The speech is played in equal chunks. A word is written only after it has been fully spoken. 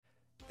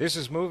This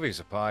is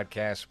Movies, a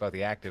podcast about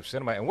the act of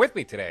cinema. And with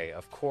me today,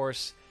 of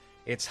course,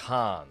 it's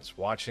Hans,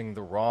 watching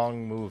the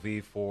wrong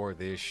movie for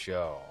this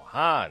show.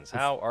 Hans,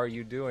 how are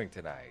you doing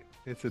tonight?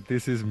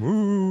 This is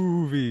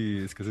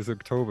movies because it's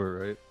October,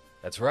 right?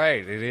 That's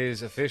right. It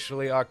is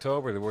officially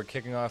October. We're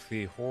kicking off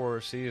the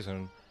horror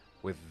season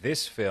with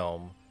this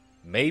film,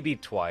 maybe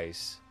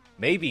twice,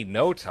 maybe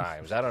no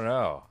times. I don't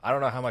know. I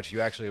don't know how much you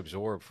actually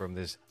absorb from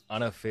this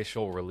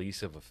unofficial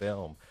release of a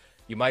film.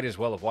 You might as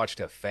well have watched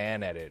a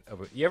fan edit.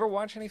 You ever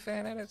watch any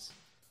fan edits?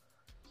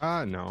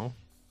 No.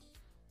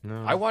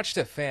 I watched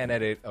a fan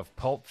edit of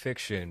Pulp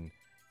Fiction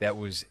that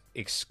was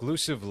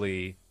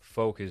exclusively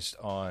focused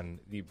on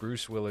the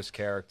Bruce Willis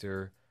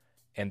character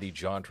and the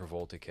John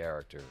Travolta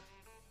character.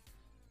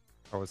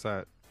 How was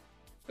that?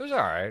 It was all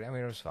right. I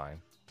mean, it was fine.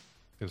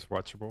 It was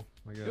watchable,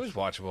 I guess. It was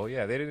watchable.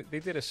 Yeah, they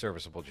did a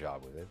serviceable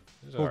job with it.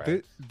 It was Well, all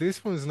right.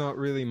 this one's not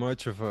really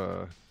much of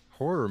a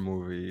horror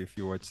movie if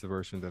you watch the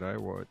version that I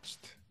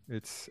watched.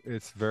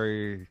 It's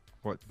very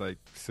like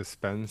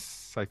suspense,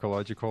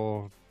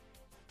 psychological.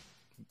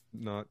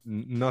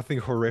 Nothing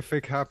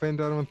horrific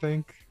happened, I don't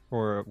think,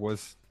 or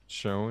was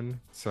shown.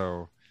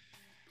 So,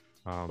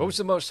 What was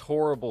the most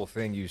horrible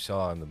thing you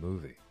saw in the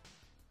movie?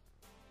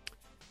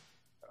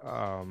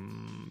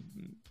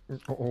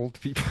 Old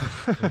people,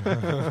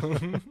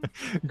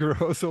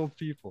 gross old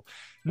people.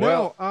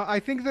 Well- No,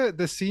 I think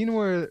the scene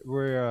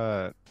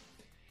where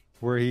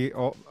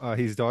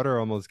his daughter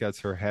almost gets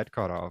her head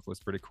cut off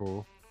was pretty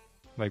cool.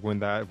 Like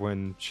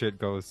when shit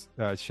hits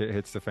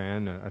the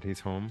fan at his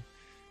home,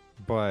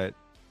 but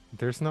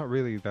there's not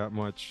really that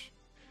much.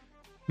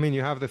 I mean,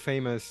 you have the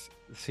famous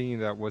scene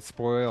that was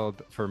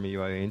spoiled for me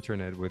by the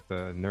internet with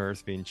the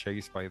nurse being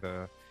chased by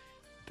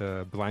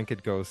the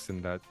blanket ghost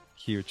and that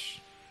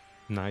huge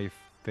knife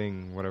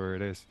thing, whatever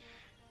it is,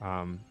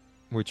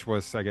 which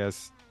was, I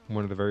guess,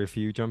 one of the very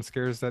few jump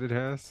scares that it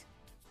has.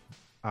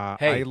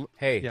 Hey,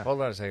 yeah.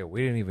 hold on a second.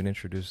 We didn't even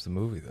introduce the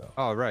movie, though.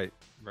 Oh, right.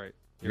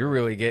 You're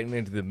really getting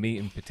into the meat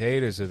and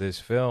potatoes of this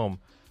film.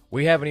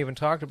 We haven't even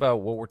talked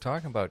about what we're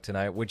talking about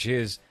tonight, which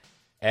is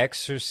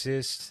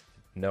Exorcist.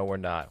 No, we're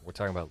not. We're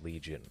talking about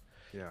Legion.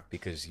 Yeah.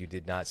 Because you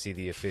did not see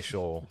the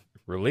official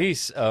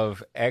release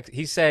of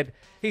He said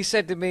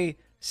to me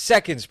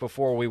seconds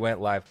before we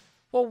went live,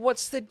 well,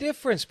 what's the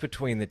difference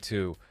between the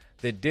two?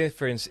 The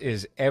difference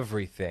is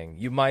everything.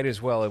 You might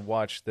as well have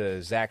watched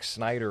the Zack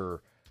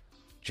Snyder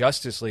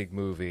Justice League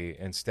movie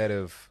instead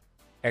of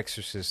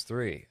Exorcist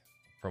 3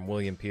 from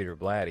William Peter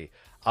Blatty.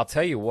 I'll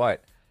tell you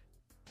what,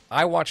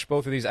 I watched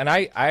both of these, and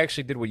I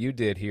actually did what you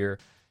did here.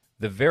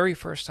 The very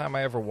first time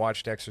I ever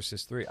watched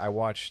Exorcist 3, I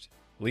watched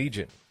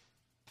Legion,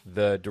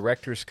 the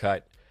director's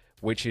cut,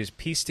 which is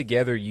pieced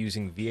together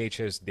using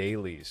VHS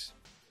dailies.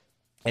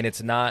 And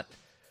it's not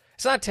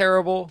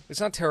terrible.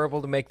 It's not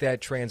terrible to make that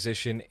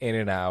transition in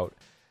and out,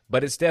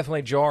 but it's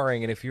definitely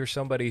jarring. And if you're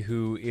somebody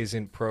who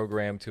isn't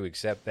programmed to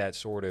accept that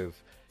sort of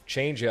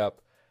change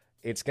up,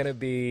 it's going to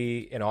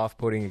be an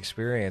off-putting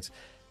experience.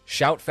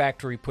 Shout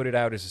Factory put it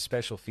out as a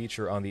special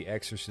feature on the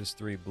Exorcist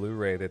 3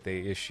 Blu-ray that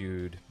they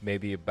issued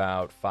maybe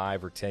about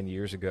 5 or 10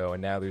 years ago,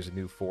 and now there's a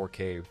new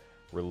 4K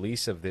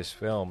release of this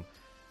film.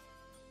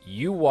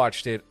 You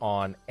watched it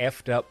on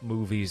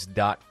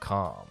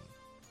effedupmovies.com.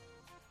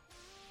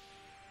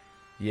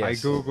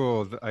 Yes. I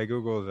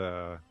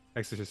googled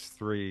Exorcist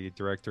 3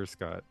 director's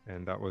cut,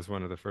 and that was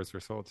one of the first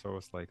results. I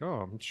was like,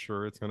 oh, I'm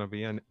sure it's gonna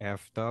be an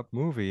effed up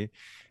movie,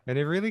 and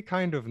it really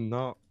kind of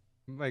not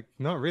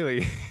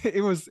really.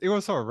 It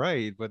was all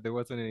right, but there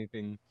wasn't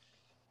anything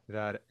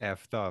that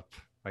effed up,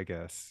 I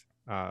guess.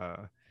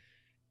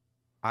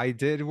 I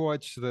did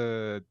watch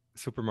the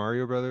Super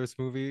Mario Brothers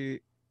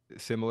movie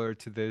similar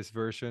to this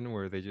version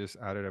where they just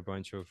added a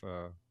bunch of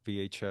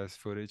VHS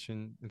footage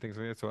and things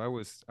like that. So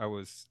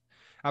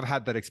I've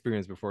had that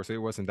experience before, so it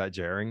wasn't that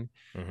jarring.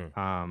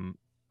 Mhm.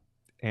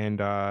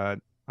 And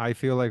I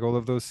feel like all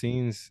of those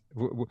scenes,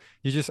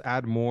 you just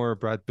add more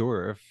Brad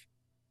Dourif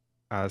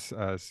as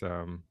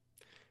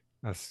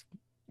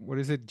what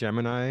is it,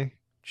 Gemini?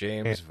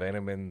 James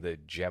Veneman, the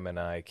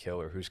Gemini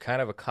Killer, who's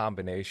kind of a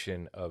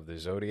combination of the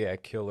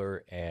Zodiac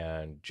Killer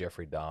and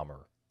Jeffrey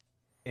Dahmer.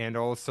 And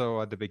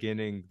also at the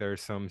beginning, there's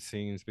some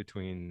scenes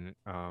between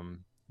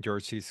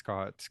George C.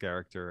 Scott's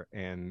character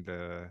and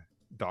the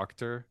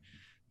doctor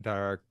that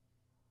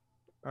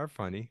are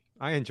funny.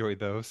 I enjoyed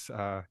those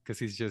because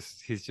he's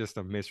just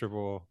a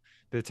miserable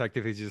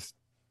detective. He's just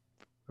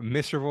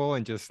miserable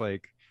and just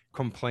like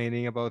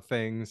complaining about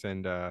things,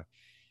 and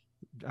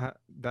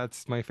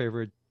that's my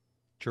favorite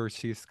George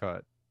C.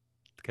 Scott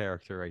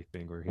character, I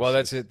think. Where Well,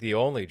 that's it. The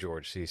only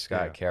George C.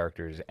 Scott Yeah.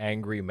 character is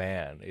Angry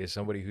Man, is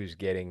somebody who's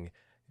getting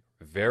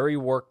very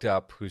worked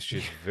up, who's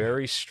just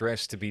very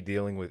stressed to be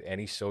dealing with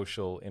any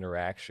social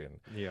interaction.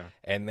 Yeah.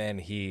 And then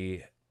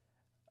he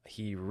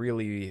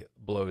really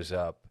blows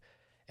up,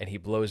 and he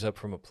blows up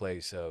from a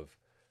place of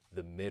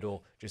the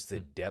middle, just the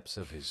depths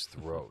of his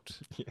throat.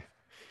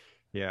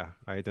 Yeah,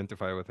 I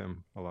identify with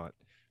him a lot.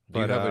 Do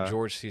you have a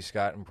George C.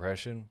 Scott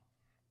impression?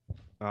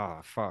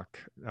 Oh fuck.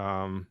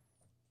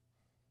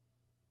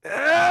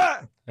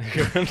 Ah!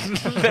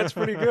 That's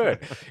pretty good.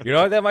 You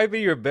know what? That might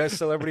be your best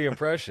celebrity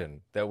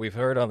impression that we've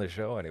heard on the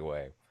show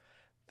anyway.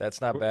 That's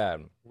not What,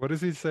 bad. what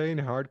is he saying?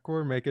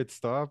 Hardcore, make it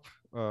stop.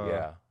 Uh,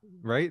 Yeah.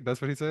 right?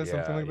 That's what he says,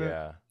 something Yeah, like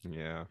that. yeah.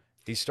 Yeah.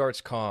 He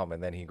starts calm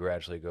and then he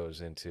gradually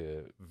goes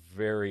into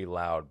very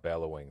loud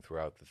bellowing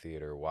throughout the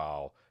theater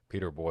while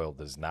Peter Boyle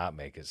does not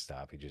make it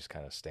stop. He just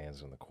kind of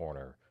stands in the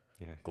corner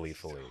Yeah. It's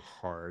gleefully.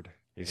 hard.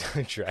 He's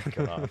Yeah.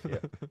 tracking off. Yeah.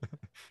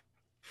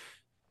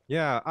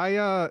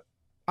 Yeah,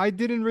 I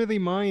didn't really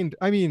mind.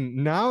 I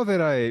mean, now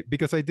that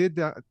because I did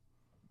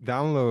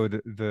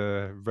download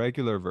the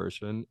regular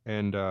version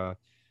and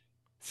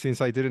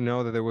since I didn't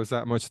know that there was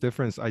that much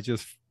difference, I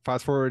just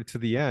fast forwarded to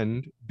the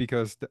end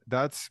because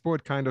that's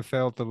what kind of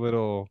felt a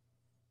little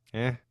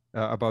eh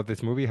about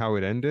this movie, how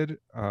it ended,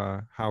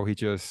 how he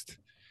just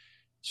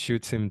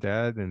shoots him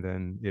dead and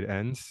then it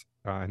ends.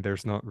 And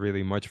there's not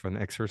really much of an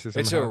exorcism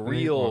It's a happening. Well,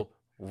 real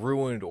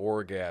ruined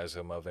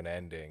orgasm of an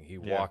ending. He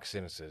yeah, walks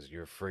in and says,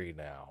 "You're free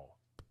now."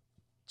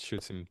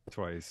 shoots him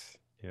twice.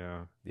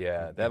 Yeah.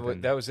 Yeah, And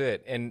that then was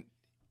it. And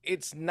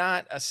it's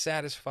not a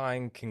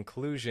satisfying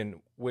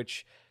conclusion,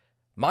 which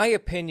my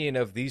opinion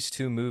of these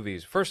two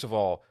movies, first of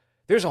all,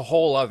 there's a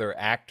whole other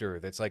actor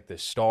that's like the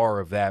star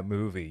of that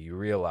movie, you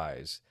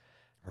realize.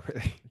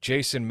 really,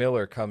 Jason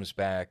Miller comes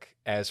back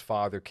as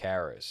Father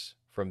Karras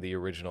from the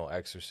original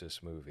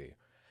Exorcist movie.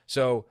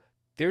 So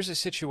there's a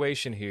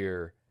situation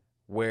here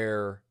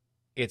where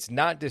it's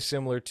not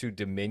dissimilar to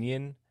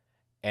Dominion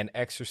and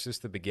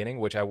Exorcist the Beginning,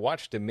 which I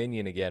watched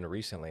Dominion again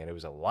recently, and it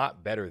was a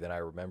lot better than I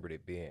remembered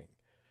it being.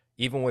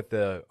 Even with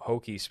the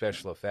hokey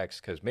special effects,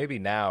 because maybe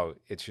now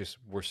it's just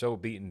we're so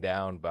beaten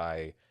down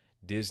by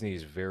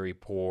Disney's very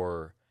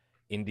poor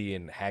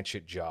Indian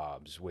hatchet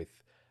jobs with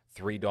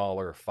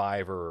 $3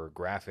 fiver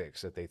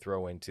graphics that they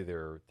throw into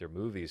their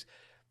movies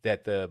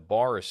that the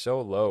bar is so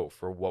low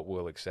for what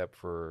we'll accept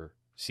for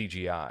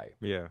CGI,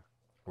 yeah.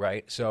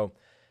 right? So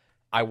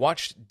I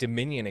watched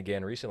Dominion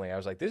again recently. I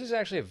was like, this is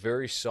actually a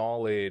very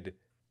solid,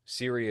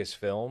 serious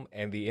film,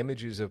 and the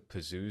images of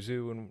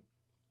Pazuzu and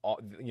all,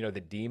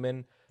 the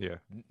demon, Yeah.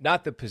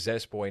 not the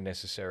possessed boy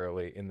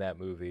necessarily in that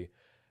movie,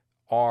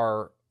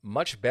 are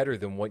much better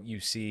than what you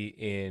see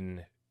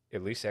in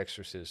at least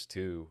Exorcist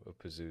 2 of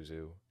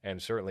Pazuzu,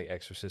 and certainly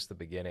Exorcist the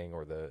Beginning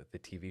or the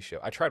TV show.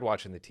 I tried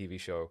watching the TV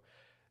show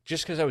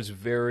just because I was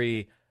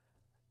very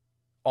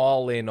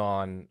all in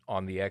on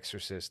The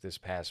Exorcist this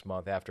past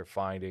month after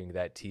finding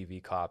that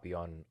TV copy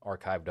on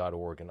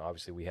archive.org. And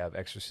obviously, we have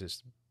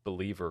Exorcist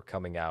Believer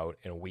coming out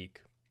in a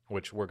week,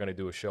 which we're going to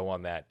do a show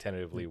on that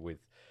tentatively with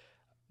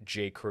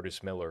J.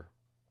 Curtis Miller.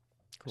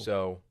 Cool.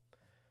 So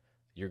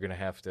you're going to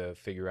have to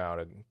figure out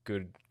a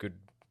good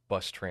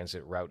bus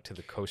transit route to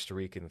the Costa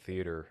Rican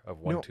theater of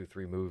one, No, two,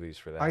 three movies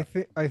for I that.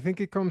 think I think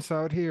it comes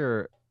out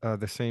here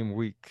the same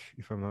week,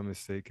 if I'm not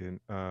mistaken.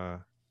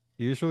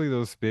 Usually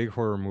those big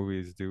horror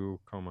movies do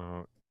come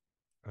out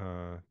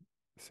uh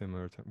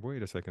similar time.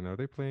 Wait a second, are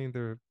they playing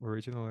the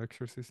original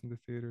Exorcist in the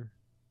theater?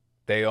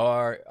 They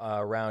are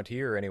around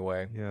here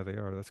anyway. Yeah, they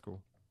are. That's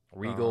cool.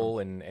 Um, Regal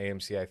and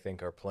AMC, I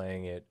think, are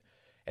playing it.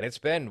 And it's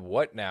been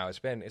what now? It's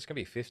gonna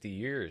be 50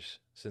 years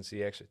since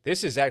the Exorcist.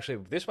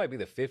 This might be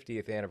the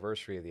 50th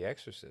anniversary of the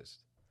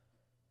Exorcist.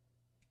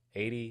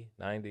 80,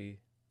 90.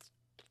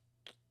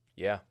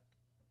 Yeah,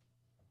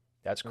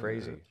 that's uh,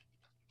 crazy.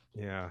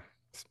 yeah,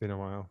 it's been a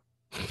while.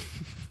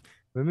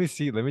 Let me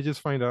see. Let me just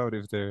find out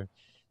if they're,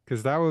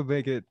 because that would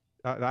make it.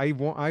 I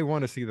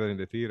want to see that in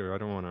the theater. I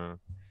don't want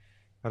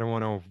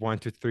to 1,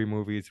 2, 3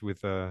 movies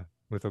with a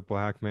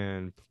black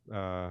man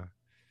uh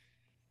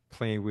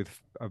playing with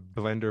a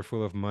blender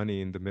full of money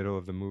in the middle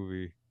of the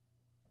movie,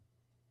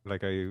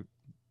 like I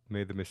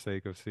made the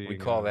mistake of We seeing.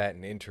 call that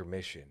an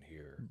intermission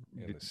here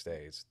in B- the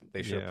States.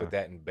 They should have yeah, put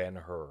that in Ben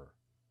Hur.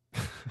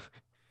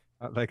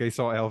 like I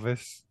saw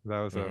Elvis. That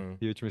was a Hmm.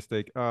 huge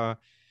mistake. Have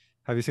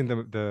you seen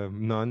the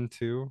Nun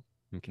too?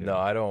 I'm No, kidding.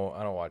 I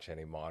don't watch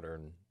any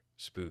modern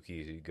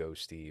spooky,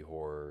 ghosty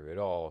horror. It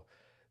all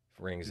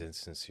rings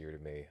insincere to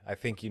me. I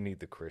think you need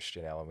the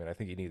Christian element. I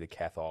think you need the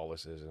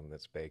Catholicism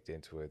that's baked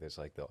into it. There's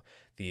like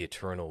the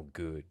eternal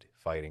good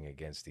fighting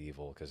against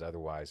evil, because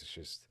otherwise it's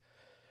just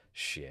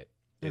shit.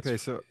 It's Okay,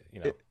 so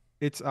you know.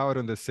 it's out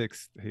on the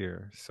 6th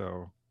here,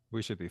 so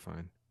we should be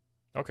fine.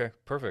 Okay,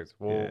 perfect.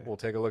 Yeah. We'll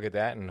take a look at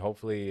that, and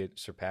hopefully it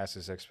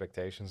surpasses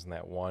expectations. And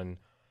that one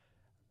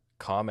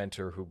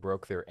commenter who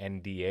broke their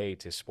NDA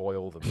to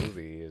spoil the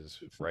movie is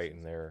right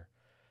in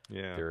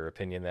Yeah. their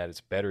opinion that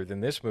it's better than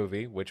this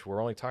movie, which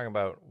we're only talking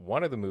about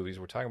one of the movies.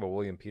 We're talking about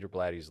William Peter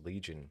Blatty's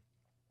Legion.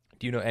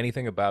 Do you know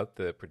anything about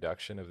the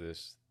production of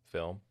this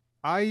film?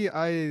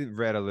 I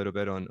read a little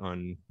bit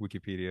on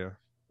Wikipedia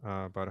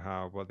about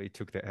how well they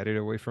took the edit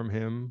away from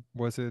him,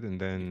 was it? And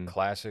then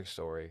Classic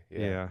story. Yeah.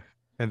 yeah,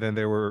 and then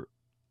there were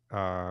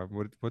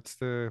what's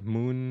the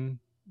Moon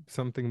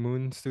something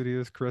Moon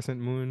Studios Crescent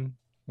Moon?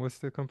 What's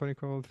the company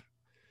called?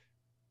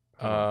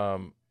 Uh,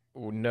 Um.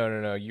 No, no,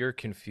 no. You're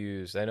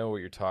confused. I know what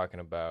you're talking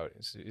about.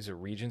 Is it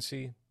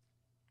Regency?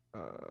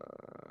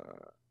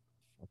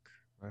 fuck,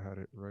 I had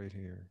it right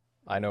here.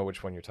 I know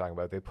which one you're talking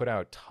about. They put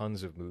out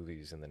tons of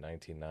movies in the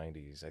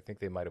 1990s. I think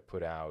they might have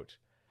put out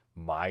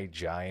My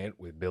Giant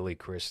with Billy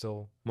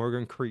Crystal.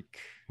 Morgan Creek.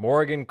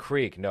 Morgan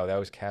Creek. No, that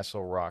was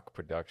Castle Rock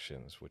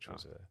Productions, which Oh.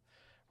 was a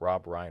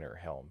Rob Reiner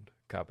helmed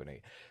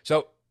company.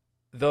 So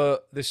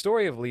the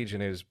story of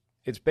Legion is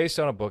it's based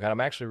on a book, and I'm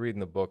actually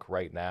reading the book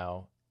right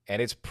now,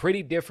 and it's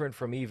pretty different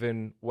from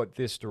even what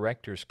this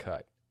director's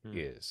cut Hmm.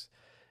 is.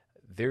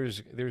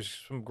 There's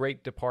some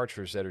great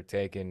departures that are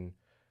taken.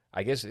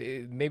 I guess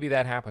maybe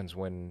that happens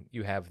when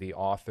you have the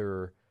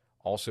author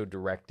also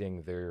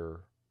directing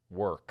their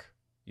work.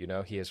 You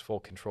know, he has full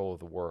control of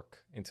the work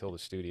until the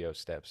studio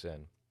steps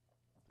in.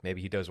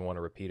 Maybe he doesn't want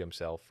to repeat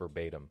himself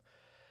verbatim.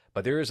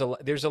 But there's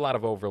a lot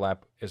of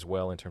overlap as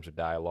well in terms of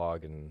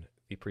dialogue and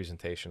the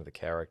presentation of the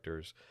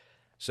characters.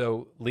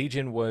 So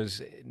Legion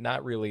was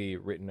not really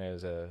written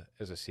as a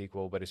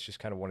sequel, but it's just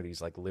kind of one of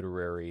these like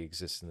literary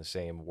exists in the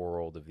same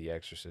world of The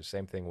Exorcist.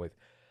 Same thing with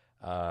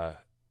uh,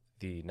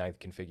 the Ninth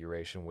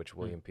Configuration, which Hmm.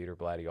 William Peter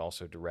Blatty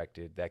also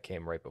directed. That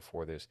came right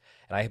before this,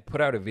 and I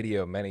put out a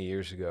video many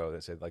years ago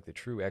that said like the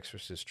true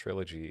Exorcist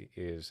trilogy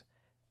is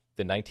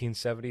the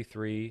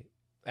 1973.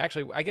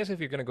 Actually, I guess if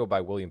you're going to go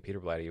by William Peter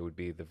Blatty, it would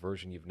be the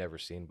version you've never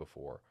seen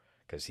before,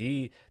 because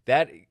he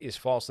that is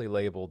falsely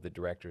labeled the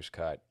director's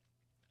cut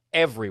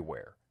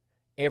everywhere,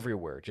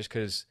 everywhere, just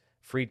because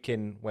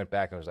Friedkin went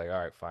back and was like, all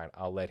right, fine,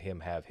 I'll let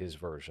him have his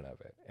version of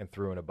it, and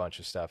threw in a bunch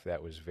of stuff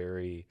that was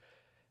very,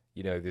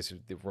 this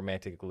the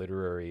romantic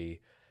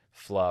literary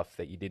fluff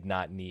that you did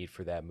not need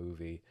for that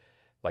movie.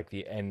 Like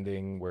the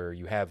ending where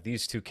you have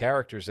these two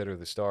characters that are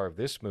the star of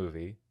this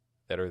movie,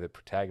 that are the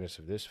protagonists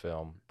of this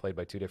film, played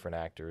by two different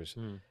actors,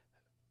 Hmm.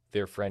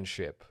 their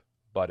friendship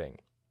budding.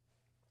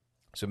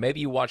 So maybe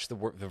you watch the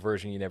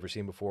version you never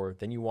seen before,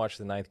 then you watch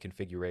the Ninth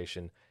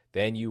Configuration,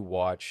 then you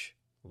watch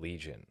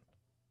Legion,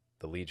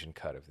 the Legion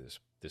cut of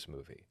this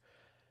movie.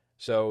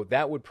 So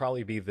that would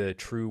probably be the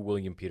true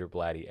William Peter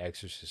Blatty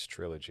Exorcist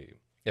trilogy,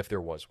 if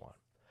there was one.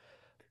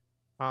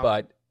 Um,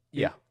 But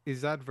yeah,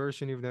 is that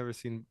version you've never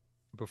seen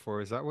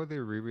before? Is that what they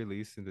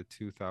re-released in the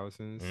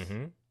 2000s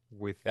hmm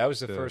with that was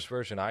the the first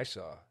version I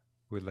saw.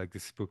 with like the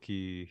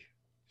spooky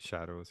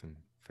shadows and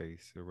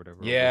face or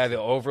whatever it Yeah, looks the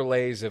like?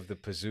 overlays of the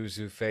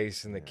Pazuzu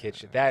face in the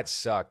kitchen. Yeah, That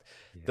sucked.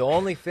 The yeah.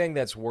 only thing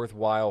that's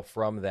worthwhile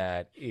from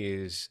that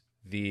is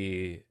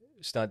the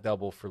stunt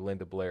double for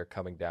Linda Blair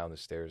coming down the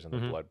stairs and the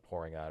Hmm. blood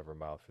pouring out of her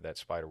mouth for that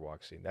spider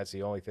walk scene. That's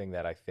the only thing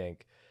that I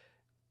think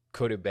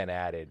could have been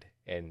added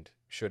and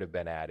should have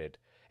been added.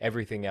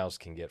 Everything else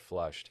can get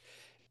flushed.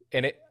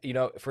 And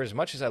for as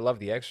much as I love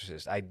The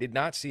Exorcist, I did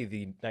not see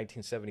the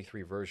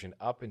 1973 version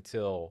up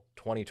until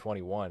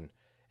 2021.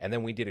 And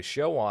then we did a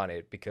show on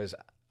it because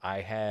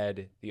I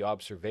had the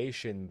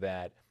observation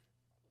that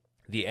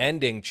the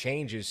ending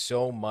changes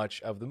so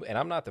much of the, and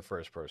I'm not the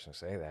first person to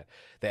say that.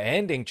 The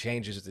ending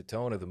changes the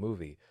tone of the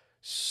movie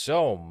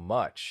so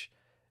much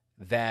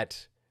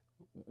that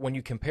when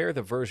you compare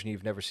the version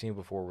you've never seen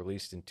before,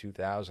 released in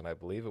 2000, I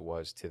believe it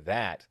was, to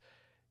that,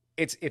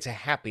 it's a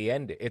happy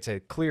ending. It's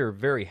a clear,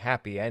 very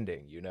happy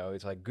ending.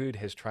 It's like good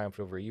has triumphed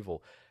over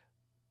evil,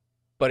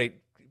 but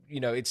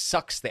it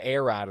sucks the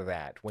air out of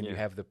that when you Yeah.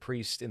 have the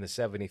priest in the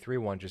 73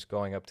 one just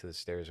going up to the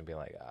stairs and being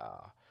like,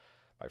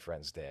 my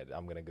friend's dead.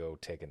 I'm gonna go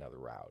take another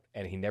route,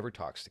 and he never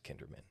talks to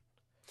Kinderman.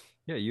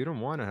 Yeah, you don't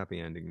want a happy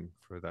ending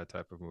for that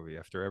type of movie.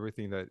 After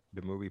everything that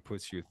the movie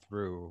puts you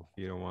through,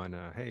 you don't want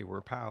to, hey,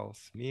 we're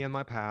pals, me and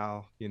my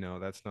pal.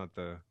 That's not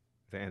the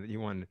end. You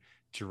want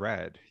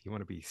dread. You want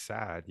to be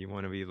sad. You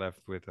want to be left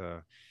with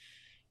a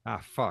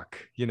fuck.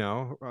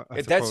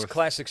 I That's suppose.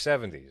 classic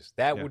 70s.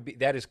 That Yeah. would be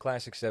that is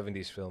classic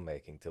 70s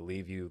filmmaking, to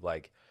leave you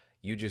like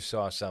you just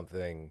saw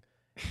something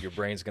your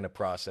brain's going to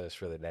process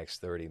for the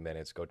next 30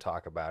 minutes. Go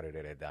talk about it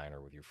at a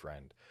diner with your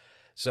friend.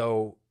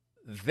 So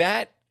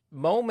that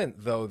moment,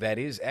 though, that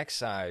is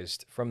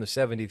excised from the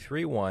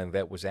 73 one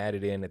that was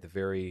added in at the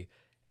very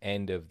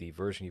end of the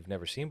version you've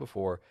never seen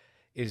before,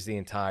 is the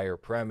entire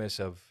premise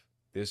of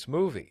this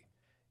movie.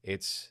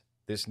 It's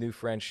this new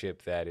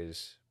friendship that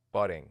is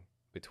budding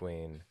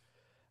between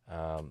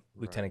Right.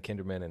 Lieutenant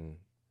Kinderman and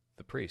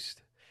the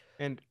priest.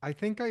 And I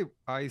think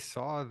I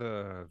saw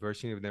the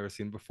version you've never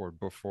seen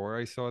before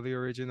I saw the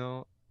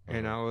original.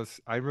 And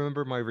Mm-hmm. I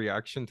remember my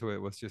reaction to it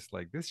was just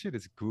like, this shit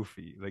is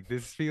goofy. Like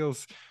this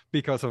feels,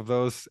 because of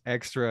those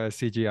extra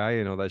CGI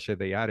and all that shit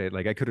they added.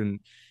 Like I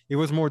couldn't, it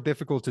was more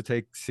difficult to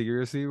take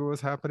seriously what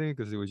was happening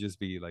because it would just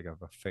be like a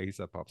face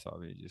that pops up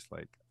and you're just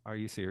like, are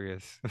you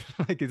serious?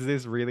 Like, is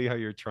this really how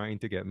you're trying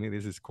to get me?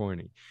 This is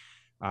corny.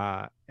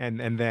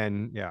 And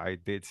then yeah, I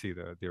did see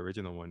the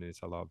original one.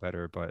 It's a lot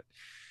better, but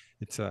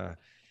it's I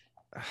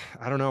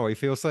don't know. It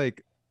feels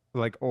like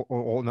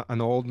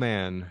an old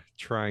man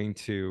trying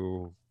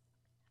to.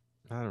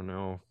 I don't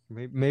know.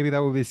 Maybe that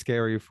would be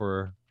scary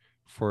for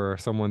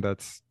someone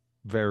that's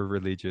very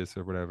religious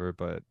or whatever.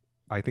 But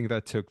I think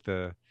that took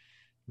the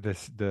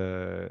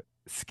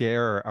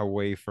scare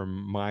away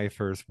from my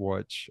first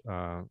watch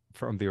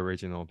from the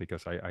original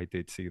because I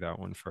did see that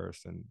one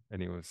first and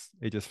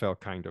it just felt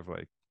kind of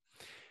like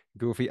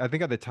goofy. I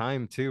think at the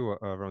time too,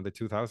 around the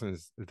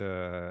 2000s,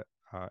 the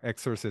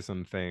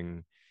exorcism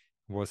thing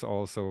was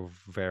also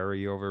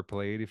very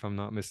overplayed, if I'm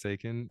not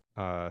mistaken.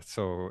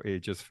 So it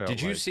just felt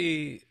Did you like,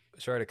 see?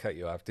 Sorry to cut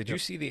you off. Did you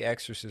yep, see The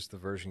Exorcist, the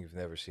version you've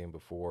never seen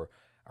before,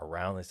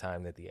 around the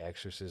time that The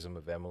Exorcism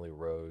of Emily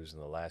Rose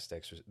and The Last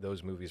Exorcist,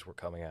 those movies were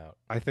coming out?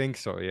 I think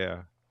so.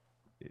 Yeah,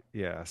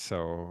 yeah.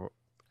 So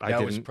I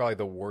That was didn't. probably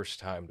the worst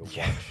time to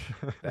Yeah.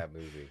 watch that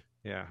movie.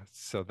 Yeah,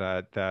 so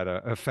that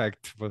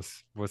effect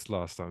was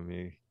lost on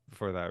me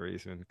for that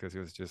reason, because it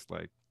was just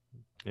like,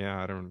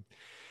 yeah, I don't,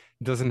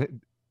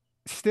 doesn't,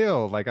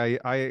 still, like,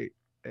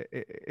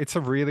 it's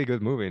a really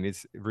good movie and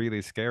it's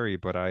really scary,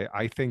 but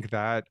I think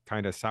that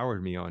kind of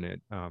soured me on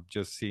it,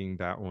 just seeing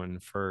that one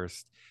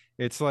first.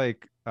 It's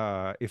like,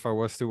 if I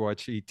was to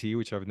watch ET,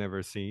 which I've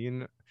never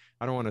seen,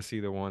 I don't want to see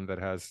the one that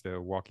has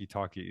the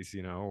walkie-talkies,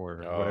 or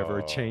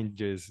whatever Oh,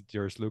 changes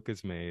George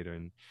Lucas made.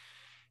 And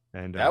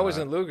that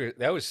wasn't Lucas.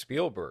 That was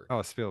Spielberg.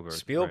 oh, Spielberg, right.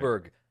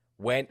 Spielberg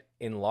went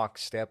in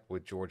lockstep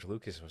with George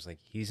Lucas and was like,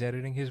 he's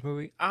editing his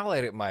movie. I'll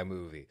edit my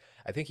movie.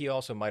 I think he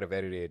also might have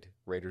edited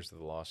Raiders of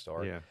the Lost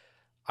Ark. Yeah.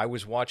 I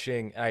was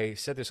watching, I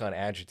said this on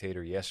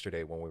Agitator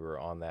yesterday when we were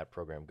on that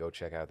program. Go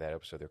check out that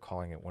episode. They're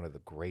calling it one of the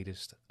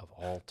greatest of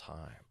all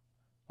time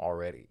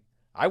already.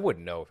 I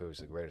wouldn't know if it was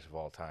the greatest of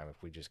all time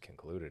if we just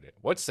concluded it.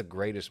 What's the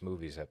greatest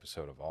movies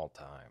episode of all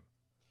time?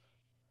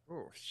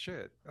 Oh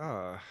shit.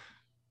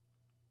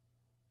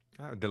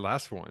 The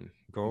last one.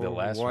 The Go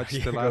last one. watch the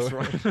Yeah, last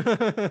one.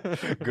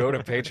 go to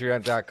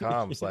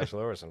patreon.com Yeah. slash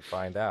Lewis and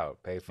find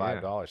out. Pay Yeah,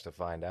 $5 to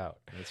find out.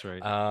 that's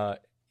right. Uh,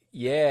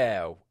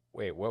 yeah.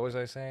 Wait, what was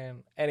I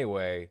saying?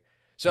 Anyway,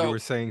 You were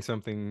so, saying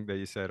something that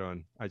you said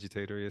on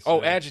Agitator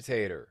oh, yesterday.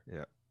 Agitator.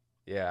 Yeah.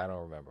 Yeah, I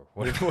don't remember.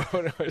 What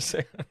I was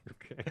saying?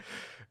 Okay.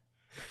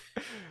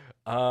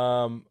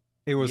 Um,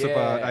 It was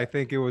about, I yeah.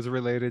 think it was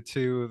related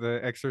to the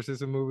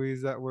exorcism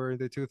movies that were in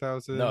the No,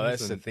 2000s.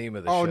 that's the And theme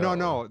of the oh, no, show.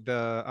 no,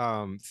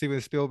 the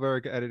Steven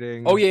Spielberg Oh,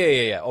 editing. yeah,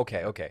 yeah, yeah.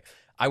 Okay, okay.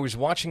 I was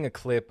watching a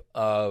clip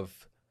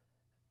of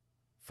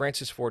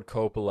Francis Ford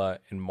Coppola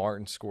and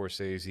Martin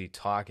Scorsese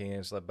talking.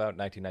 It's about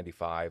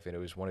 1995, and it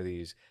was one of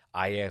these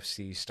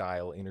IFC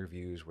style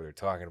interviews where they're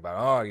talking about,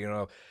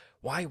 oh,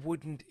 why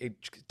wouldn't it?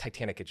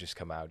 Titanic had just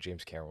come out.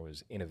 James Cameron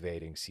was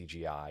innovating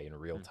CGI in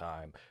real Mm.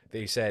 time.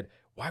 They said,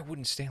 why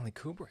wouldn't Stanley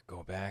Kubrick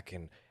go back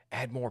and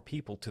add more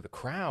people to the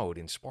crowd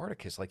in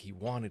Spartacus like he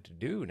wanted to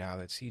do now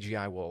that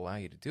CGI will allow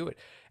you to do it?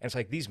 And it's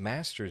like these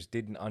masters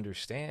didn't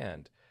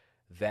understand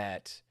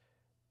that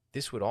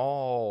this would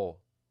all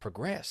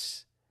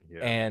progress Yeah.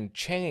 and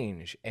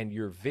change, and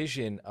your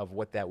vision of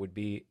what that would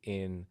be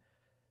in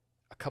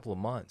a couple of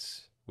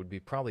months would be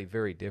probably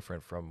very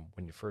different from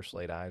when you first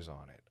laid eyes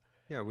on it,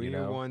 Yeah, you we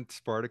know? want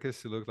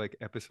Spartacus to look like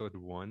episode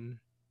one,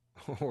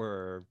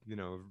 or,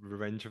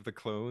 Revenge of the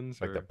Clones,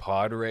 Like the or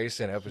pod race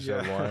in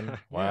episode yeah, 1. yeah,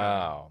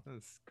 Wow.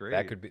 that's That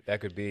great. could be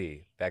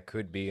that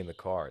could be in the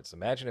cards.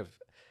 Imagine if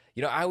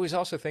I was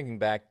also thinking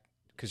back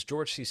because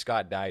George C.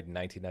 Scott died in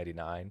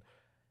 1999.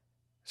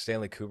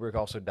 Stanley Kubrick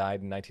also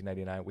died in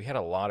 1999. We had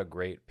a lot of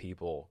great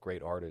people,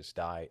 great artists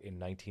die in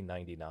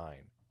 1999.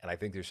 And I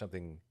think there's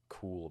something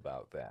cool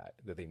about that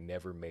they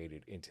never made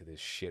it into this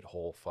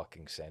shithole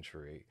fucking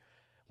century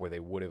where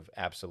they would have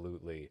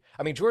absolutely.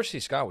 I mean, George C.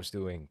 Scott was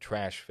doing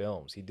trash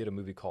films. He did a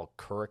movie called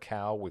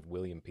Curacao with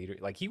William Peter.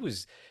 Like he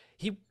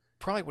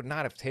probably would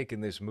not have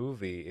taken this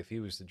movie if he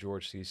was the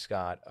George C.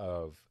 Scott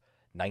of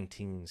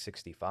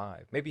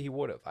 1965. Maybe he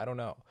would have. I don't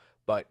know.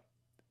 But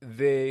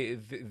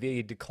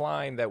the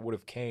decline that would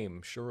have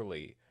came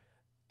surely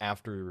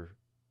after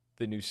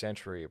the new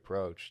century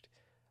approached.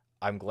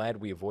 I'm glad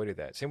we avoided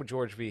that. Same with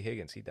George V.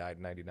 Higgins. He died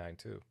in '99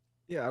 too.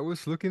 Yeah, I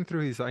was looking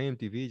through his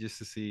IMDb just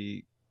to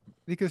see,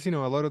 because a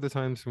lot of the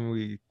times when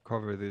we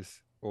cover these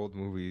old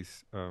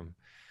movies,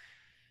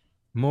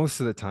 most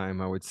of the time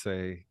I would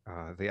say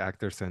the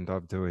actors end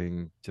up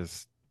doing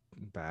just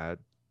bad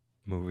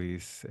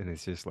movies, and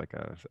it's just like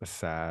a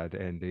sad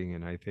ending.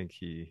 And I think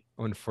he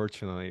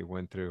unfortunately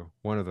went through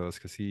one of those,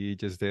 because he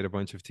just did a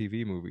bunch of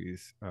TV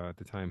movies at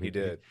the time. He He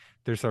did.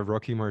 there's a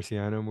Rocky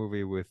Marciano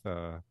movie with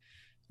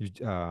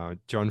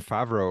John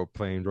Favreau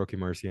playing Rocky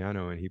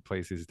Marciano, and he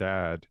plays his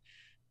dad.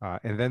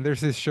 And then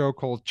there's this show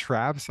called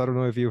Traps. I don't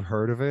know if you've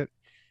heard of it,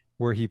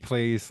 where he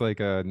plays like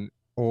an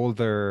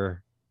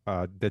older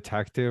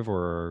detective,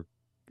 or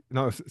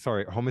no,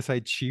 sorry,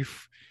 homicide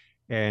chief,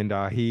 and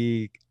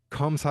he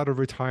comes out of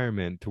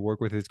retirement to work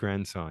with his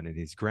grandson, and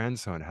his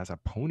grandson has a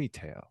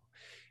ponytail,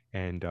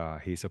 and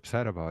he's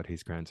upset about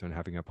his grandson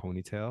having a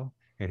ponytail.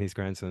 And his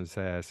grandson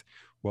says,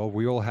 "Well,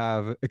 we all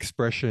have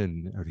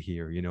expression out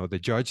here. The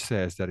judge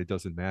says that it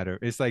doesn't matter."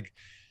 It's like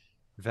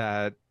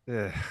that,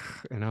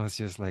 and I was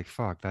just like,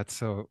 "Fuck, that's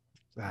so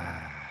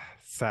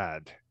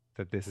sad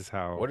that this is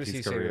how What does his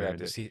he say to career that?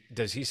 ended."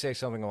 Does he say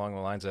something along the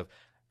lines of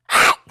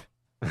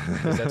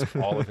because that's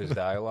all of his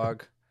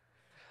dialogue?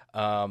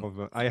 Um, Hold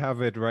on. I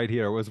have it right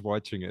here. I was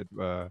watching it,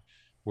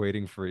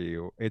 waiting for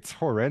you. It's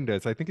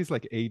horrendous. I think it's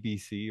like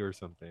ABC or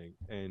something.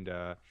 And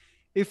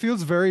it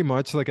feels very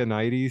much like a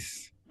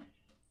 90s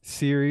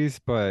series,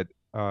 but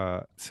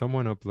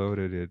someone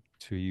uploaded it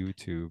to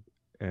YouTube,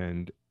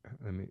 and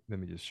Let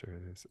me just share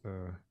this.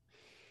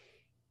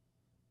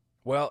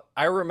 Well,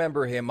 I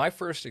remember him. My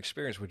first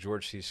experience with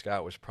George C.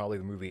 Scott was probably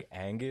the movie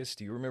Angus.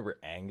 Do you remember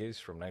Angus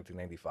from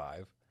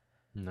 1995?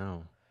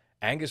 No.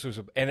 Angus was,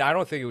 and I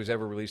don't think it was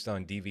ever released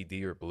on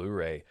DVD or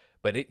Blu-ray,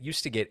 but it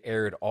used to get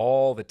aired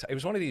all the time. It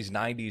was one of these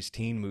 '90s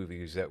teen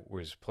movies that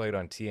was played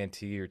on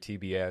TNT or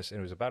TBS, and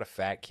it was about a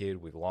fat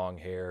kid with long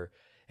hair,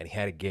 and he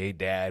had a gay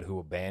dad who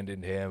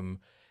abandoned him,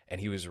 and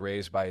he was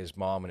raised by his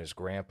mom and his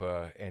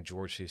grandpa, and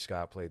George C.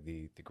 Scott played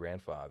the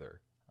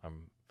grandfather.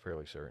 I'm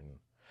fairly certain.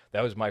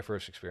 That was my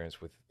first experience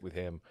with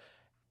him,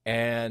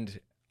 and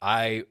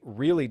I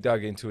really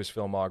dug into his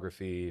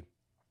filmography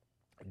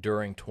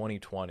during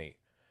 2020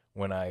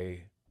 when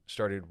I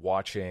started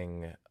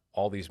watching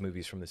all these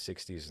movies from the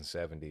 60s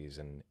and 70s.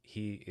 And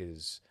he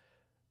is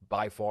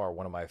by far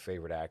one of my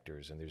favorite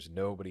actors. And there's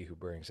nobody who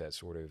brings that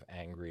sort of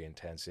angry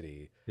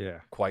intensity Yeah.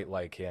 quite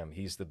like him.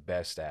 He's the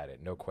best at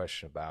it, no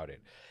question about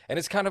it. And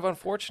it's kind of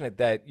unfortunate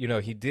that,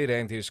 he did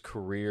end his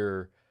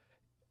career.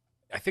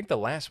 I think the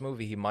last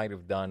movie he might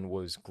have done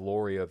was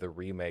Gloria, the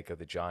remake of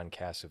the John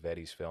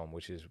Cassavetes film,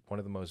 which is one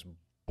of the most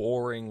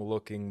boring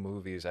looking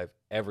movies I've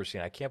ever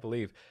seen. I can't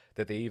believe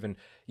that they even,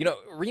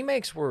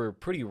 remakes were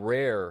pretty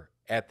rare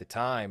at the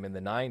time in the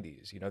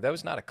 90s. That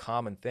was not a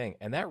common thing.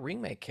 And that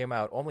remake came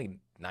out only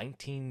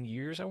 19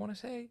 years, I want to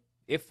say,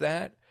 if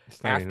that, It's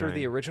after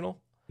the 99.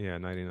 original. Yeah,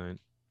 99.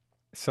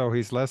 So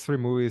his last three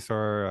movies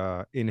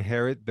are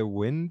Inherit the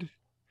Wind,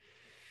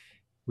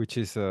 which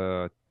is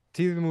a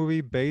TV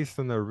movie based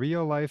on a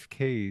real life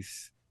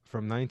case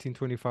from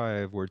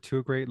 1925 where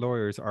two great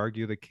lawyers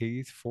argue the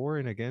case for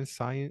and against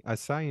a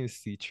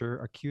science teacher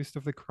accused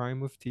of the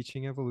crime of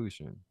teaching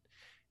evolution.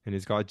 And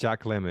it's got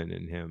Jack Lemmon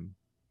in him,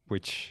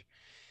 which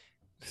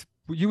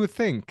you would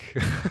think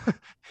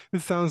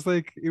it sounds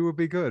like it would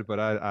be good, but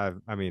I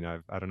don't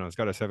know. It's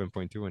got a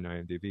 7.2 in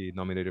IMDb,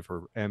 nominated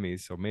for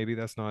Emmys, so maybe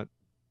that's not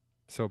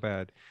so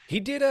bad. He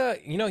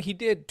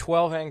did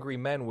 12 Angry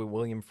Men with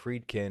William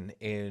Friedkin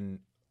in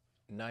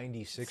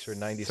 96 or Seven.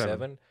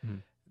 97.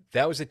 Mhm.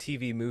 That was a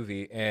TV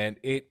movie, and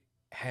it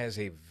has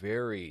a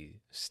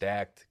very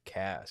stacked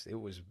cast. It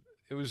was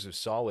a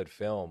solid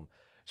film,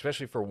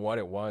 especially for what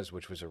it was,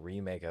 which was a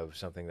remake of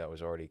something that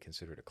was already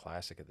considered a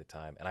classic at the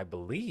time. And I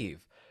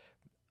believe,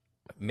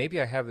 maybe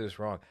I have this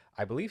wrong,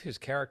 I believe his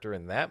character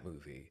in that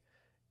movie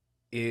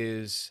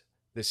is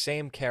the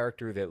same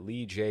character that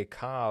Lee J.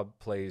 Cobb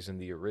plays in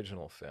the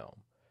original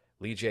film.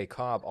 Lee J.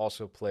 Cobb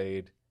also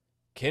played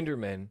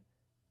Kinderman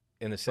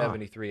in the Ah,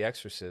 73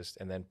 Exorcist,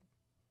 and then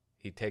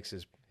he takes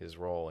his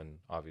role in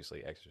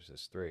obviously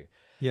Exorcist 3.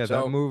 yeah, that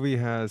So, movie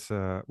has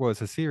well,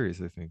 it's a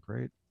series, I think,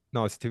 right?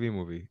 No, it's a TV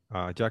movie.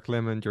 Jack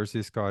Lemmon, George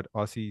C. Scott,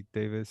 Ossie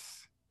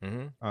Davis,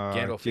 Gene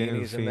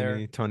Gandolfini's in there.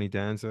 Feeney, Tony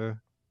Danza,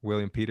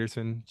 William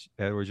Peterson,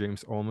 Edward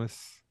James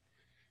Olmos.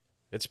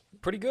 It's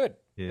pretty good.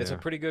 It's a Yeah.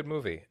 pretty good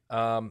movie.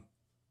 The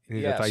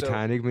Yeah, so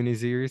Titanic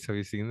miniseries. Have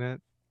you seen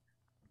that?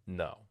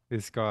 no,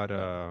 It's got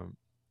no.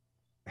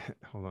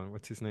 hold on,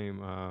 what's his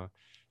name?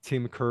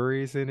 Tim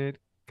Curry's in it.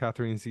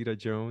 Catherine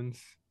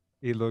Zeta-Jones.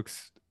 It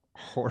looks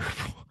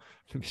horrible.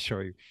 Let me show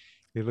you.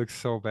 It looks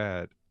so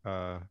bad.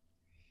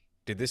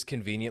 Did this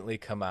conveniently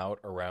come out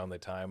around the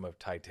time of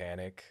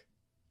Titanic,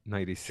 James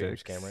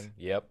 96. Cameron?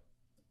 Yep.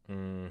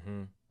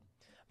 hmm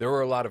There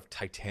were a lot of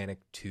Titanic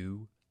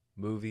 2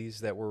 movies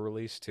that were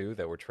released too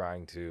that were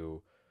trying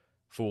to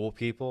fool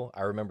people.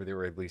 I remember there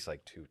were at least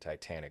like two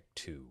Titanic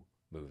 2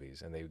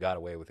 movies, and they got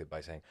away with it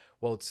by saying,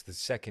 well, it's the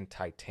second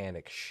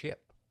Titanic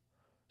ship.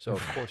 So,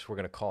 of course, we're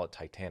going to call it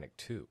Titanic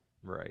 2.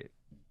 Right.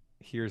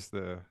 Here's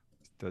the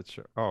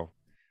show. Oh,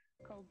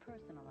 Called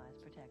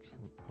personalized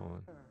protection. hold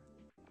on. Fur.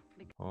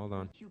 Hold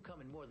on. You come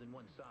in more than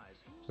one size.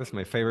 That's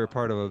my favorite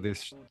part of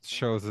these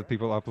shows that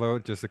people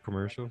upload, just the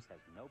commercials.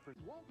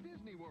 Walt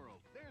Disney World.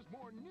 There's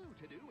more new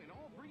to do in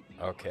all three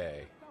themes.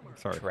 Okay.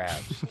 Sorry.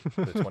 Traps,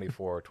 the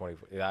 24.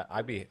 Yeah,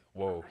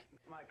 whoa.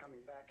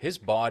 His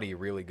body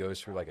really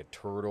goes through like a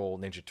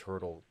Ninja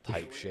Turtle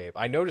type shape.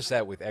 I noticed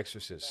that with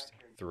Exorcist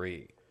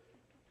 3.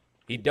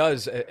 He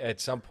does at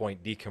some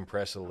point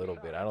decompress a little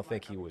bit. I don't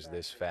think he was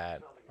this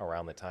fat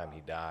around the time he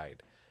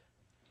died.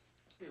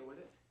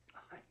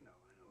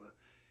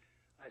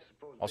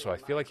 Also, I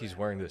feel like he's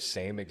wearing the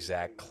same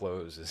exact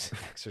clothes as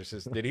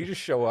Exorcist. Did he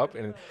just show up?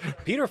 And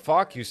Peter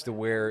Falk used to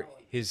wear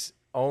his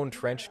own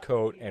trench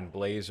coat and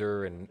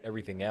blazer and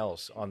everything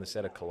else on the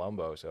set of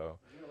Columbo. So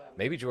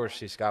maybe George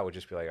C. Scott would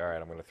just be like, all right,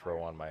 I'm going to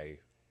throw on my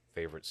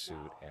favorite suit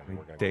and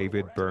we're going to go to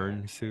David work Byrne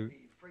together. suit.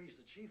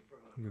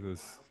 Look at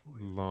those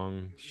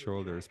long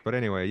shoulders. But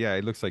anyway, yeah,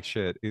 it looks like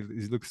shit.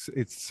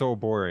 It's so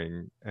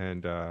boring.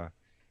 And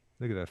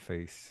look at that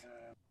face.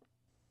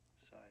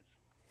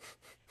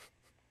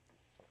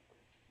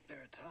 There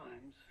are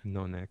times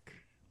No neck.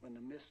 when the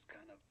mist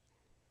kind of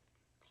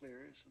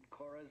clears and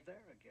Cora's there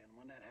again.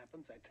 When that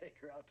happens, I take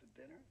her out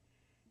to dinner,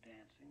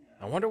 dancing.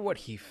 I wonder what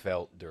he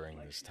felt during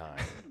this time.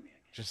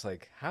 Just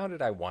like, how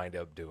did I wind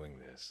up doing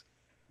this?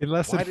 It Why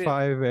lasted did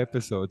 5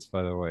 episodes,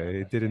 by the way.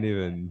 It didn't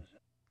even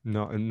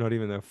not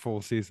even a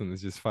full season.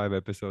 It's just 5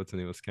 episodes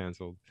and it was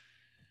canceled.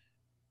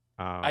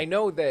 I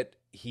know that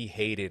he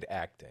hated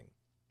acting.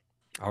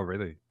 Oh,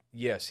 really?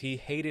 Yes, he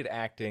hated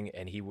acting,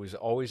 and he was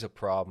always a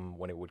problem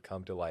when it would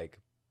come to like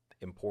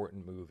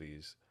important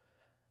movies.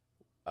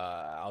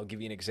 I'll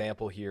give you an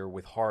example here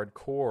with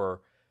Hardcore.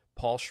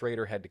 Paul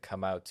Schrader had to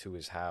come out to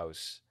his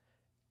house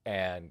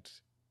and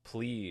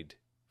plead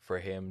for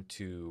him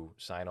to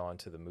sign on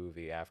to the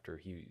movie after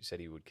he said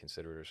he would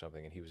consider it or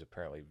something, and he was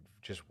apparently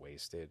just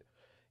wasted.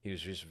 He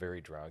was just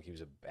very drunk. He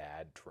was a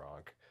bad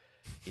drunk.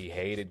 He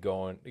hated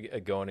going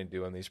and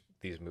doing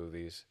these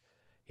movies.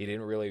 He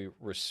didn't really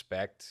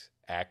respect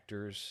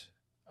actors.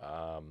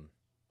 Um,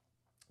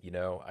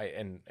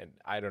 and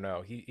I don't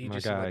know. He My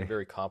just seemed like a guy.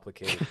 very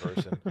complicated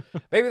person.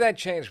 Maybe that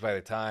changed by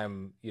the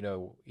time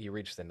he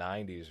reached the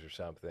 '90s or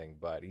something.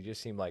 But he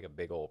just seemed like a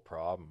big old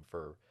problem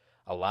for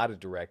a lot of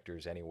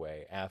directors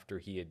anyway. After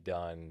he had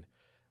done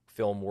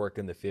film work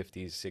in the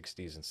 '50s,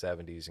 '60s, and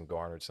 '70s, and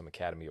garnered some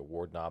Academy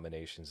Award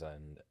nominations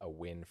and a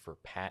win for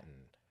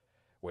Patton,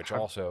 which Have-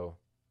 also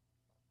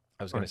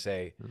I was oh, going to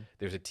say mm.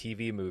 there's a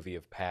TV movie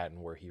of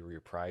Patton where he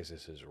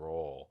reprises his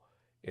role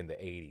in the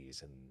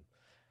 '80s, and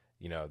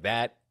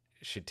that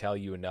should tell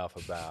you enough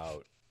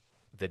about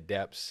the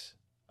depths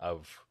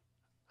of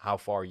how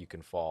far you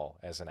can fall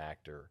as an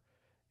actor.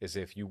 Is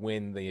if you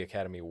win the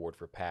Academy Award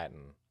for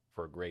Patton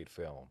for a great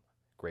film,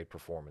 great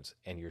performance,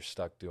 and you're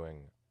stuck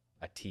doing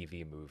a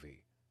TV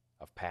movie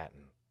of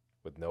Patton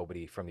with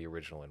nobody from the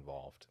original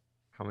involved.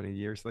 How many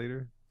years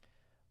later?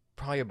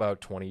 Probably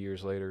about 20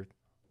 years later.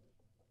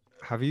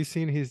 Have you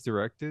seen his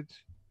directed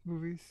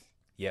movies?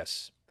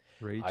 Yes.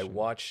 I Rage.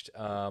 watched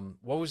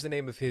what was the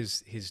name of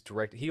his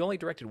direct he only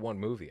directed one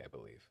movie, I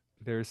believe.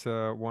 There's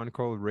one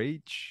called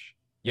Rage.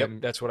 Yep,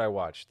 And that's what I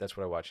watched. That's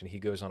what I watched. And he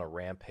goes on a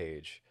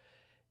rampage.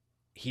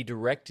 He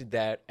directed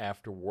that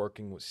after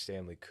working with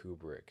Stanley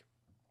Kubrick.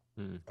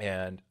 mm,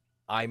 And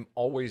I'm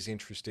always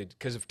interested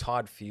because of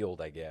Todd Field,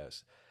 I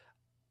guess.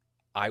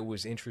 I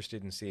was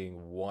interested in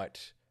seeing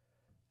what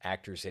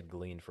actors had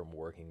gleaned from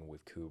working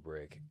with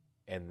Kubrick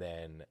and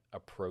then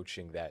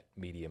approaching that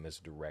medium as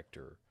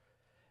director.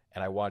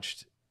 And I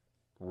watched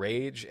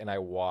Rage and I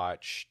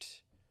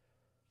watched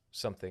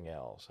something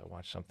else. I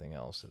watched something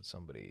else that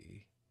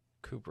somebody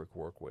Kubrick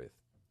worked with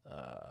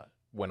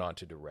went on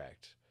to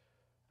direct.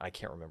 I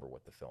can't remember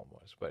what the film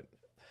was, but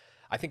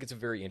I think it's a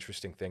very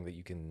interesting thing that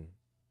you can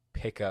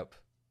pick up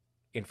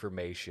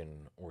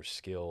information or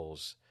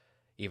skills,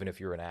 even if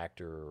you're an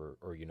actor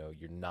or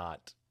you're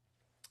not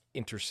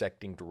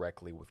intersecting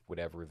directly with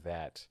whatever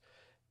that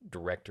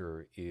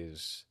director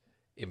is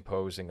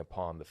imposing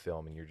upon the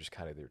film, and you're just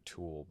kind of their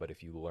tool. But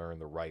if you learn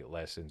the right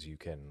lessons, you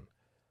can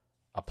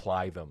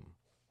apply them.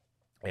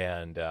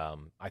 And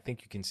I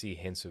think you can see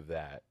hints of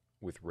that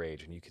with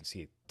Rage, and you can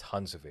see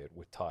tons of it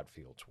with Todd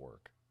Field's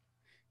work.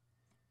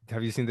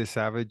 have you seen The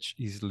Savage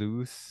Is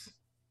Loose?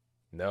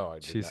 No, I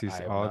She's didn't. I his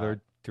have not.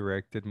 other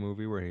directed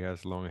movie where he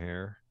has long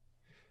hair.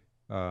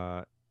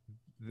 Uh,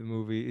 the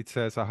movie, it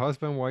says a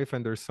husband, wife,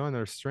 and their son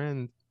are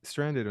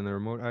stranded on a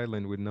remote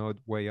island with no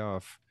way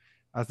off.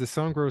 As the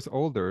son grows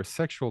older,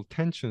 sexual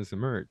tensions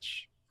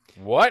emerge.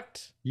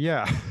 What?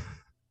 Yeah,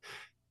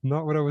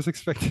 not what I was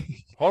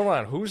expecting. Hold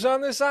on. Who's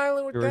on this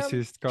island with Yours them?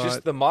 just Just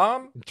got the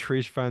mom?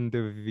 Trish Van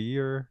de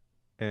Veer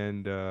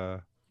and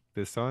the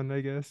son,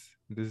 I guess.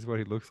 This is what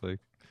he looks like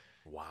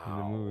in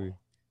the movie. Wow.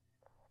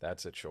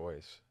 That's a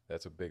choice.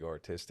 That's a big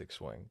artistic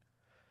swing.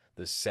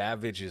 The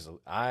Savage is.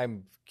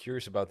 I'm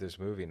curious about this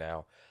movie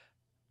now.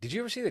 Did you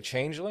ever see The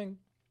Changeling?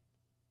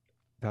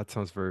 That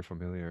sounds very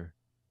familiar.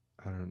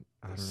 I The don't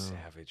know.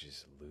 Savage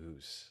is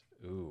loose.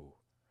 Ooh.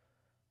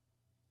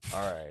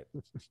 All right.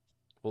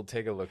 We'll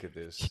take a look at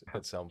this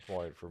at some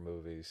point for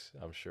movies,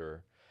 I'm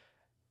sure.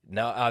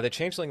 Now, The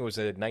Changeling was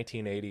a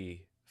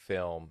 1980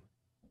 film.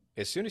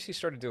 As soon as he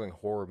started doing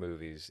horror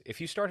movies, if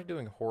you started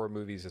doing horror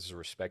movies as a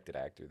respected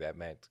actor, that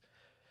meant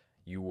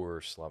you were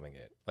slumming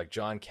it. Like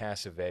John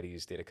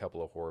Cassavetes did a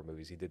couple of horror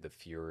movies. He did The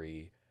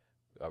Fury,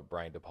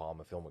 Brian De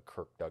Palma film with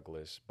Kirk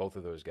Douglas. Both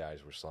of those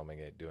guys were slumming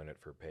it, doing it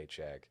for a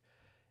paycheck.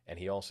 And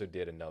he also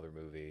did another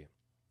movie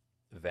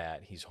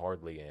that he's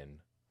hardly in,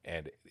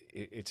 and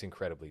it's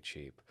incredibly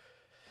cheap.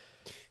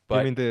 You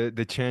But mean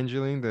the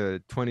Changeling,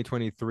 the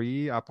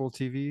 2023 Apple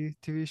TV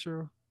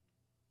show?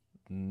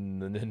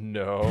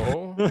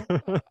 no,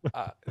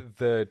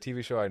 the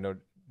TV show I know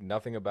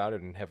nothing about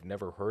it and have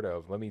never heard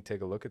of. Let me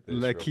take a look at this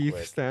real Lakeith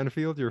quick.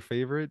 Stanfield, your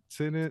favorite's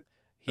in it.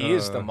 He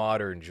is the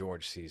modern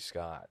George C.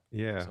 Scott,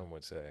 Yeah. some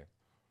would say.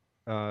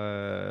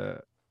 Uh,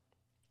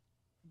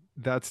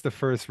 that's the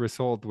first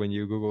result when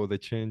you Google the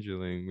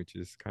Changeling, which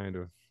is kind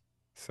of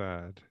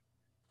sad.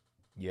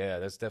 Yeah,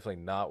 that's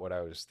definitely not what I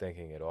was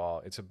thinking at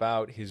all. It's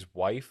about his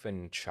wife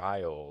and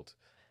child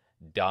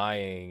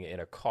dying in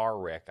a car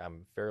wreck,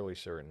 I'm fairly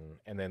certain,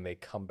 and then they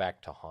come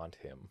back to haunt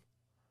him.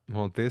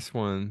 Well, this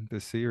one, the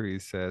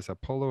series says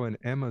Apollo and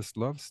Emma's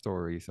love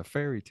story is a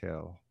fairy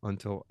tale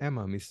until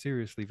Emma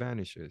mysteriously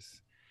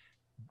vanishes.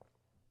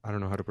 I don't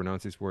know how to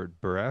pronounce this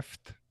word.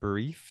 Bereft,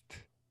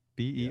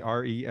 Yeah.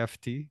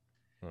 Bereft.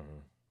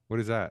 Mhm. What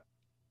is that?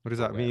 What does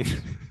that mean?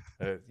 Bereft.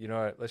 You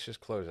know what? Let's just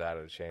close out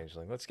of the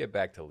Changeling. Let's get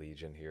back to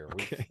Legion here.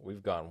 Okay.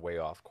 We've gone way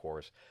off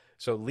course.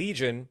 So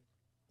Legion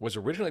was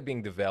originally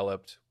being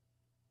developed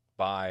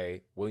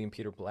by William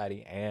Peter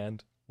Blatty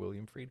and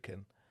William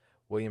Friedkin.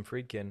 William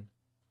Friedkin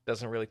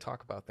doesn't really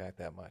talk about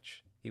that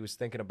much. He was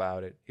thinking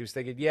about it. He was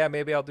thinking, yeah,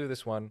 maybe I'll do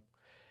this one.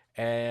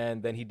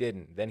 And then he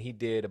didn't. Then he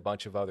did a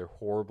bunch of other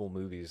horrible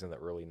movies in the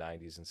early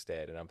 90s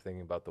instead. And I'm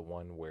thinking about the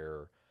one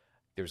where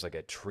there's like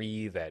a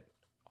tree that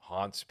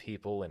haunts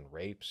people and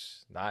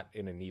rapes, not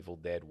in an Evil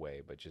Dead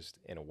way, but just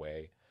in a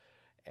way.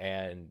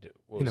 And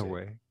what In was a it?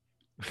 way.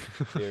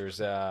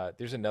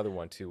 There's another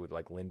one too with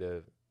like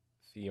Linda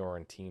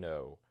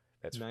Fiorentino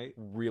that's Night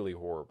really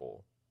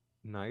horrible.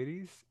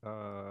 90s?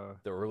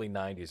 The early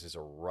 90s is a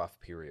rough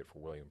period for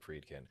William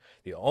Friedkin.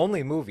 The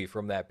only movie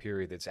from that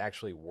period that's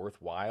actually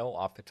worthwhile,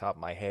 off the top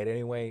of my head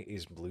anyway,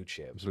 is Blue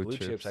Chips. Blue Blue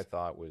Chips I Chips.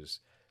 thought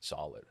was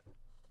solid.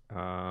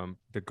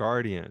 The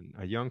Guardian,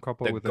 a young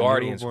couple The with a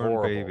Guardian's newborn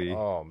horrible. baby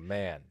Oh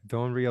man.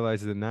 don't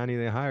realize the nanny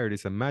they hired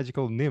is a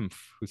magical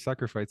nymph who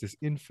sacrifices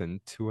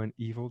infant to an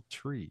evil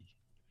tree.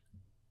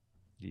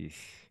 Yeesh.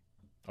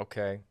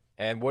 Okay.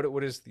 And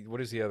what is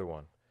the other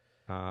one?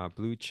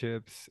 Blue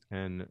Chips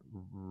and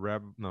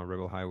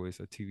Rebel Highways,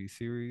 a TV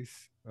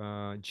series.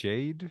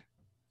 Jade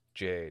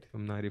Jade.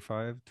 from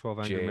 95, 12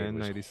 Angry Jade Men,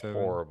 was 97.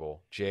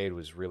 horrible. Jade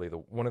was really the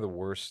one of the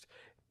worst,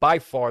 by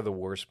far the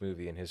worst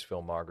movie in his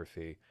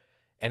filmography,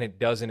 and it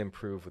doesn't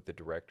improve with the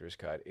director's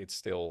cut. It's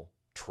still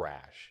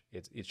trash.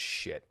 It's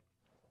shit.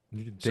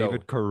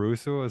 David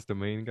Caruso as the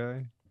main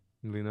guy.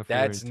 Lena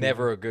That's Fiorentino.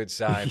 never a good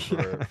sign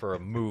Yeah. for a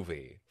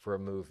movie. For a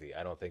movie,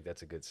 I don't think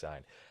that's a good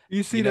sign.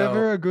 Is You it know,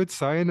 ever a good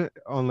sign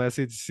unless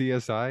it's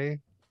CSI?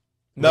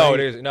 no, Right?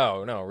 it is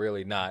no,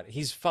 really not.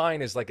 He's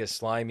fine as like a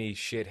slimy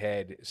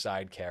shithead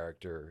side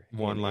character in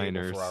Abel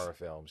One-liners. Ferrara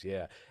films.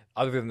 Yeah.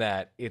 Other than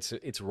that,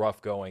 it's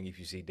rough going if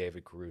you see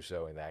David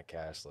Caruso in that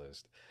cast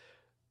list.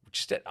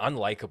 Just an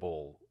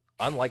unlikable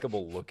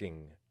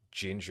looking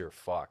ginger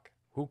fuck.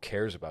 Who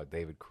cares about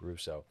David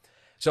Caruso?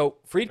 So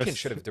Friedkin Rest-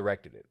 should have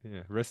directed it.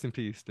 Yeah. Rest in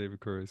peace, David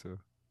Caruso.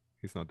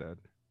 He's not dead.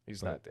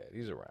 He's But- not dead.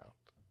 He's around.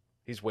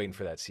 He's waiting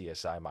for that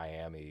CSI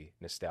Miami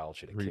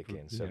nostalgia to kick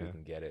in so he yeah.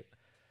 can get it.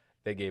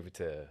 They gave it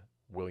to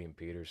William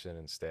Peterson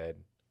instead.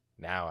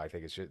 Now I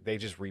think they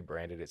just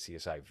rebranded it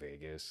CSI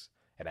Vegas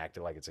and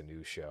acted like it's a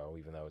new show,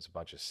 even though it's a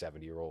bunch of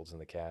 70-year-olds in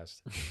the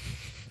cast.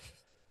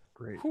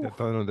 Great. Whew. They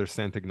don't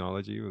understand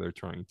technology. They're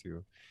trying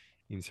to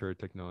insert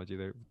technology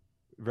there.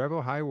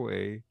 Rebel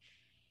Highway.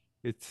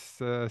 It's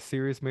a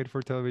series made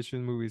for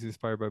television movies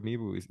inspired by me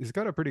movies. It's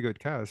got a pretty good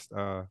cast.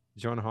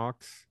 John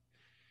Hawkes,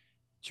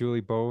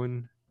 Julie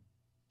Bowen,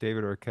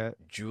 David Arquette.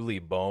 Julie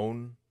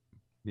Bone,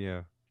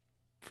 Yeah,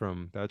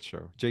 from that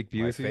show. Jake my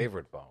Busey.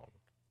 favorite Bone.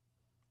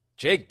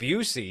 Jake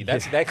Busey.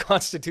 That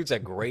constitutes a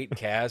great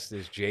cast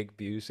as Jake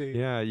Busey.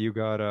 Yeah, you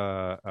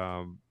got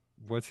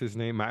what's his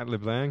name? Matt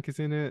LeBlanc is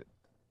in it.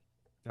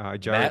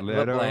 Jared Matt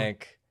Leto.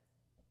 LeBlanc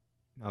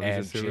Alicia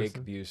and Jake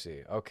Silverstone.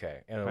 Busey.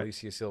 Okay, and I-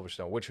 Alicia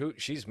Silverstone,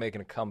 she's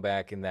making a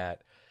comeback in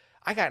that.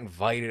 I got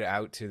invited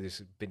out to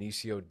this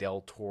Benicio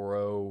del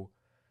Toro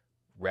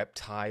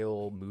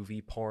reptile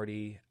movie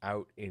party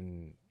out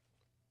in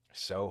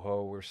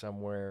Soho or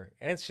somewhere,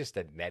 and it's just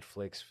a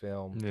Netflix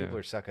film. Yeah. People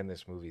are sucking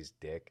this movie's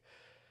dick.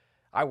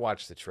 I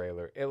watched the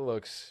trailer. It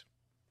looks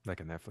Like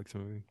a Netflix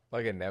movie.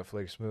 like a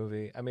Netflix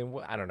movie. I mean,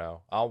 I don't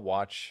know. I'll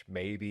watch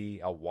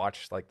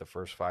like the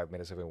first 5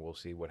 minutes of it and we'll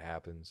see what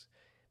happens.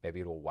 Maybe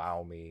it'll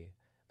wow me.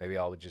 Maybe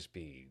I'll just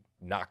be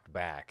knocked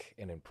back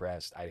and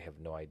impressed. I have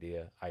no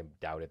idea. I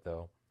doubt it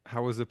though.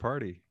 How was the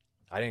party?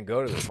 I didn't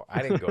go to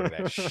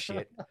that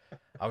shit.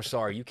 I'm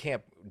sorry. You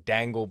can't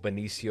dangle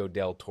Benicio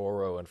del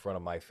Toro in front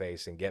of my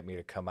face and get me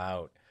to come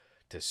out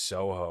to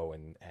Soho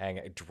and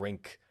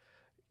drink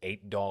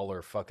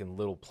 $8 fucking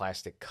little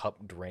plastic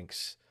cup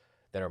drinks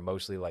that are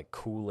mostly like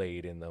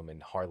Kool-Aid in them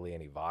and hardly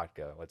any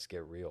vodka. Let's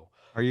get real.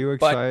 Are you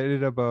But-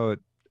 excited about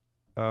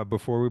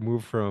before we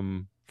move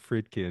from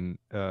Friedkin,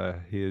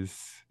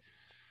 his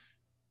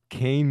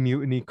Kane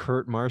Mutiny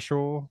Kurt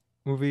Marshall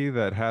movie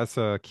that has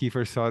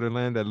Kiefer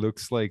Sutherland that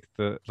looks like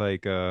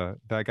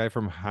that guy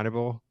from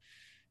Hannibal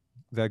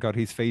that got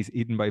his face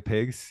eaten by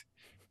pigs?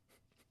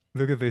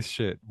 Look at this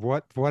shit.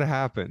 What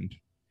happened?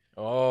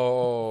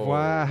 Oh, What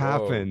whoa.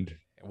 happened?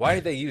 Why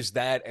did they use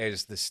that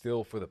as the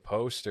still for the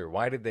poster?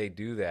 Why did they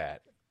do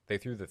that? They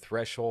threw the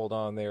threshold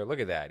on there. Look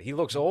at that. He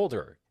looks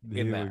older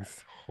in He that.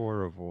 looks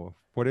horrible.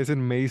 What is it,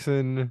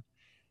 Mason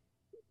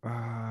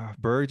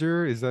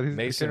Berger? Is that his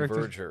Mason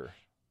character? Verger,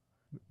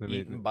 Let me-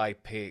 eaten by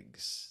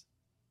pigs.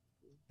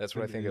 That's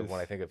what I It think of when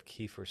I is- think of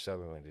Kiefer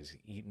Sutherland is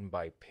eaten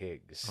by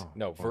pigs. Oh,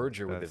 No, well,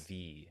 Verger with a that's-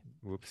 V.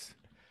 Whoops.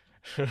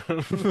 You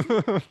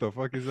The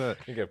fuck is that?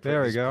 got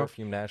There we he's go.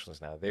 perfume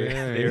nationalist now. There,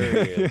 There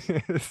there he is.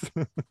 is.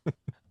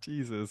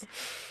 Jesus.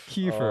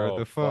 Kiefer, Oh,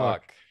 the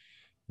fuck.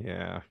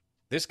 Yeah.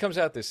 This comes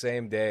out the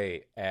same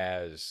day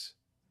as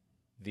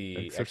the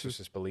Exorcist?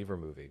 Exorcist Believer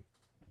movie.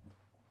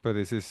 But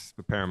this is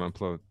the Paramount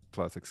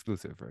Plus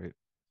exclusive, right?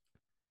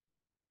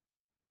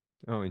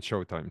 Oh, and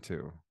Showtime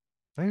too.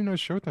 I didn't know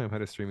Showtime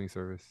had a streaming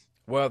service.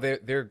 Well,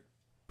 they're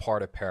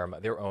part of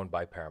Paramount. They're owned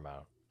by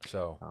Paramount,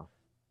 so Oh.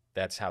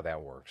 that's how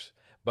that works.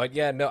 But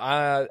yeah, no,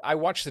 I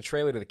watched the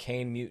trailer to the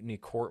Kane Mutiny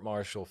Court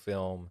Martial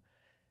film,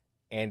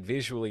 and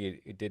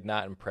visually it did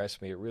not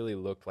impress me. It really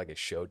looked like a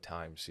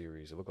Showtime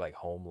series. It looked like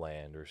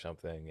Homeland or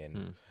something,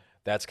 and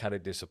that's kind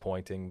of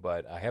disappointing.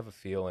 But I have a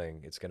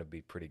feeling it's going to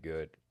be pretty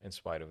good in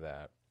spite of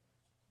that.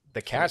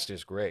 The cast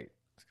is great.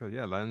 So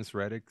yeah, Lance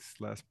Reddick's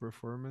last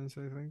performance,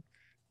 I think.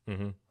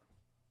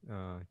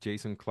 Hmm.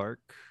 Jason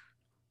Clark,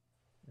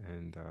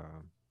 and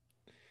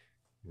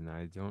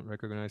I don't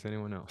recognize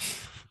anyone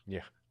else.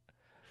 Yeah.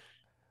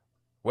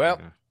 Well,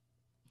 Yeah.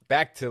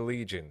 back to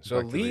Legion.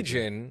 So Back to Legion.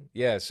 Legion,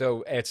 yeah.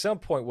 So at some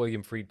point,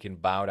 William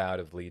Friedkin bowed out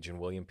of Legion.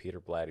 William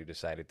Peter Blatty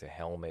decided to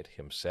helm it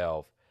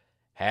himself.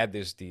 Had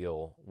this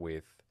deal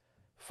with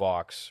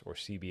Fox or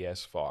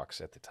CBS Fox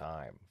at the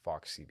time,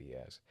 Fox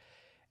CBS,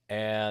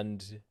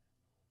 and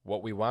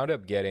what we wound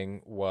up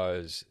getting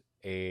was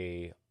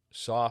a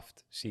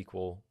soft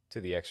sequel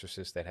to The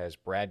Exorcist that has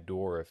Brad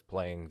Dourif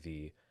playing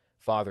the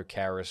Father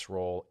Karras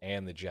role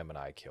and the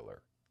Gemini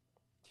Killer.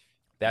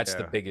 That's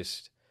the Yeah.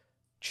 biggest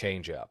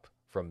change up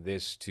from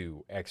this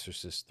to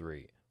Exorcist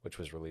 3, which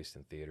was released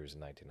in theaters in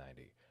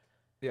 1990.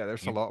 Yeah,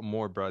 there's a You, lot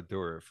more Brad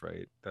Dourif,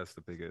 right? That's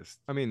the biggest.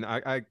 I mean,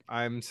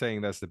 I'm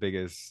saying that's the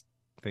biggest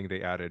thing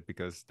they added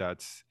because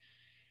that's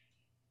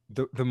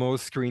the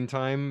most screen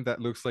time that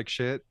looks like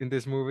shit in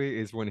this movie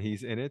is when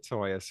he's in it.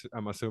 So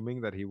I'm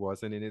assuming that he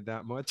wasn't in it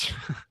that much.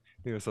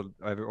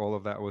 All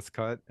of that was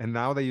cut. And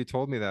now that you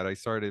told me that, I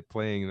started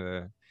playing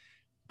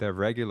the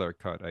regular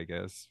cut, I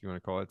guess you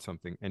want to call it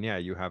something. And yeah,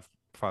 you have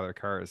Father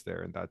Karras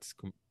there, and that's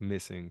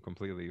missing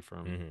completely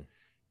Mhm.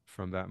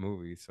 from that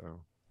movie.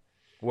 So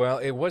Well,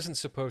 it wasn't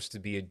supposed to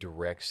be a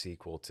direct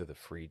sequel to the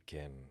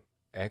Friedkin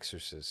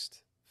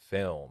Exorcist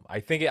film. I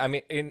think, I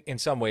mean, in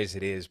some ways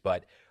it is,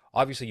 but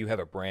obviously you have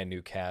a brand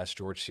new cast.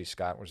 George C.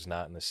 Scott was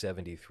not in the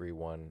 73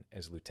 one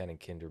as Lieutenant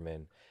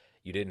Kinderman.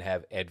 You didn't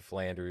have Ed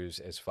Flanders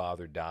as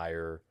Father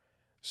Dyer.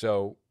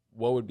 So,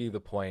 what would be the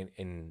point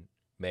in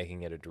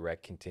making it a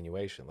direct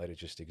continuation? Let it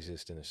just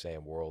exist in the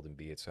same world and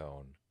be its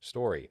own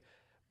story.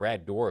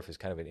 Brad Dourif is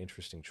kind of an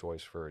interesting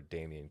choice for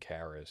Damien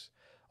Karras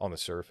on the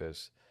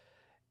surface.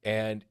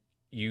 And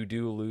you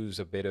do lose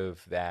a bit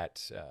of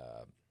that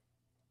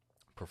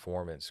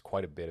performance,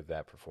 quite a bit of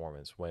that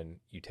performance, when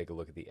you take a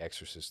look at the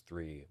Exorcist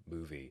 3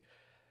 movie,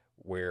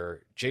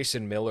 where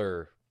Jason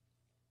Miller,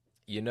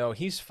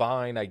 he's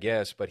fine, I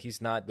guess, but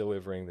he's not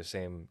delivering the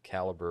same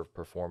caliber of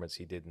performance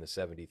he did in the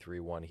 73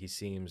 one. He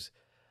seems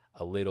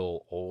a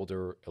little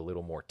older, a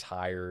little more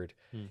tired.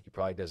 He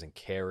probably doesn't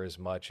care as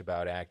much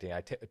about acting.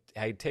 I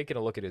had taken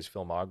a look at his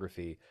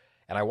filmography,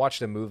 and I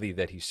watched a movie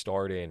that he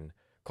starred in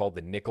called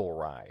The Nickel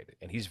Ride,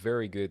 and he's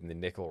very good in The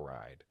Nickel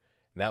Ride.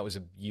 And that was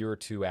a year or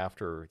two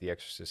after The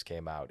Exorcist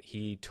came out.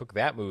 He took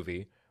that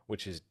movie,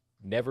 which has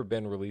never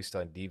been released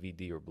on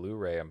DVD or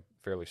Blu-ray, I'm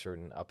fairly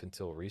certain, up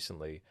until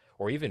recently,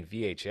 or even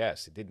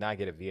VHS. It did not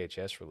get a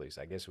VHS release.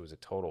 I guess it was a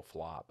total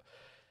flop.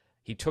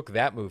 He took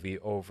that movie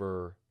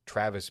over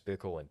Travis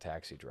Bickle and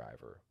Taxi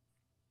Driver.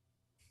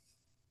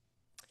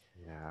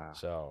 yeah.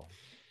 So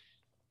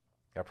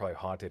that probably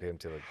haunted him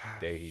till the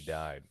day he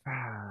died.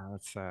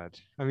 That's sad.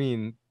 I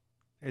mean,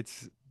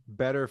 it's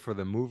better for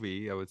the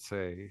movie, I would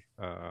say.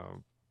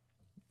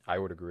 I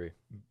would agree.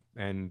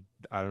 And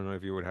I don't know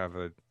if you would have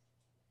a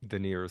De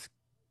Niro's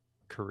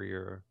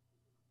career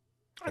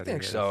I that he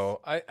think has.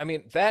 so. I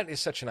mean, that is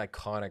such an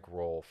iconic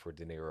role for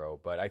De Niro,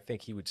 but I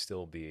think he would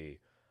still be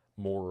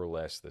more or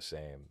less the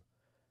same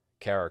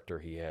character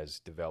he has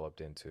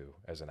developed into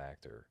as an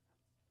actor.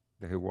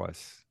 That he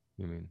was,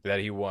 you mean? That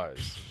he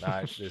was,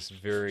 not this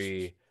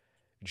very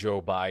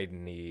Joe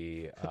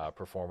Biden-y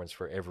performance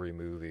for every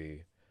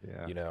movie,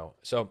 Yeah.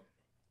 So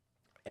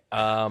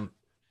um,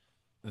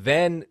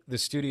 then the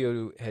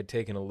studio had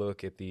taken a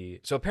look at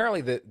so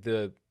apparently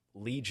the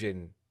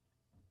Legion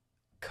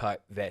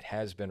cut that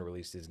has been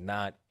released is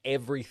not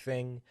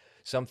everything.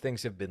 Some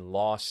things have been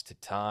lost to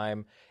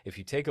time. If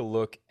you take a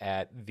look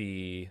at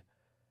the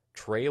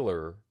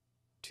trailer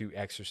to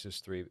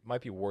Exorcist 3, it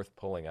might be worth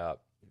pulling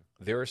up.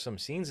 There are some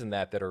scenes in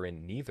that are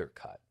in neither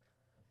cut.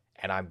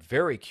 And I'm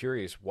very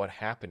curious what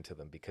happened to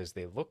them because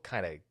they look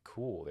kind of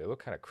cool. They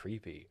look kind of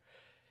creepy.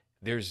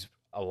 There's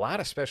a lot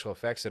of special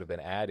effects that have been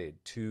added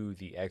to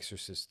the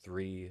Exorcist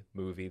 3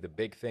 movie. The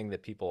big thing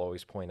that people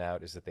always point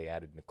out is that they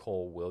added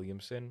Nicole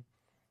Williamson,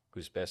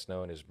 who's best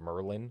known as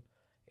Merlin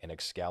in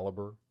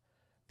Excalibur,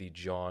 the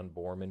John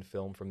Borman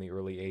film from the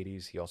early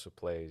 80s. He also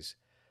plays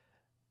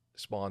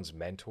Spawn's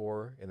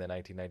mentor in the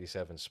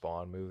 1997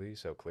 Spawn movie,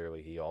 so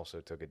clearly he also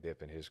took a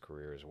dip in his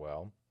career as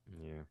well.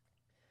 Yeah.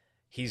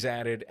 He's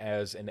added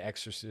as an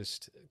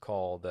exorcist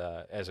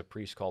as a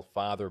priest called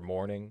Father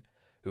Morning,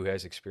 who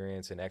has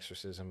experience in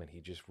exorcism, and he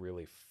just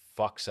really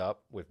fucks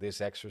up with this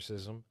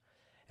exorcism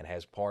and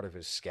has part of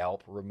his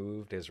scalp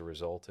removed as a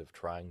result of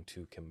trying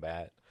to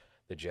combat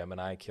the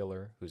Gemini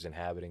killer who's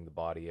inhabiting the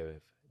body of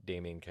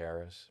Damien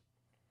Karras.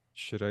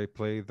 Should I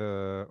play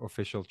the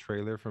official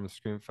trailer from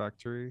Scream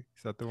Factory?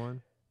 Is that the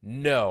one?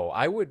 No,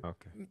 I would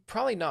Okay.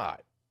 probably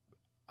not.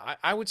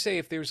 I would say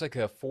if there's like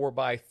a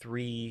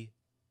 4x3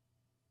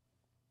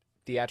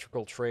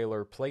 theatrical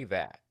trailer, play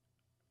that.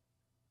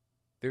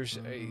 There's,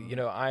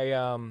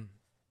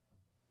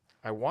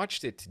 I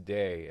watched it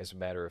today, as a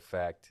matter of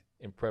fact,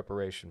 in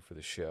preparation for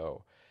the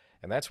show,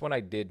 and that's when I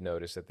did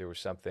notice that there was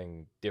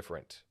something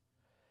different.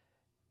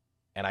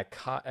 And I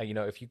caught,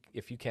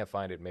 if you can't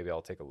find it, maybe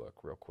I'll take a look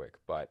real quick.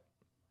 But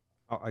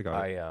Oh, I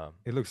got it. I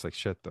It looks like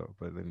shit though,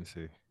 but let me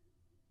see.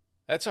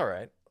 that's all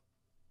right.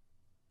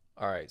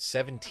 All right,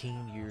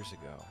 17 years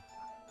ago.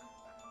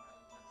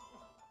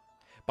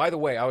 By the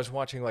way, I was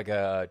watching like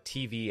a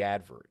TV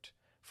advert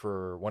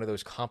for one of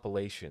those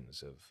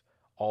compilations of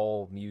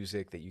all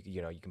music that you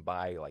can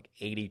buy like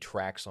 80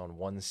 tracks on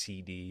one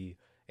CD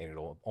and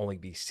it'll only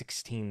be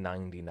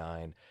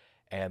 16.99,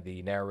 and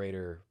the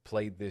narrator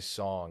played this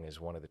song as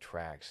one of the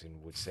tracks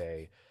and would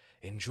say,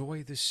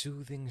 "Enjoy the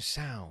soothing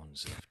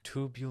sounds of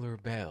tubular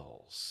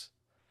bells."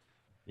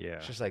 Yeah.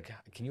 It's just like,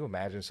 can you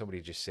imagine somebody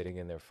just sitting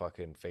in their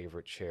fucking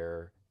favorite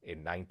chair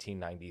in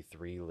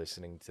 1993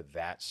 listening to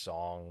that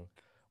song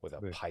with a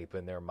The- pipe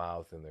in their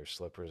mouth and their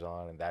slippers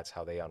on, and that's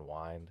how they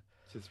unwind?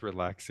 Just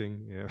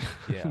relaxing. Yeah.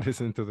 Yeah.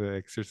 Listen to the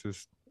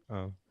Exorcist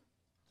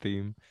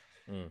theme.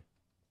 Mm.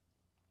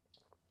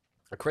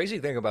 A crazy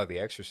thing about The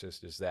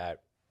Exorcist is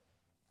that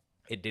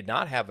it did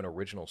not have an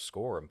original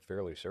score, I'm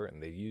fairly certain.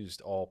 They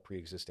used all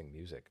pre-existing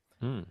music.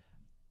 Hmm.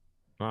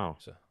 Wow.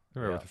 So, They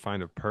were able yeah. to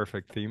find a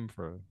perfect theme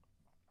for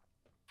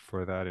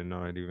that and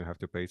not even have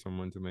to pay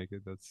someone to make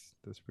it. That's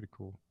pretty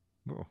cool.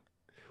 Whoa.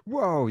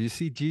 Whoa, you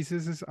see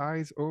Jesus's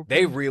eyes open?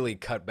 They really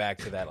cut back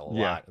to that a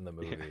Yeah. lot in the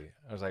movie.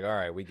 I was like, all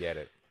right, we get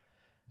it.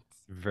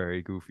 It's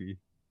very goofy.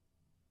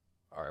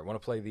 All right,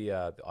 want to play the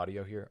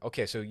audio here?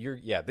 Okay, so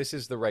this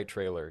is the right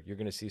trailer. You're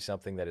going to see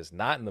something that is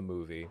not in the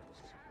movie.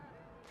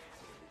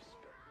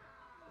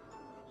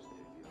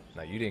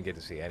 Now, you didn't get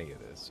to see any of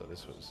this, so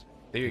this was...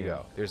 There you Yeah.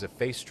 go. There's a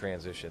face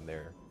transition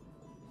there.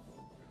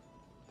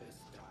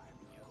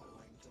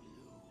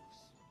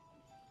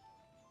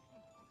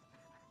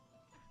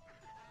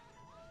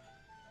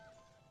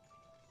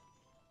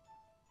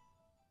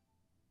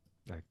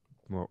 Like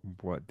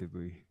what did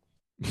we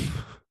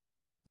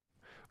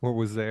what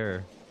was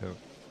there? Oh,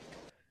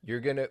 You're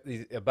going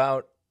to...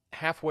 About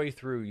halfway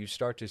through, you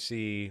start to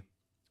see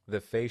the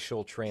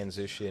facial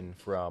transition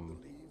from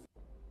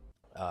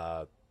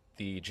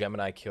the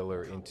Gemini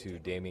killer into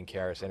Damien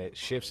Karras, and it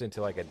shifts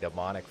into like a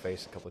demonic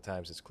face a couple of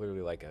times. It's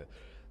clearly like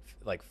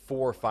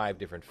 4 or 5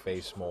 different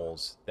face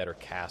molds that are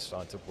cast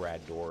onto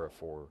Brad Dora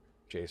for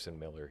Jason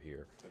Miller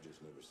here.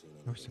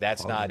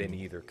 That's not in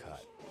either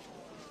cut.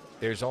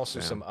 There's also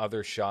Damn. some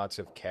other shots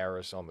of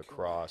Karras on the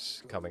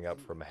cross coming up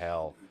from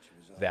hell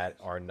that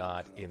are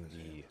not in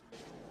the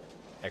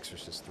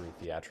Exorcist 3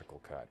 theatrical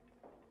cut.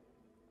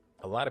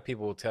 A lot of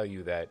people will tell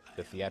you that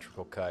the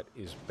theatrical cut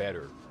is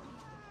better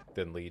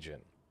than Legion.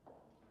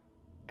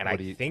 And What I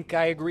do you- think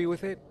I agree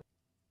with it.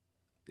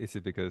 Is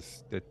it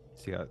because the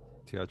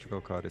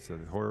theatrical cut is a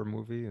horror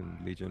movie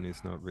and Legion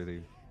is not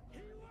really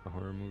a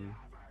horror movie?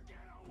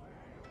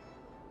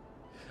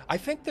 I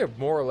think they're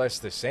more or less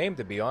the same,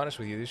 to be honest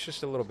with you. There's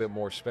just a little bit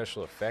more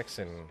special effects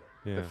in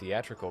the Yeah.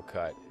 theatrical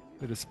cut.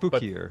 It is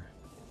spookier.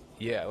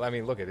 Yeah, I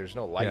mean, look, there's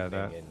no lightning.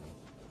 that- And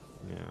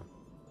Yeah.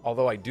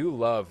 although I do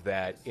love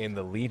that in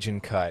the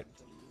Legion cut,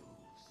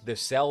 the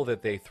cell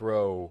that they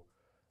throw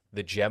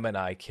the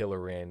Gemini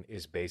killer in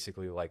is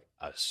basically like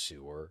a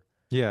sewer.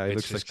 Yeah, it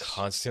It's looks just like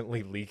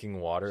constantly leaking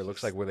water. It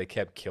looks like where they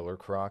kept Killer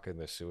Croc in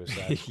the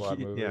Suicide Squad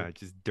movie. yeah,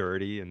 just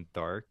dirty and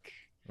dark.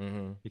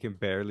 Hmm. You can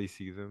barely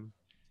see them.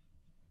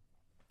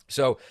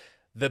 So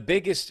the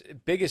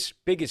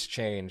biggest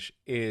change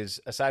is,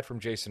 aside from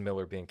Jason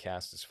Miller being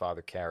cast as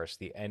Father Karras,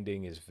 the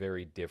ending is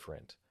very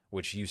different,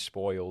 which you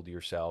spoiled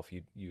yourself.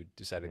 You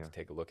decided Yeah. to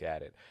take a look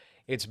at it.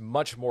 It's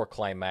much more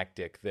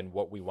climactic than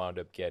what we wound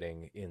up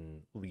getting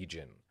in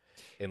Legion.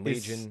 In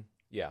Is- Legion,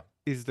 yeah.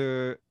 Is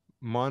the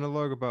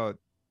monologue about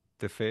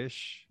the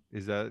fish,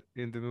 is that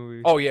in the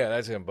movie? Oh yeah,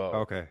 that's in both.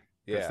 Okay. 'Cause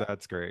Yeah.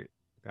 that's great.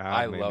 That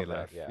I made me love that.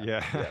 laugh. Yeah.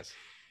 Yeah. Yes.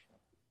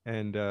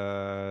 And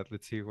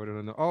let's see, what do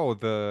I know? Oh,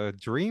 the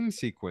dream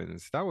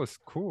sequence. That was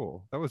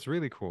cool. That was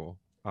really cool.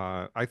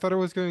 I thought I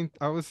was going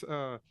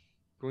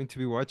to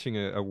be watching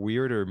a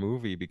weirder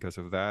movie because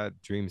of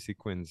that dream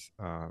sequence.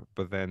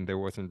 But then there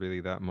wasn't really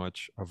that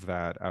much of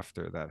that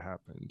after that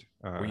happened.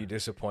 Were you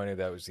disappointed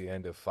that was the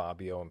end of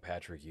Fabio and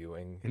Patrick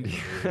Ewing? in and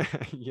the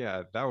movie?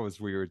 yeah, that was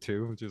weird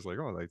too. Just like,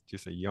 oh, like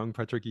just a young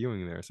Patrick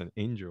Ewing there as an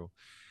angel.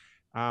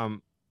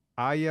 Um,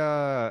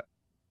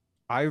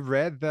 I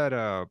read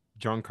that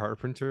John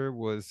Carpenter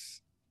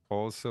was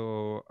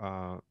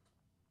also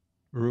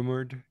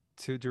rumored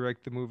to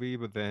direct the movie,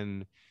 but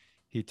then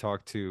he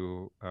talked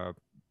to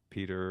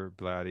Peter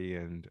Blatty,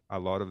 and a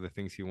lot of the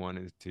things he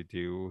wanted to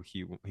do,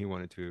 he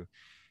wanted to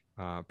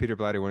Peter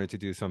Blatty wanted to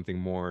do something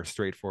more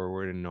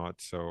straightforward and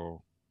not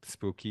so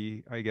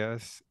spooky, I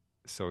guess.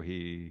 So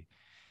he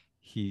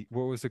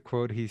what was the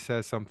quote? He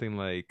says something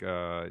like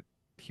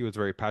he was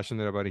very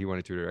passionate about it. He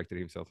wanted to direct it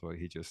himself, but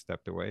he just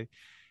stepped away.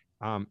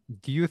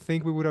 Do you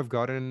think we would have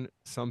gotten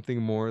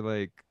something more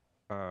like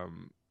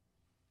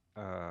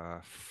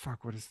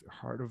fuck, what is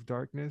Heart of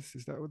Darkness?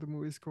 Is that what the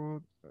movie's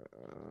called?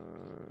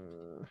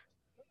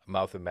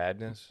 Mouth of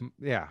Madness.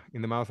 Yeah,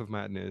 In the Mouth of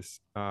Madness.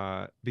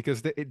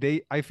 Because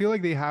they I feel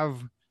like they have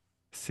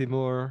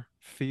similar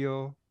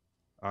feel.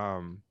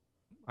 Um,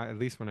 at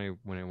least when I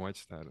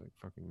watched that like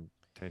fucking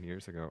 10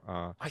 years ago.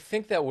 I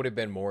think that would have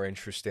been more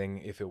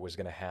interesting if it was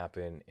going to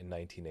happen in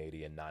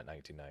 1980 and not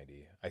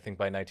 1990. I think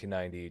by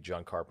 1990,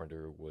 John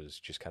Carpenter was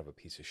just kind of a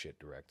piece of shit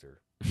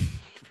director.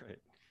 Right.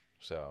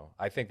 So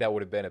I think that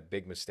would have been a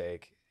big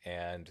mistake.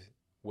 And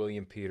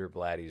William Peter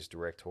Blatty's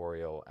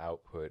directorial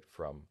output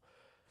from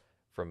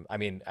I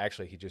mean,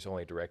 actually, he just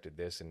only directed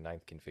this in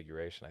Ninth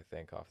Configuration, I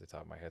think, off the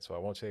top of my head. So I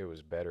won't say it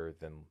was better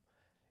than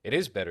it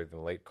is better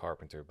than late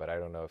Carpenter, but I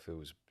don't know if it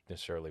was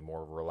necessarily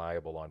more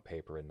reliable on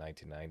paper in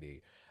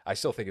 1990. I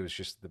still think it was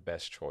just the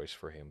best choice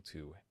for him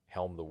to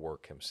helm the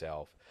work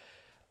himself.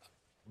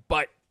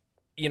 But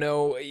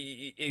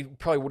it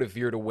probably would have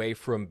veered away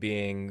from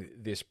being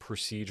this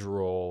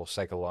procedural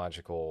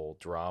psychological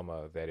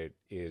drama that it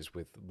is,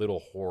 with little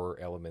horror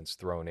elements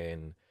thrown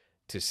in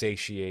to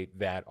satiate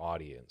that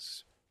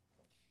audience.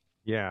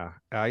 Yeah,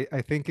 I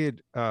think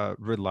it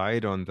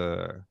relied on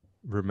the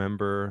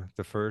remember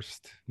the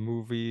first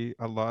movie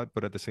a lot,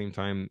 but at the same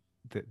time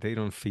they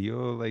don't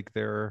feel like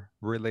they're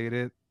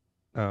related.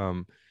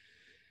 Um,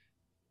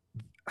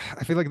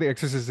 I feel like The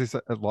Exorcist is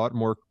a lot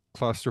more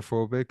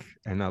claustrophobic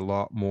and a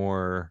lot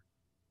more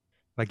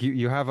like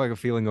you have like a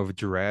feeling of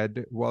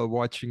dread while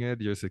watching it.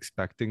 You're just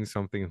expecting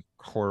something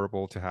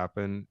horrible to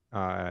happen.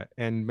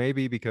 And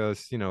maybe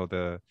because,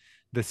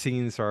 the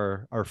scenes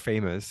are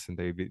famous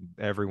and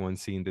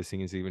everyone's seen the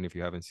scenes even if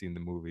you haven't seen the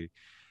movie.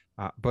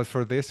 But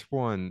for this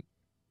one,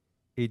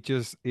 it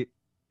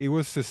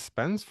was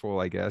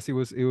suspenseful, I guess. It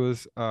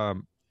was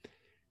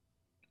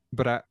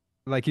but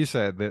like you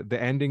said,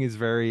 the ending is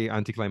very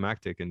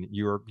anticlimactic, and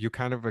you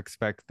kind of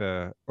expect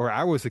or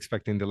I was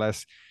expecting the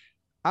less.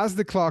 As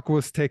the clock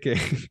was ticking,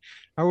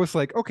 I was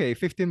like, okay,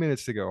 15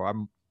 minutes to go.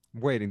 I'm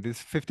waiting. These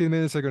 15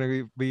 minutes are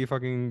gonna be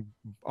fucking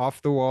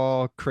off the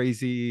wall,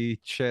 crazy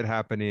shit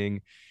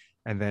happening,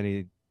 and then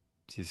he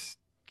just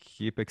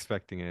keep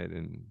expecting it,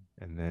 and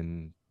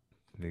then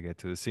they get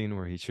to the scene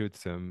where he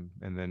shoots him,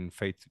 and then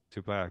fade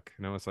to black,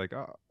 and I was like,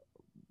 oh,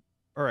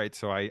 all right.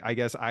 So I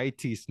guess I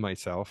teased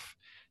myself,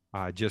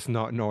 just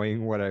not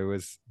knowing what I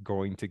was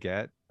going to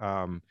get.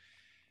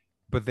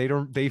 But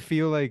they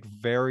feel like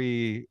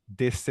very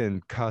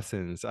distant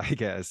cousins, I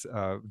guess.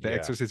 The Yeah.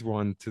 Exorcist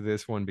one to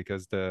this one,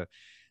 because the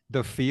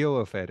feel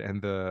of it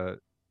and the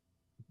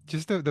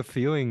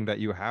feeling that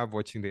you have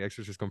watching The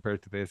Exorcist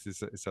compared to this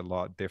is a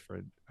lot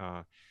different.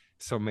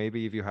 So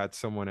maybe if you had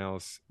someone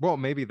else, well,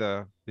 maybe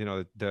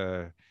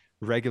the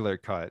regular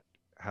cut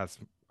has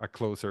a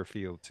closer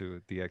feel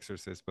to The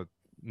Exorcist, but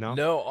no.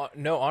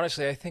 No,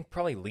 honestly, I think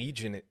probably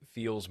Legion it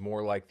feels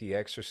more like The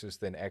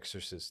Exorcist than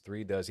Exorcist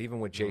 3 does, even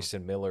with Mm.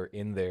 Jason Miller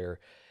in there.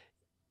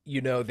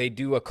 They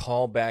do a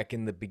callback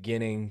in the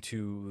beginning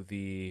to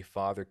the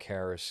Father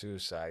Karras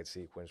suicide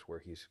sequence where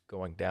he's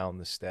going down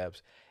the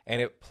steps,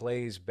 and it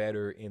plays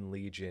better in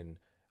Legion,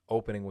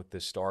 opening with the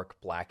stark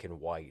black and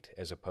white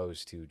as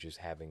opposed to just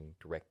having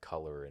direct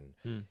color. And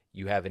Mm.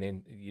 you have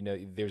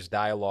there's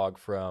dialogue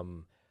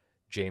from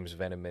James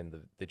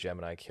Veneman, the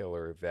Gemini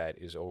killer, that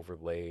is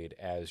overlaid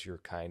as you're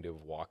kind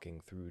of walking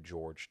through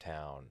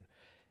Georgetown,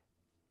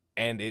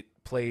 and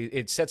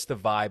it sets the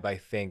vibe, I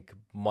think,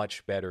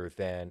 much better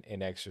than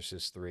in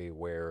Exorcist 3,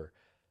 where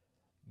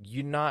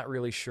you're not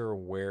really sure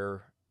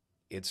where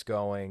it's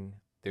going.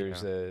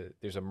 Yeah.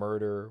 There's a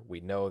murder, we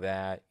know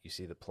that. You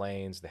see the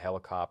planes, the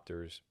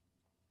helicopters,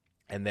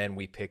 and then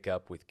we pick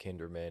up with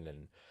Kinderman,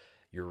 and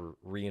you're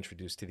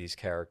reintroduced to these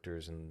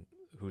characters and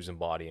who's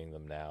embodying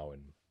them now.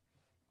 And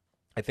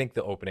I think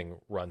the opening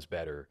runs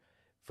better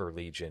for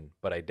Legion,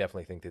 but I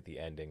definitely think that the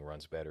ending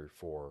runs better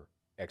for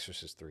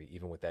Exorcist 3,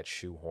 even with that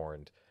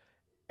shoehorned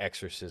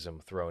exorcism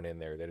thrown in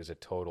there that is a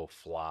total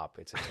flop.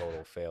 It's a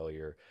total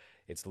failure.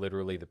 It's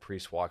literally the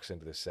priest walks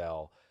into the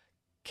cell,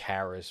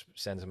 Karras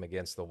sends him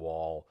against the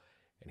wall,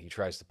 and he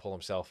tries to pull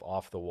himself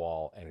off the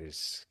wall, and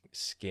his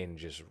skin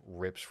just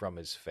rips from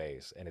his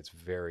face, and it's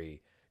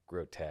very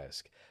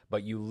grotesque.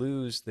 But you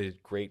lose the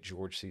great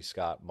George C.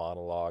 Scott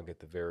monologue at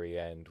the very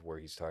end where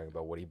he's talking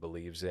about what he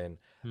believes in.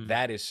 Mm.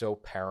 That is so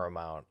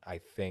paramount, I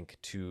think,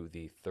 to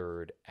the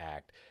third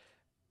act.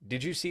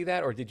 Did you see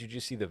that, or did you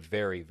just see the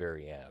very,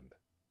 very end?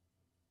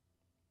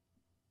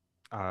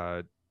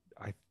 Uh,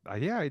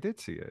 yeah, I did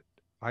see it.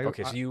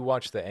 Okay, so you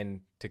watched the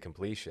end to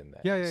completion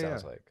then, Yeah, it yeah, yeah,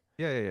 sounds like.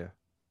 yeah.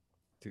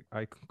 Dude,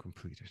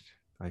 completed.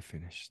 I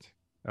finished.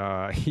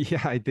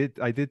 Yeah, I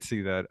did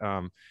see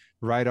that.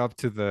 Right up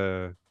to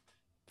the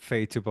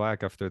fade to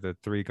black after the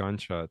three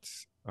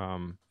gunshots.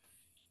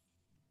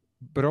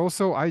 But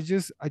also I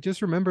just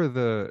remember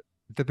the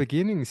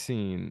beginning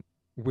scene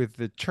with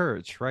the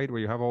church, right, where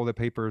you have all the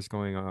papers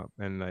going up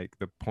and like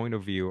the point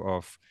of view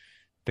of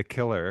the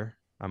killer,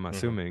 I'm Mm-hmm.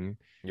 assuming,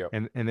 Yep.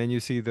 and then you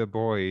see the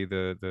boy,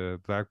 the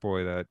black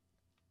boy that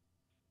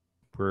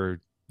we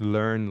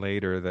learn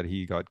later that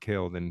he got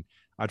killed, and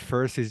at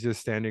first he's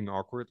just standing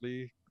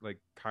awkwardly like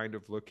kind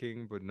of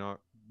looking but not,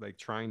 like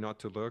trying not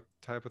to look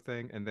type of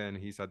thing, and then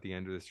he's at the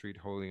end of the street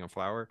holding a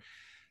flower.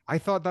 I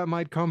thought that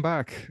might come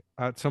back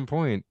at some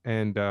point,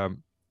 and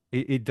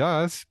it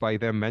does by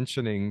them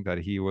mentioning that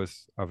he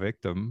was a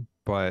victim.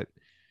 But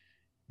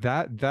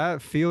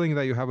that feeling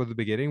that you have at the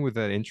beginning with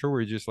that intro,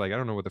 where you're just like, I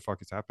don't know what the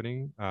fuck is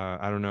happening.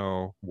 I don't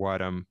know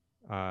what I'm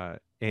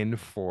in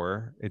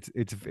for.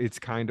 It's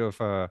kind of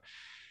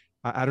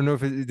I don't know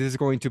if this is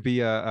going to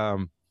be a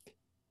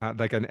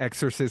like an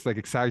exorcist, like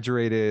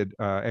exaggerated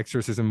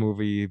exorcism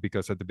movie,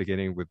 because at the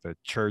beginning with the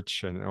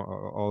church and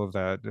all of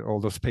that, all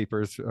those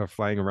papers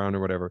flying around or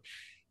whatever,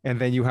 and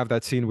then you have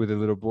that scene with the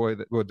little boy,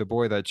 with the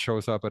boy that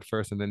shows up at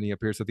first, and then he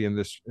appears at the end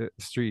of the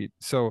street.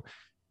 So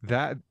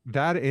that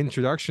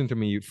introduction to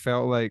me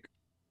felt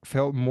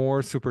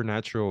more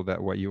supernatural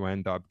than what you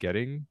end up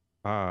getting,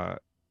 uh,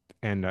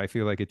 and I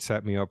feel like it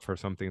set me up for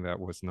something that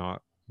was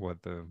not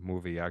what the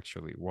movie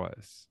actually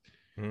was.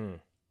 Hmm.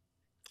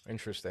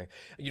 Interesting.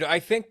 I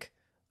think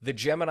the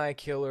Gemini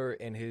killer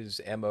and his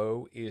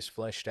MO is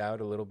fleshed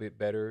out a little bit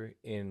better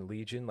in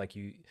Legion. Like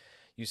you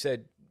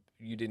said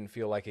you didn't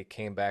feel like it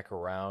came back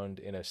around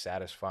in a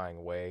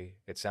satisfying way,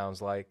 it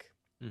sounds like.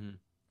 Mm-hmm.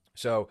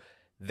 So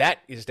that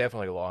is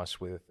definitely lost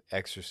with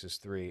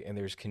Exorcist 3, and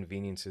there's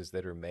conveniences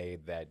that are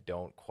made that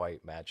don't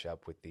quite match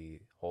up with the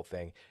whole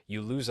thing.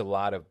 You lose a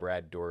lot of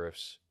Brad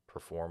Dourif's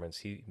performance.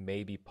 He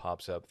maybe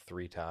pops up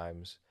 3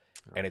 times,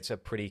 and it's a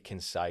pretty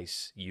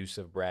concise use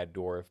of Brad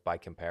Dourif by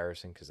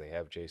comparison, because they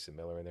have Jason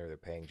Miller in there. They're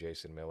paying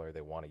Jason Miller.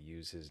 They want to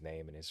use his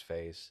name and his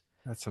face.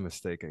 That's a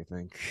mistake, I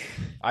think.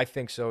 I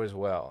think so as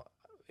well.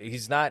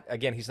 He's not,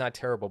 again, he's not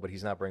terrible, but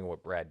he's not bringing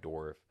what Brad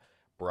Dourif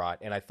brought.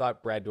 And I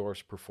thought Brad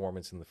Dourif's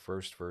performance in the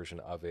first version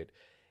of it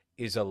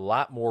is a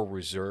lot more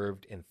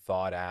reserved and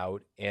thought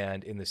out.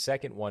 And in the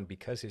second one,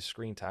 because his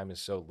screen time is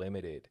so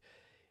limited,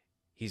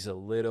 he's a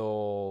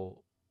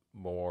little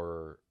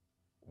more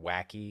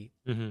wacky.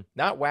 Mm-hmm.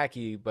 Not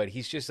wacky, but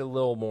he's just a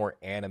little more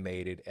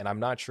animated. And I'm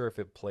not sure if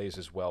it plays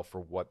as well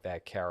for what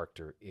that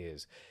character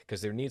is,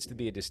 because there needs to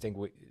be a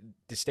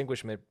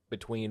distinguishment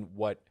between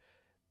what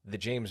the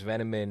James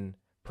Veneman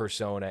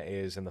persona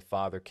is and the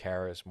Father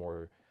Karras,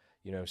 more,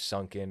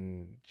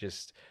 sunken,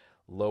 just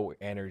low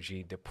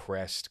energy,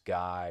 depressed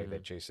guy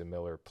that Jason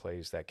Miller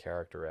plays that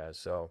character as.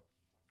 So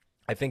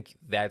I think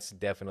that's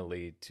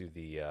definitely to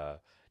the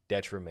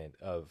detriment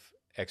of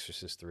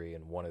Exorcist 3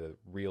 and one of the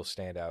real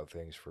standout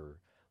things for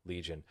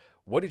Legion.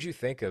 What did you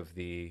think of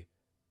the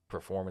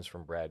performance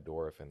from Brad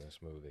Dourif in this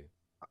movie?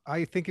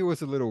 I think it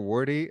was a little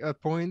wordy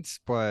at points,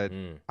 but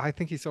Mm. I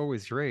think he's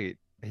always great.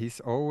 He's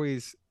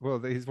always, well,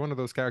 he's one of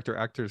those character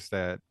actors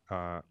that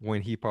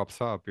when he pops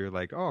up, you're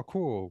like, oh,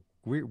 cool,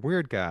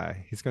 weird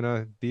guy. He's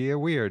gonna be a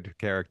weird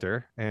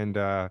character. And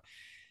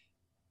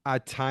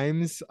at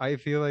times, I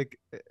feel like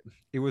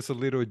it was a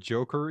little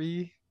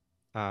jokery.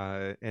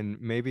 And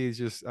maybe it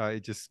just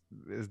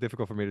is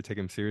difficult for me to take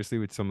him seriously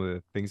with some of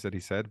the things that he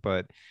said,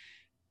 but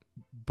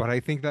I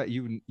think that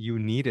you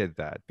needed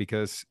that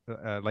because,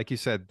 like you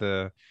said,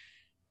 the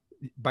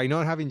by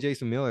not having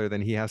Jason Miller,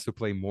 then he has to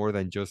play more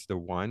than just the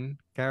one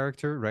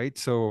character, right?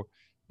 So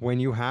when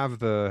you have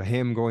the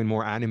him going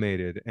more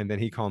animated and then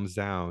he calms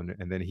down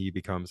and then he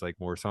becomes like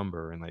more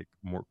somber and like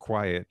more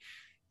quiet,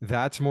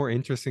 that's more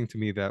interesting to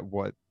me that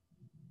what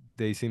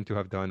they seem to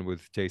have done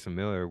with Jason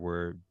Miller,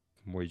 where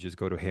you just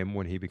go to him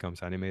when he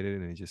becomes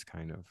animated and he just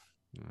kind of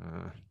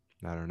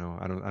I don't know.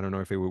 I don't know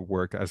if it would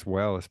work as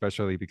well,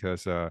 especially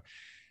because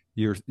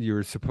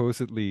you're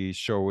supposedly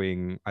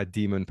showing a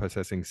demon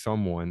possessing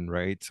someone,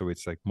 right? So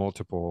it's like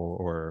multiple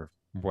or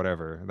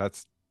whatever.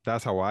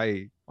 That's how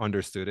I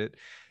understood it.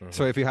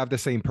 So Hmm. if you have the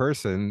same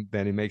person,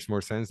 then it makes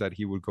more sense that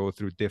he would go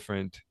through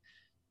different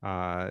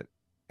uh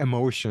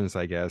emotions,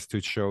 I guess, to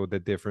show the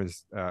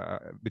difference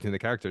between the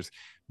characters.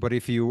 But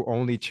if you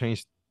only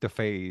change the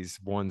phase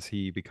once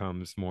he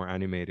becomes more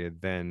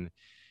animated, then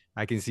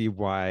I can see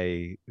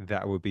why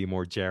that would be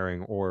more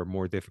jarring or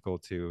more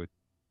difficult to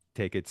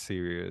take it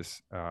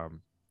serious,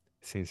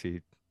 since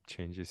he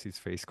changes his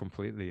face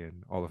completely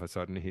and all of a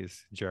sudden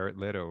he's Jared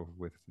Leto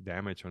with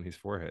damage on his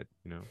forehead,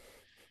 you know?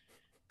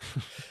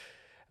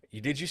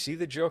 Did you see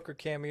the Joker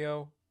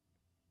cameo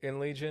in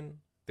Legion?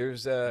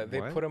 There's What?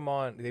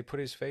 they put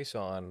his face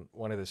on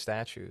one of the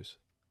statues.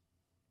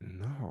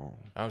 No.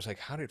 I was like,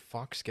 how did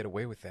Fox get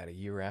away with that a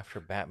year after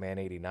Batman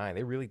 89?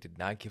 They really did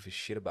not give a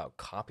shit about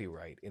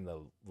copyright in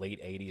the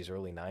late 80s,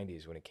 early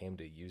 90s when it came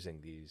to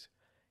using these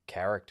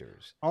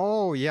characters.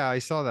 Oh yeah, I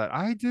saw that.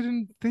 I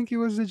didn't think it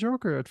was the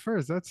Joker at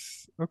first.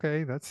 That's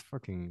okay. That's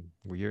fucking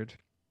weird.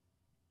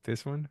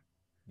 This one?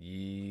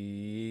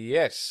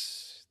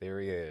 Yes,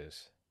 there he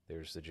is.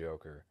 There's the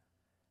Joker.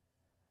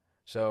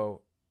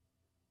 So,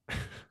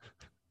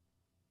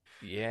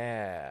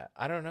 yeah,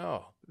 I don't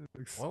know.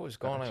 Looks What was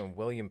going bad. on in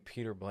William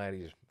Peter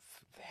Blatty's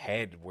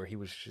head where he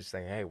was just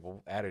saying, hey,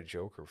 we'll add a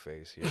Joker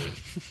face here.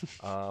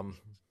 Um,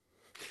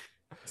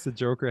 It's the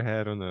Joker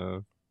head on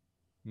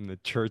the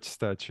church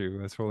statue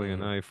that's holding a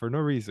mhm. knife for no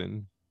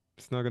reason.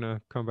 It's not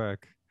gonna come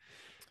back.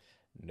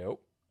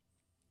 Nope.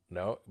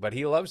 No, but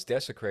he loves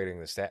desecrating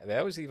the stat.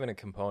 That was even a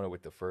component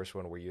with the first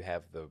one where you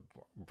have the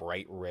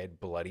bright red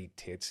bloody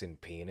tits and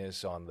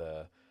penis on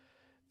the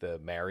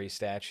Mary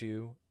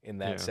statue in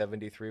that Yeah.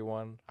 73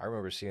 one. I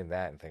remember seeing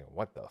that and thinking,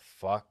 what the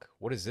fuck?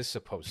 What is this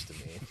supposed to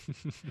mean?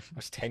 I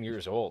was 10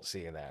 years old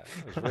seeing that.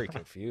 I was very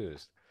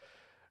confused.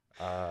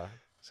 Uh,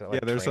 so Yeah,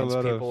 like there's a trans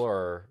lot of people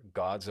are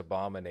God's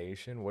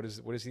abomination? What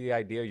is the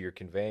idea you're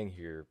conveying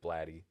here,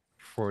 Blatty?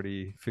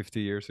 40,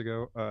 50 years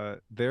ago.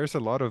 There's a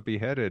lot of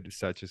beheaded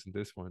statues in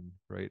this one,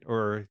 right?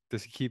 Or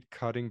does he keep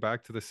cutting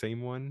back to the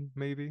same one,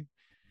 maybe?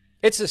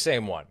 It's the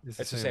same one. It's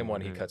the It's the same same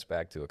one one, he yeah. cuts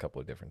back to a couple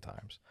of different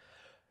times.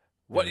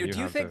 What And you do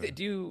you have think the that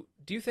do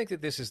you think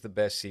that this is the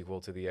best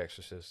sequel to The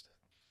Exorcist?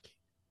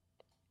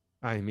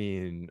 I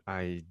mean,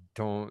 I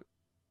don't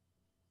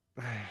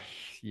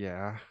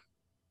yeah.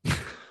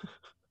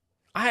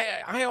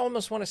 I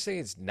almost want to say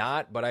it's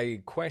not, but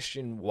I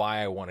question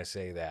why I want to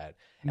say that.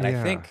 And I Yeah.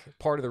 think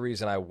part of the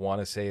reason I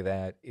want to say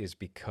that is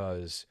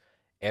because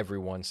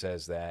everyone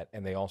says that,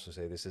 and they also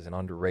say this is an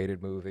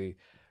underrated movie.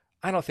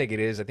 I don't think it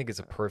is. I think it's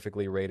a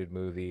perfectly rated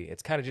movie.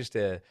 It's kind of just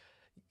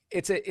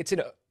it's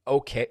an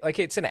okay, like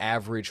it's an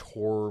average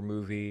horror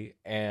movie,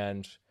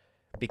 and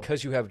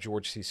because you have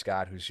George C.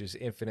 Scott, who's just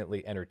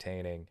infinitely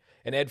entertaining,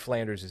 and Ed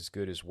Flanders is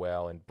good as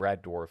well, and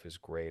Brad Dourif is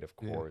great, of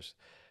Yeah. course.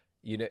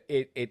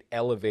 It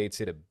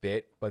elevates it a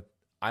bit, but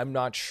I'm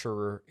not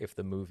sure if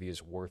the movie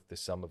is worth the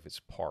sum of its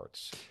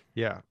parts.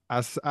 Yeah.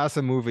 As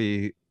a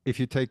movie, if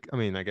you take I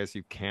mean, I guess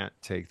you can't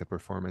take the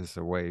performance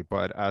away,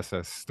 but as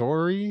a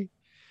story,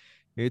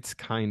 it's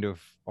kind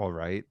of all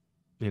right.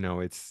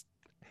 It's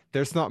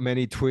there's not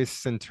many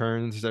twists and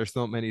turns. There's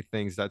not many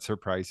things that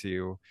surprise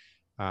you.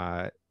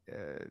 Uh,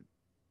 uh,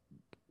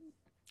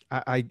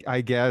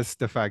 I guess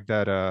the fact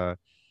that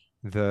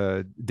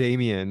the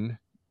Damien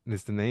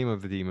is the name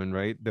of the demon,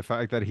 right? The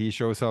fact that he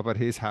shows up at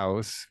his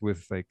house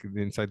with like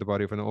inside the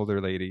body of an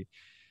older lady.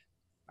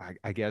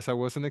 I guess I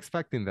wasn't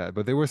expecting that,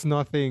 but there was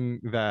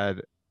nothing that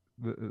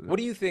What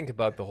do you think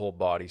about the whole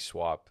body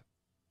swap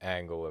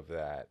angle of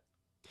that?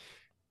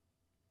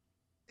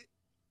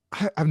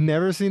 I've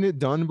never seen it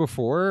done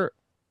before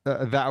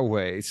that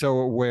way.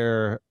 So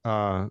where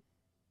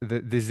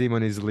this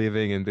demon is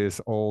living in this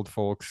old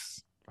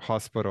folks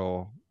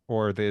hospital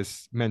or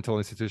this mental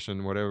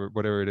institution,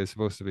 whatever it is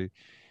supposed to be.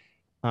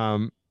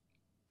 Um,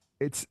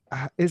 it's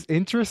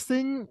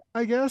interesting,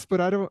 I guess,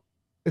 but I don't.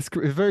 It's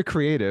very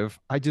creative.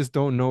 I just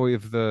don't know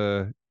if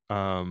the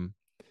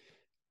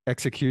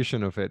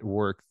execution of it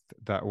worked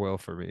that well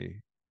for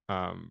me.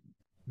 Um,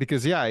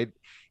 because yeah,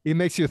 it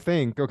makes you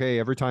think, okay,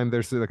 every time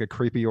there's like a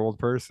creepy old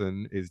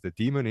person, is the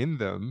demon in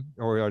them,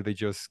 or are they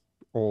just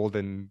old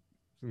and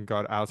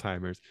got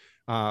Alzheimer's?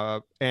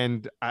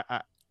 And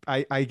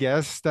I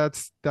guess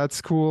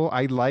that's cool.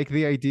 I like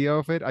the idea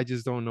of it. I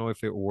just don't know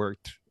if it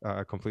worked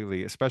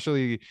completely,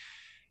 especially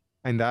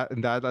in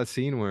that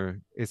scene where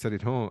it's at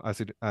his home,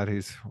 at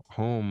his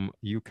home,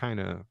 you kind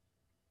of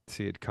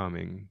see it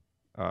coming.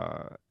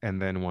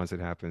 And then once it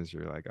happens,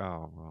 you're like,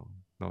 oh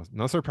well,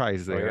 no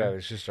surprise Oh yeah, there.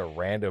 it's just a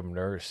random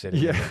nurse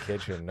sitting in Yeah, the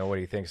kitchen.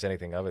 Nobody thinks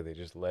anything of it. They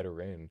just let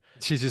her in.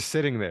 she's just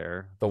sitting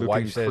there The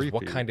wife looking says,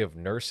 "What creepy. kind of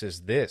nurse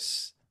is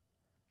this?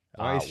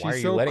 Why is Why she are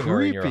you so letting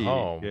her in your creepy?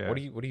 home? Yeah. What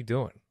are you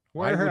doing?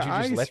 Why Why are her would you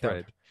just eyes let them?"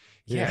 red?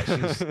 Yeah,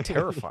 she's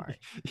terrifying.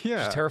 She's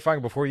Yeah,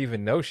 terrifying before you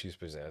even know she's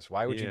possessed.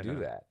 Why would you do yeah,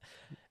 that?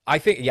 I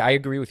think, yeah, I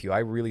agree with you. I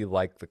really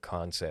like the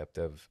concept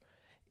of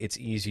it's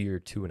easier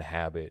to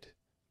inhabit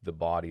the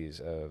bodies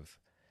of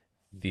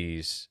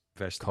these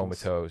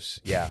vegetables. comatose,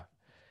 yeah,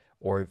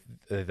 or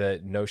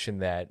the notion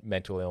that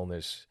mental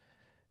illness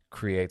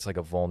creates like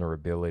a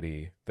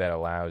vulnerability that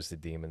allows the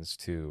demons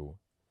to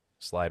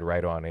slide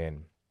right on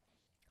in.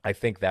 I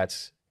think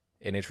that's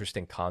an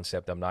interesting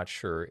concept. I'm not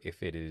sure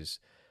if it is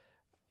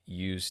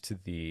used to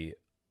the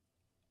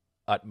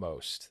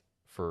utmost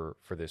for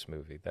this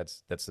movie.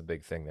 That's the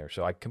big thing there.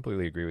 So I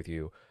completely agree with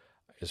you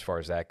as far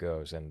as that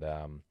goes, and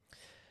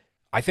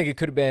I think it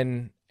could have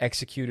been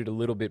executed a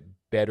little bit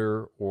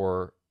better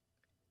or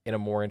in a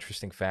more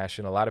interesting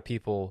fashion. A lot of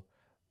people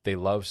they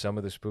love some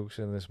of the spooks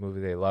in this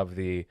movie. They love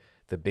the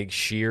big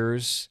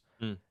shears.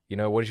 Mm.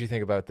 What did you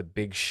think about the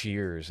big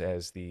shears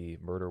as the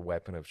murder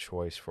weapon of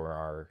choice for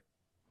our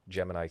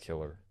Gemini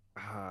killer?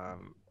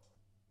 Um,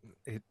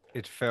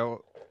 it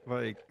felt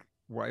like,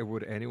 why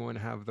would anyone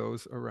have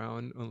those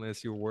around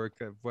unless you work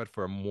at what,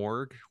 for a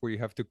morgue where you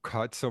have to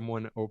cut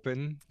someone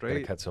open, Got to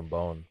right? cut some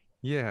bone.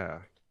 Yeah.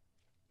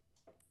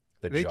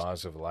 The They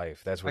jaws of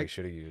life. That's what I he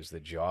should have used. The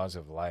jaws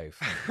of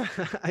life.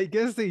 I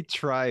guess they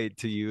tried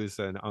to use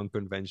an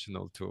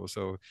unconventional tool,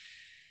 so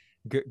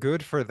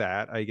good for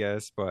that, I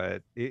guess.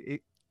 But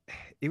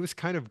it was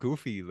kind of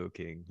goofy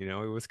looking, It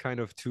was kind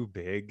of too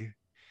big.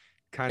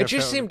 Kind It of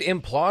just felt. seemed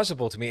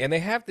implausible to me. And they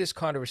have this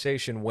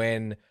conversation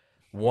when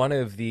one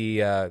of the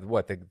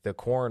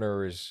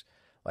coroner is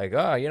like,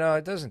 oh,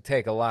 it doesn't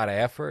take a lot of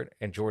effort.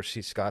 And George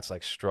C. Scott's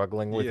like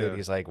struggling with it. Yeah.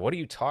 He's like, what are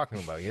you talking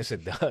about? Yes,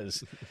 it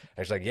does.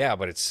 And it's like, yeah,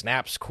 but it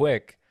snaps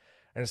quick.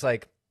 And it's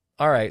like,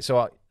 all right,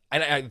 so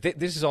And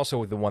this is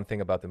also the one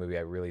thing about the movie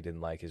I really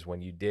didn't like is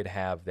when you did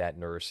have that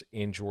nurse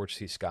in George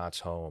C. Scott's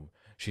home,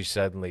 she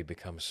suddenly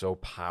becomes so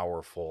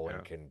powerful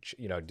and can,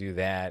 do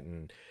that.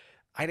 And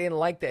I didn't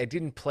like that. It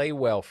didn't play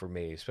well for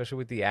me, especially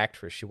with the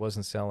actress. She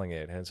wasn't selling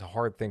it. And it's a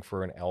hard thing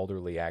for an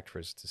elderly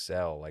actress to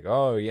sell. Like,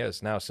 oh,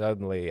 yes, now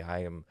suddenly I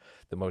am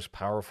the most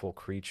powerful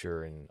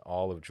creature in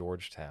all of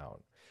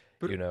Georgetown,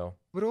 But you know?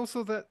 but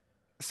also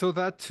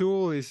that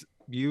tool is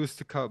used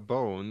to cut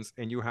bones,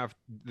 and you have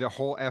the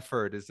whole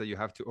effort is that you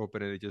have to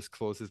open it. It just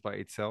closes by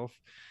itself.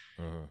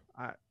 Mhm.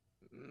 I,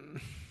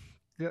 mm,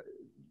 yeah,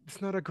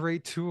 it's not a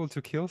great tool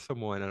to kill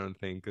someone, I don't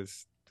think,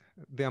 because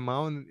the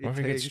amount What it if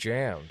it gets takes,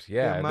 jammed? the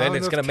Yeah, then amount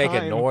it's of going to make a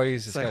time.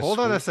 noise. It's It's like, going to hold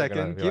on a squeak. They're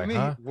going to second, be like,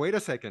 huh? wait a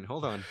second,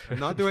 hold on. I'm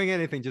not doing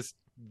anything. Just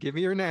give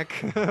me your neck.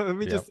 Let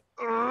me Yep. just.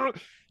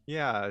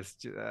 Yeah,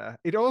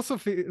 it also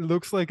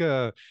looks like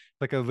a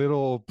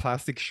little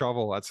plastic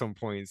shovel at some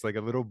points, like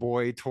a little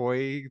boy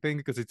toy thing,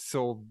 because it's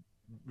so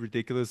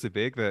ridiculously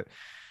big that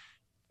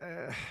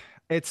uh,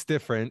 it's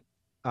different.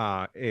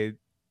 It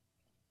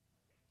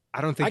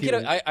I don't think it.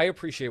 I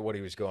appreciate what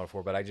he was going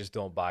for, but I just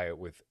don't buy it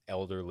with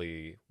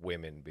elderly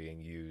women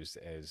being used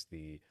as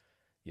the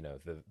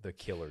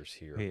killers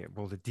here. Yeah,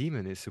 well, the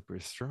demon is super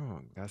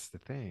strong. That's the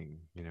thing,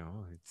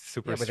 it's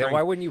super Yeah, but then why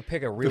strength. wouldn't you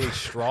pick a really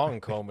strong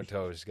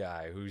comatose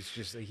guy who's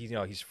just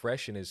he's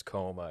fresh in his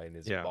coma and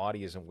his Yeah,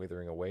 body isn't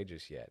withering away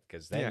just yet?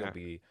 Because then you'll yeah.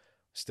 be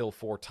still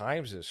 4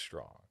 times as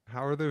strong.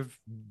 How are the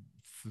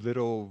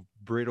little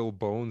brittle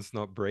bones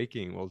not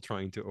breaking while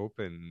trying to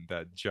open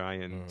that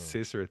giant Mhm.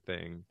 scissor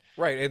thing?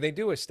 Right, and they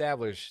do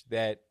establish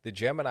that the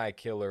Gemini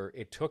killer,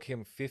 it took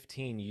him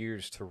 15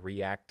 years to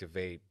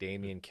reactivate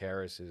Damien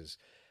Karras's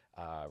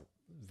uh,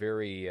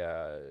 very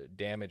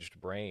damaged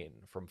brain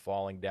from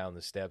falling down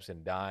the steps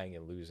and dying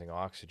and losing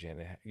oxygen.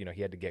 And,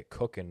 he had to get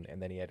cooking,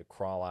 and then he had to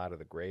crawl out of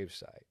the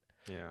gravesite.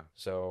 Yeah.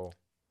 So,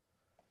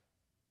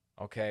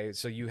 okay,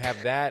 so you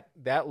have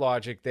that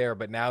logic there,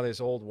 but now this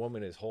old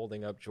woman is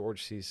holding up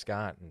George C.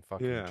 Scott and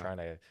fucking Yeah. trying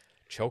to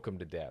choke him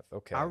to death.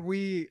 Okay. Are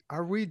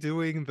we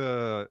doing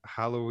the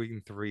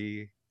Halloween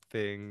 3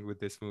 thing with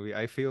this movie?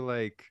 I feel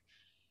like,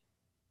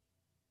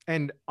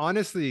 and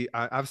honestly,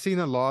 I've seen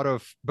a lot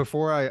of,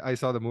 before I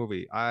saw the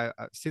movie, I've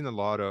seen a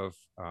lot of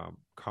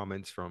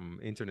comments from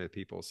internet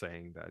people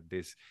saying that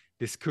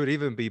this could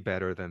even be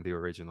better than the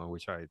original,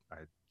 which I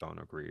don't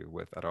agree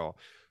with at all.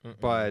 Mm-mm.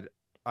 But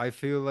I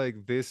feel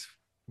like this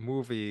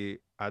movie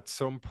at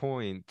some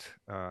point,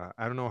 I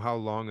don't know how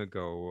long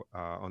ago,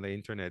 on the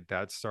internet,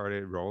 that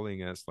started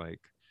rolling as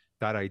like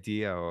that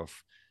idea of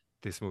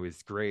this movie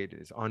is great,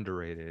 it's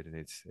underrated, and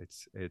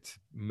it's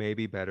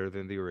maybe better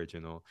than the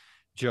original,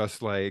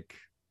 just like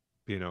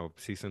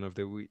Season of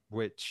the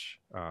Witch,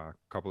 a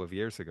couple of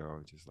years ago,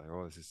 just like,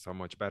 oh, this is so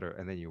much better,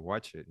 and then you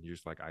watch it and you're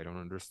just like, I don't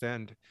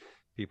understand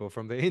people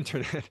from the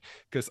internet,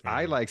 because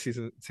I Mhm. like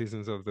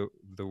seasons of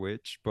the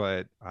Witch,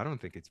 but I don't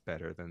think it's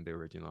better than the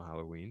original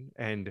Halloween,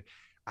 and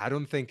I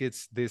don't think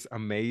it's this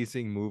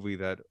amazing movie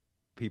that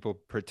people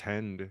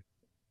pretend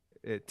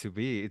it to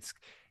be.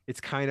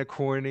 It's kind of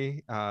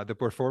corny. The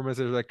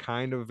performances are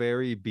kind of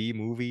very B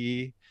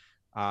movie,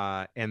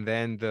 and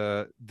then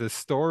the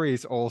story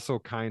is also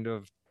kind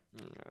of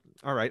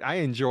all right. I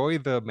enjoy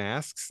the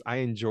masks. I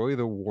enjoy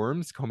the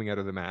worms coming out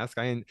of the mask.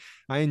 I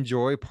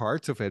enjoy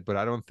parts of it, but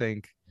I don't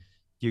think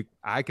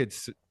I could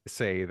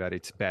say that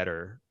it's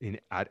better in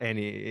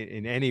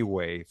any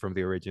way from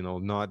the original.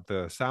 Not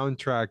the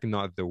soundtrack,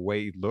 not the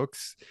way it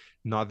looks,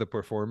 not the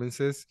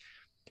performances.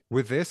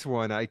 With this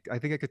one, I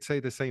think I could say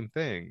the same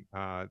thing.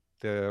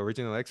 The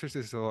original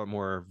Exorcist is a lot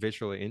more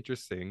visually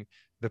interesting.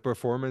 The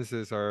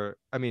performances are,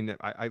 I mean,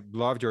 I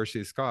love George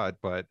C. Scott,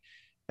 but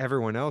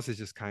everyone else is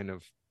just kind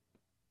of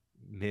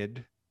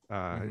mid.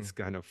 It's Mhm.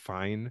 kind of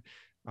fine.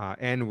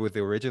 And with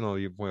the original,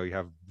 you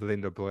have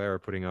Linda Blair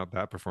putting up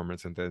that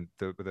performance, and then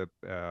the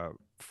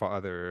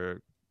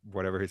father,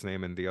 whatever his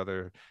name, and the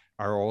other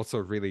are also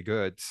really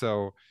good.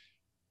 So,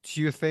 do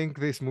you think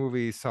this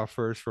movie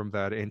suffers from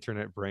that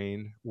internet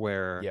brain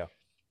Yeah.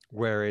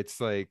 where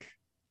it's like,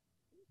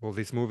 well,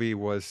 this movie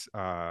was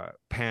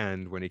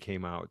panned when it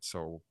came out,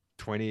 so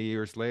 20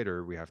 years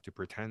later we have to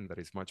pretend that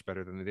it's much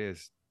better than it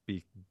is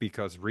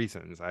because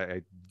reasons.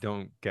 I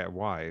don't get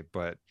why,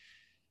 but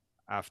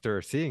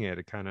after seeing it,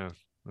 it kind of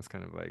was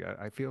kind of like,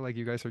 I feel like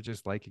you guys are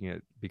just liking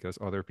it because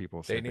other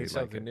people They said they need like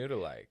something it. new to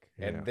like.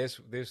 Yeah. And this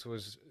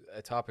was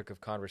a topic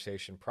of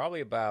conversation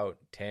probably about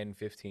 10,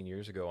 15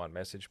 years ago on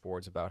message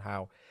boards about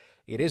how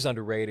it is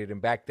underrated.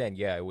 And back then,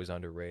 yeah, it was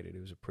underrated.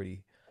 It was a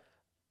pretty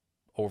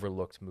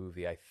overlooked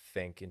movie, I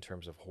think, in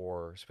terms of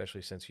horror,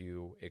 especially since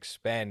you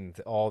expend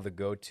all the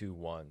go-to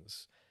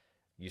ones.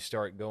 You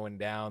start going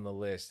down the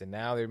list, and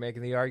now they're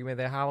making the argument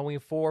that Halloween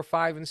 4,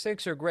 5, and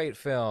 6 are great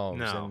films.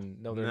 No, And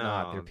no, they're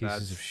not. They're no,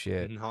 pieces of that's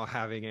shit. not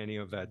having any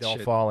of that Don't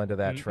shit. fall into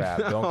that trap.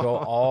 Don't go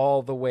No.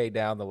 all the way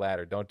down the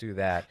ladder. Don't do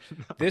that.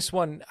 No. This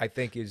one, I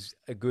think, is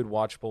a good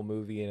watchable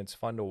movie, and it's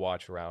fun to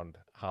watch around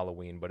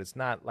Halloween. But it's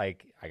not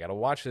like I got to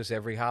watch this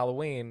every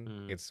Halloween.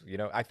 Mm. It's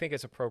I think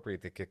it's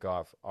appropriate to kick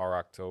off our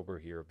October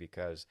here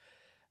because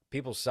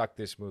people suck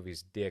this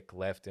movie's dick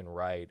left and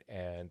right,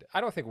 and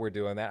I don't think we're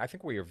doing that. I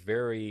think we are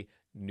very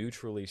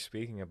neutrally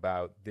speaking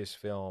about this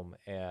film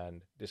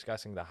and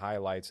discussing the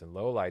highlights and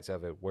lowlights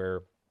of it,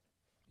 where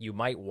you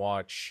might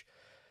watch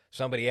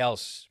somebody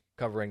else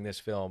covering this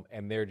film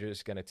and they're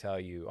just going to tell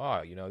you,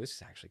 oh, this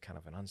is actually kind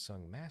of an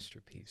unsung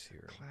masterpiece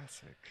here.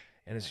 Classic.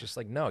 And it's just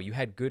like, no, you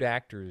had good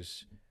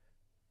actors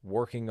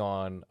working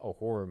on a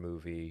horror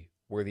movie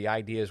where the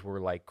ideas were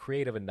like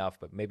creative enough,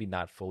 but maybe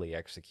not fully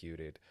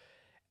executed.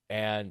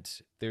 And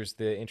there's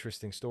the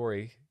interesting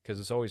story, because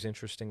it's always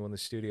interesting when the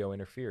studio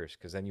interferes,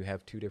 because then you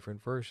have two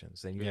different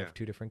versions. Then you have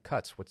two different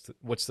cuts.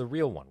 What's the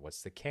real one?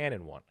 What's the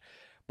canon one?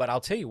 But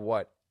I'll tell you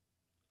what,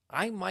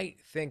 I might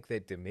think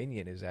that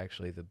Dominion is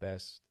actually the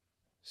best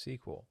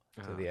sequel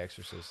to The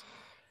Exorcist.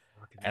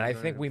 And I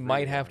think we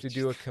might have to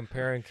do a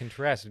compare and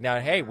contrast. Now,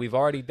 hey, we've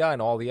already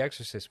done all the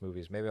Exorcist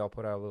movies. Maybe I'll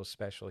put out a little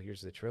special,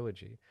 here's the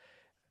trilogy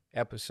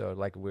episode,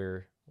 like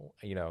we're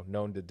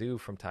known to do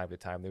from time to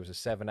time. There was a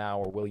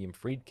 7-hour William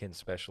Friedkin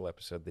special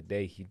episode the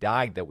day he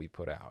died that we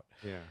put out.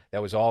 Yeah.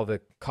 That was all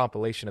the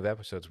compilation of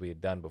episodes we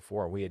had done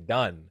before. We had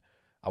done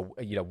a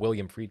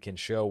William Friedkin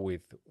show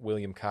with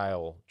William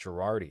Kyle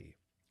Girardi,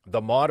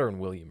 the modern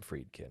William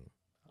Friedkin.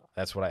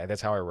 That's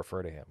how I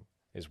refer to him.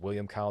 Is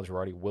William Kyle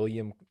Girardi.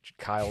 William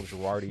Kyle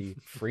Girardi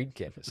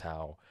Friedkin is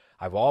how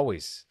I've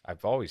always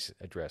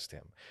addressed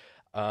him.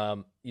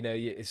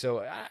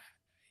 So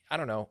I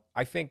don't know.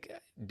 I think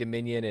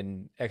Dominion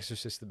and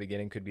Exorcist the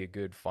Beginning could be a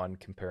good, fun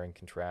compare and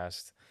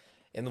contrast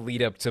in the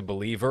lead up to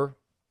Believer.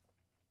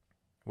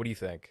 What do you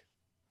think?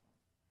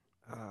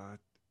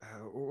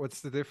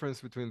 What's the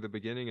difference between The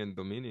Beginning and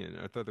Dominion?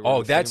 I thought they were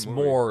the that's same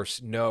movie. more.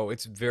 No,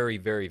 it's very,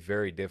 very,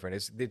 very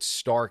different. It's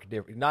stark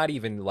different. Not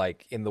even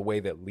like in the way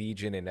that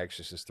Legion and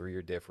Exorcist 3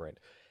 are different.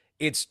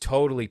 It's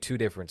totally two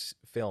different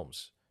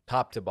films,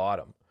 top to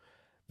bottom.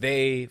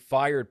 They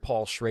fired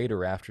Paul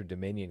Schrader after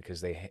Dominion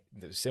because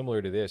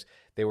similar to this,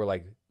 they were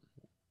like,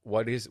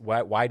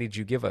 why did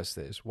you give us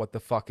this? What the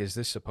fuck is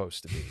this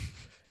supposed to be?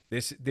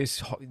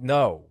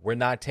 No, we're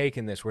not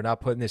taking this. We're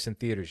not putting this in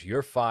theaters.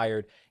 You're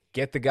fired.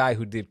 Get the guy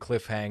who did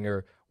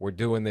Cliffhanger. We're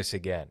doing this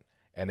again.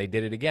 And they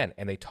did it again.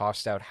 And they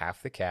tossed out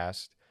half the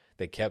cast.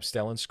 They kept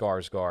Stellan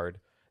Skarsgård.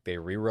 They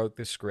rewrote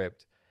the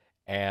script.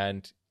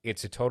 And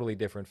it's a totally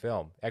different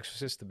film.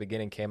 Exorcist, the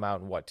beginning, came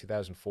out in what,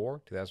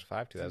 2004,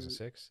 2005,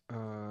 2006?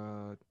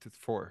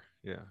 4,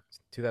 yeah.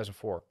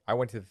 2004. I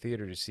went to the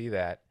theater to see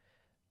that.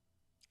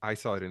 I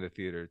saw it in the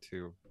theater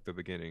too, the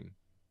beginning.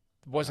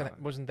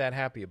 Wasn't that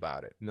happy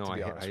about it. No, to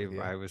be honest with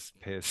you. I was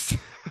pissed.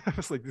 I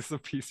was like, this is a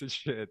piece of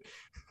shit.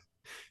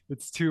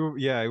 It's too,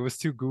 it was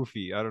too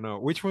goofy. I don't know.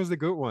 Which one's the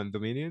good one?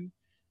 Dominion?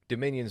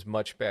 Dominion's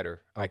much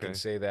better. I can Okay.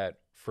 say that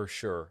for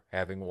sure,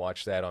 having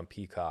watched that on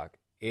Peacock.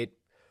 It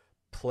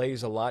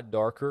plays a lot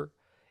darker.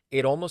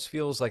 It almost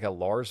feels like a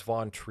Lars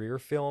von Trier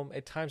film.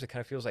 At times, it kind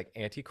of feels like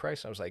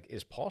Antichrist. I was like,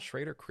 is Paul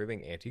Schrader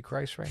cribbing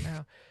Antichrist right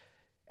now?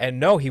 And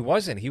no, he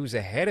wasn't. He was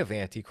ahead of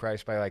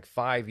Antichrist by like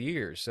 5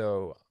 years.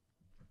 So,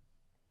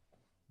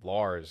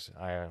 Lars,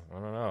 I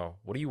don't know.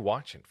 What are you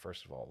watching,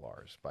 first of all,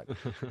 Lars? But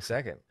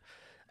second,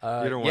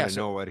 You don't want to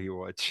know what he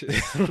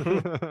watches.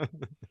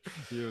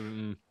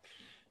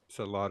 It's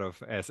a lot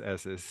of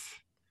SS's.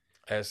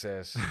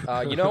 SS.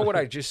 You know what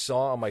I just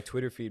saw on my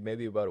Twitter feed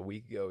maybe about a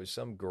week ago is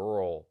some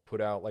girl put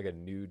out like a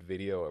nude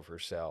video of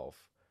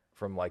herself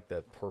from like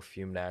the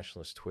perfume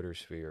nationalist Twitter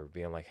sphere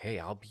being like, hey,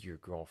 I'll be your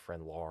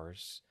girlfriend,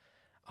 Lars.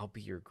 I'll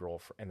be your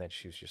girlfriend. And then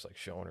she was just like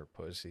showing her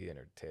pussy and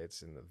her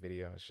tits in the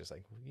video. It's just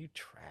like, you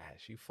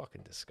trash. You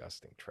fucking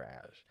disgusting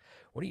trash.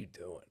 What are you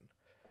doing?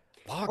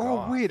 Log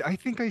off. Wait, I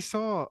think I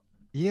saw.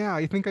 Yeah,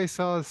 I think I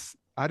saw.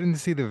 I didn't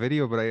see the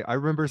video, but I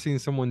remember seeing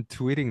someone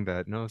tweeting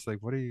that, and I was like,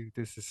 "What are you?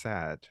 This is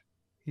sad."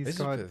 This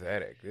is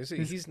pathetic.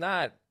 He's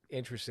not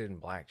interested in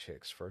black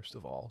chicks, first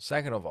of all.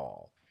 Second of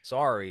all,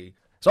 sorry,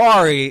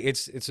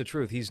 it's the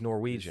truth. He's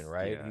Norwegian,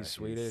 right? Yeah, he's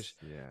Swedish.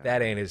 yeah.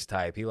 That ain't his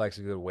type. He likes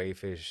a good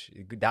wayfish.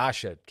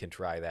 Dasha can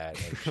try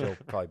that, and she'll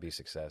probably be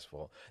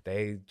successful.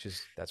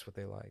 That's what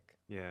they like.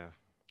 Yeah.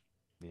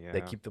 Yeah.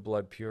 They keep the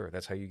blood pure.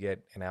 That's how you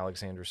get an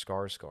Alexander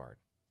Skarsgård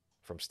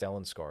from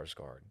Stellan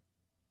Skarsgård.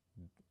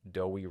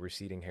 Doughy,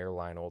 receding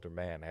hairline, older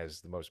man,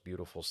 has the most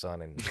beautiful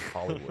son in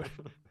Hollywood.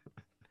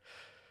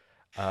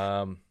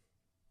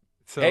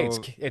 So, hey,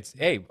 it's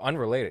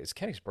unrelated. It's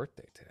Kenny's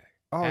birthday today.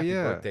 Oh, Happy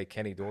yeah. birthday,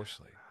 Kenny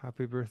Dorsley.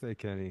 Happy birthday,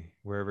 Kenny,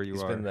 wherever you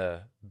He's are. been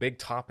the big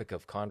topic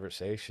of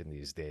conversation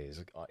these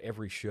days on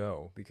every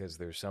show because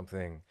there's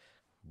something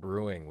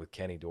brewing with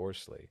Kenny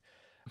Dorsley.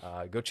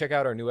 Go check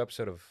out our new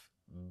episode of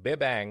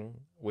Bibang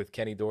with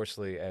Kenny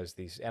Dorsley as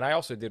these. And I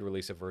also did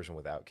release a version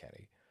without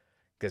Kenny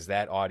because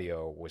that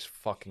audio was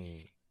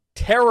fucking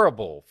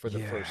terrible for the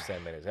first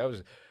 10 minutes.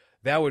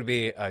 That would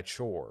be a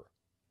chore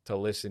to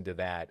listen to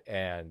that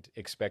and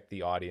expect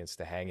the audience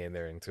to hang in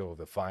there until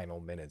the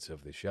final minutes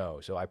of the show.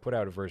 So I put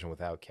out a version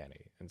without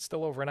Kenny, and it's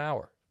still over an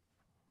hour.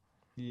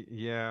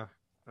 Yeah.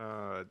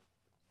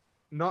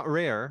 Not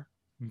rare,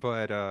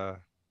 but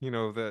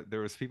that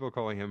there was people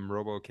calling him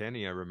Robo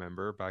Kenny. I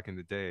remember back in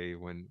the day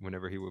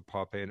whenever he would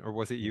pop in, or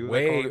was it you that called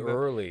Way him that?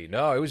 early.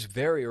 No, it was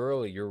very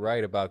early. You're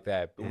right about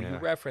that. But you Yeah.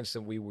 referenced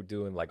that we were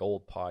doing like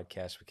old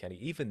podcasts with Kenny.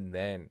 Even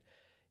then,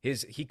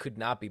 he could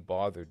not be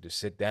bothered to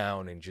sit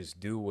down and just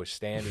do a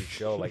standard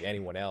show like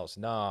anyone else.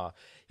 Nah,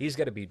 he's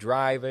got to be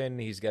driving.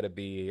 He's got to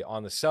be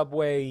on the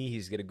subway.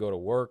 He's got to go to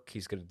work.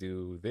 He's got to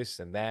do this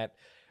and that.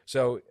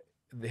 So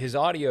his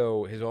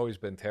audio has always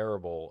been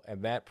terrible,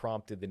 and that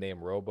prompted the name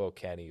Robo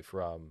Kenny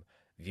from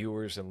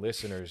viewers and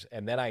listeners.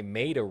 And then I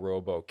made a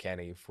Robo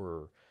Kenny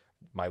for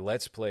my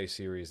Let's Play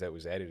series that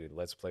was edited,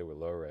 Let's Play with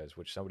Lores,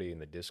 which somebody in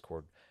the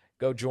Discord,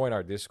 go join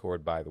our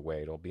Discord, by the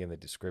way. It'll be in the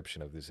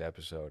description of this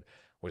episode,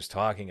 was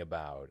talking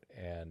about.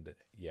 And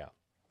yeah.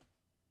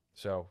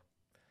 So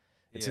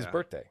it's his Yeah.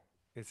 birthday,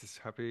 It's his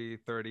happy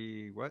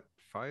 30, what?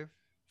 5?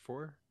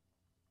 4?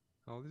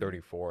 How old is he?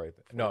 34th.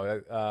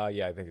 No,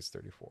 yeah, I think it's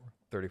 34.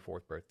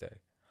 34th birthday.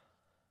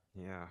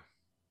 Yeah.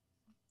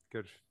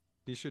 Good.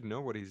 You should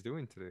know what he's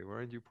doing today. Why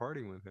aren't you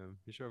partying with him?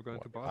 You should have gone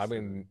to Boston. I'm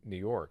in New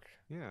York.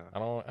 Yeah. I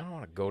don't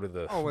want to go to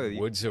the Oh, wait.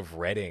 woods of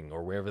Reading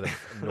or wherever the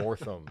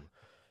Northam.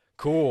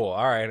 Cool.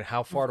 All right.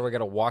 How far do I got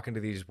to walk into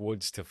these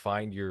woods to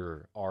find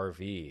your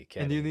RV,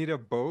 Kenny? And you need a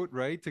boat,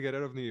 right, to get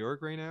out of New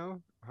York right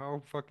now?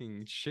 How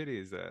fucking shitty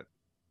is that?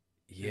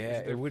 Yeah,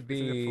 Isn't it would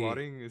isn't it be.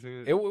 flooding?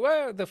 Isn't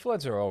Well, the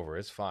floods are over.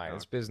 It's fine. Oh.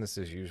 It's business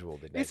as usual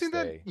the next Isn't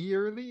that day.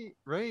 yearly,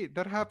 right?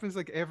 That happens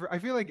like I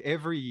feel like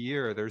every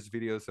year there's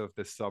videos of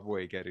the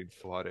subway getting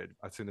flooded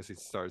as soon as it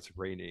starts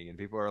raining, and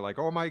people are like,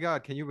 "Oh my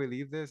God, can you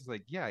believe this?" It's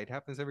like, yeah, it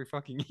happens every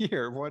fucking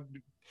year. What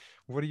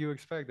do you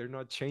expect? They're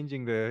not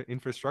changing the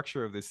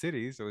infrastructure of the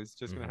city, so it's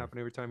just gonna Mhm. happen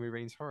every time it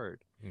rains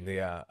hard.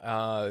 Yeah,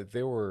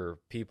 there were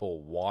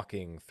people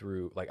walking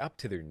through like up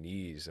to their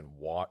knees and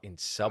walk in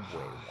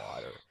subway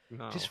water.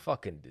 No. Just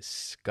fucking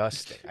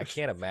disgusting. I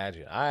can't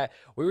imagine.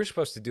 We were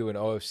supposed to do an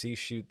OFC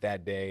shoot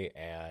that day,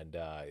 and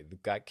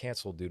it got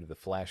canceled due to the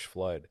flash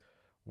flood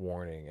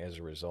warning as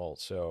a result.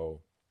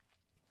 So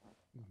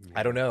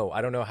I don't Yeah. know.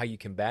 I don't know how you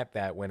combat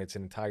that when it's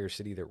an entire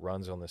city that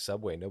runs on the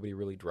subway. Nobody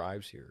really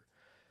drives here,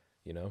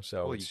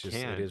 So Well, you it's just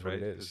can't, it is what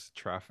right? it is. Because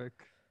traffic.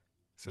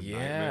 It's a Yeah,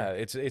 nightmare.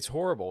 it's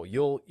horrible.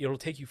 It'll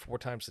take you 4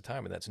 times the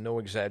time, and that's no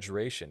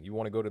exaggeration. You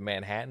want to go to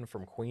Manhattan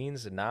from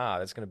Queens? Nah,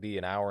 that's going to be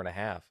an hour and a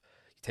half.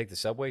 You take the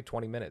subway,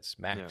 20 minutes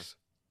max.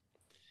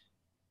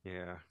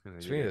 Yeah. And then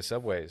you Speaking of get the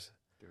subways,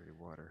 dirty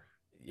water.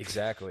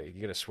 exactly.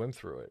 You got to swim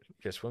through it. You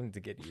got to swim to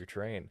get to your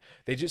train.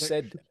 They just Ne-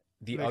 said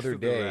the Next other to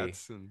the day.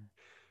 rats and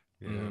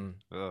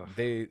yeah. Ugh.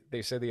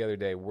 They said the other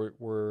day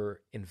we're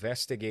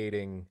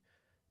investigating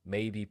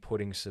maybe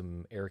putting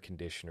some air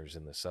conditioners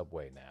in the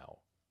subway now.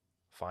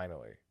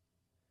 Finally.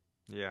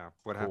 Yeah.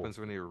 What Cool. happens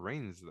when it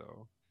rains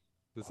though?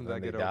 Doesn't Then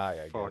that they get all die,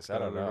 I guess. fucked I up?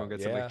 don't know. Everyone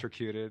gets Yeah.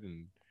 electrocuted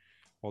and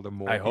all the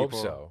mole I people, hope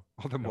so.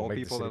 all the It'll mole make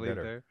the people that city live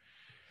better. there,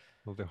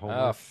 all the Ah,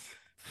 homeless.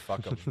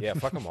 fuck them. Yeah,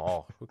 fuck them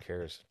all. Who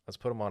cares? Let's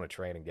put them on a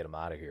train and get them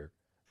out of here.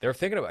 They're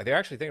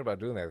actually thinking about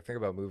doing that. They're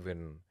thinking about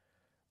moving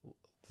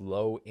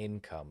low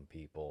income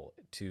people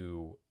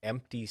to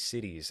empty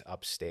cities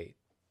upstate,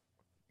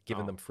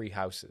 giving Oh. them free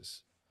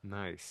houses.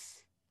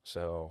 Nice.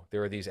 So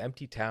there are these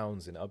empty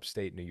towns in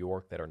upstate New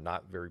York that are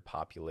not very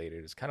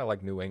populated. It's kind of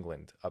like New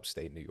England,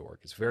 upstate New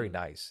York. It's very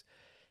nice.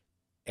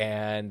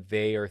 And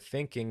they are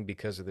thinking,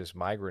 because of this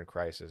migrant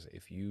crisis,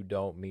 if you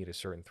don't meet a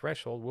certain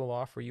threshold, we'll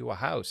offer you a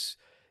house,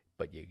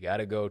 but you got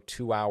to go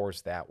 2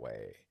 hours that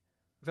way.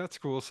 That's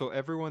cool. So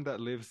everyone that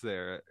lives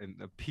there in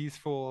a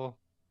peaceful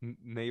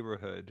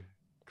neighborhood,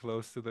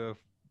 close to the,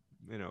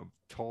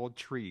 tall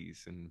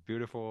trees and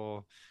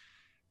beautiful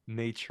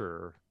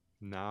nature,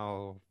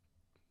 now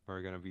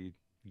are gonna be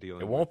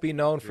dealing It with won't be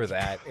known for this.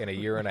 that in a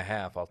year and a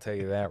half. I'll tell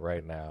you that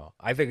right now.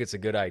 I think it's a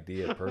good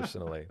idea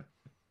personally.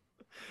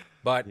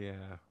 But,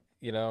 Yeah.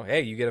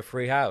 hey, you get a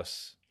free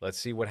house. Let's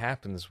see what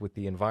happens with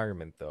the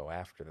environment, though,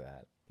 after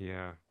that.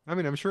 Yeah. I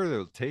mean, I'm sure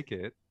they'll take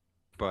it,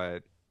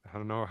 but I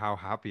don't know how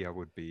happy I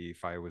would be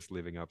if I was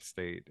living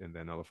upstate and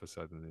then all of a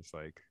sudden it's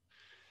like,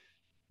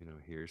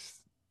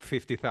 here's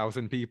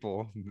 50,000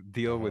 people,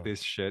 deal with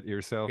this shit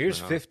yourself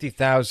Here's now.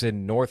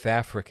 50,000 North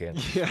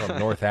Africans Yeah. from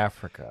North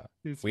Africa.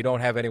 It's- We don't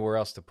have anywhere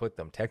else to put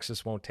them.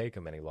 Texas won't take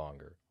them any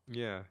longer.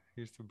 Yeah,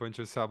 here's a bunch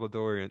of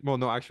Salvadorians. Well,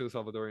 no, actually,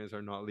 Salvadorians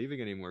are not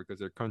leaving anymore because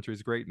their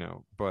country's great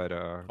now. But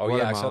Oh,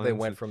 yeah, I saw they Guatemalans-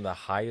 went from the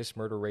highest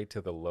murder rate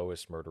to the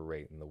lowest murder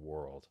rate in the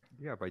world.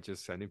 yeah, by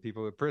just sending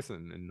people to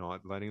prison and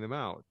not letting them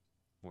out.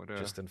 What a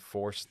Just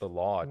enforce the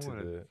law to what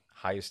a- the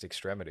highest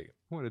extremity.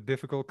 what a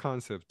difficult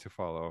concept to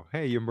follow.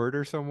 Hey, you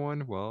murder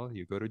someone? Well,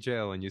 you go to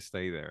jail and you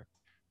stay there.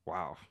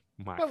 Wow,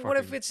 my But what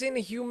if fucking- it's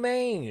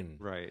inhumane?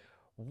 right?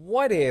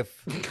 What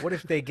if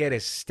they get a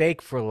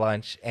steak for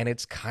lunch and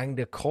it's kind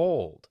of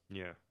cold?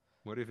 Yeah.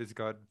 What if it's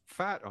got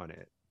fat on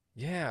it?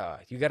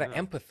 Yeah, you got to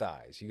Yeah.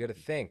 empathize. You got to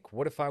think,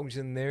 what if I was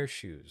in their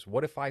shoes?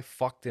 What if I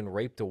fucked and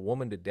raped a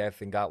woman to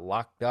death and got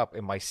locked up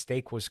and my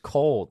steak was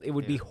cold? It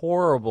would be Yeah.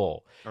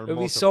 horrible. Or It would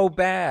be so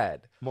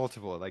bad.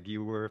 multiple. Like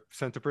you were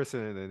sent to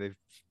prison and then they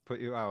put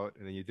you out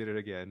and then you did it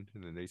again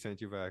and then they sent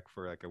you back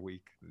for like a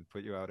week and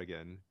put you out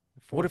again.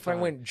 What Full if I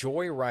time. went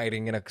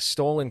joyriding in a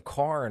stolen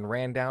car and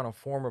ran down a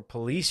former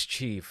police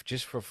chief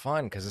just for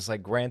fun because it's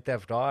like Grand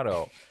Theft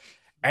Auto,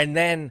 and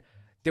then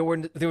there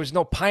was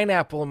no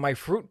pineapple in my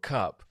fruit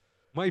cup.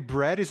 My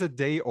bread is a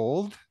day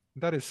old.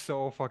 That is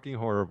so fucking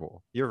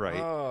horrible. You're right.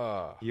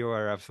 Oh, You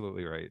are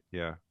absolutely right.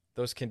 Yeah.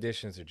 those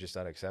conditions are just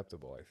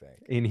unacceptable, I think.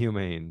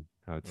 Inhumane,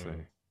 I would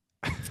Mm.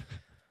 say.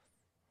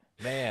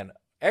 Man,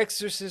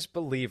 Exorcist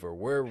Believer.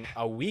 We're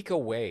a week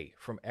away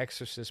from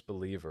Exorcist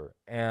Believer,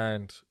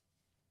 and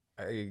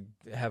I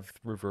have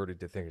reverted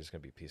to think it's going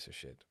to be a piece of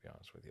shit, to be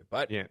honest with you.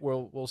 But Yeah.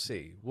 we'll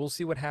see. We'll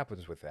see what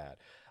happens with that.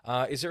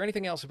 Is there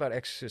anything else about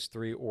Exorcist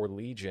 3 or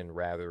Legion,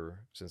 rather,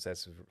 since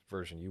that's the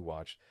version you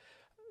watched,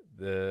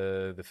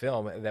 the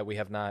film that we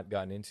have not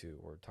gotten into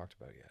or talked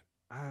about yet?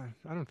 I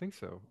don't think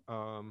so.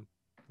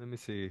 Let me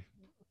see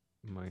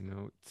my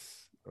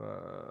notes.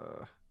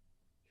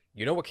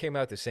 You know what came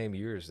out the same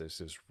year as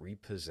this is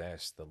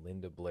Repossessed, the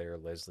Linda Blair,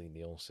 Leslie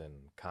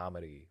Nielsen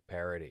comedy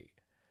parody.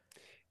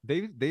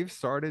 They've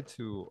started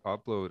to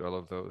upload all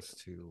of those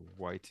to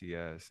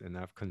YTS, and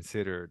I've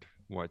considered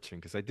watching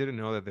because I didn't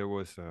know that there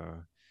was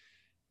a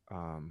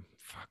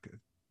fuck.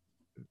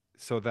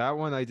 So that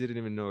one I didn't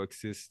even know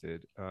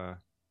existed.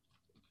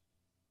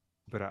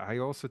 But I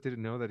also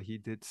didn't know that he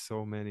did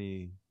so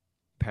many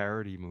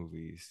parody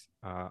movies.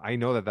 I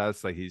know that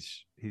that's like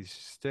his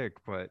shtick,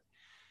 but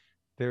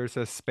there's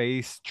a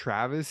Space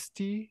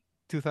Travesty,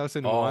 Oh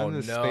 2001,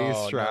 a Space no, no,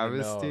 no, no.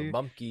 Travesty.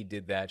 Mumkey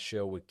did that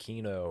show with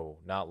Kino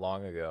not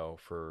long ago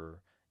for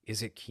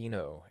Is It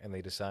Kino? And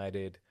they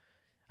decided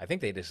I think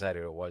they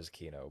decided it was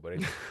Kino, but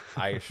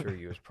I assure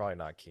you it's probably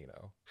not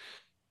Kino.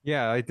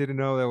 Yeah, I didn't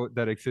know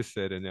that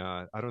existed, and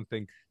I don't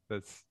think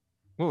that's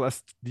well,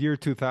 that's year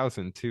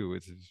 2000 too.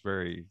 It's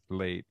very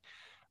late.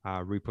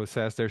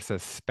 Repossessed. There's a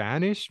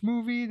Spanish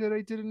movie that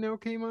I didn't know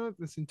came out.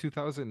 That's in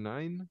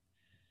 2009.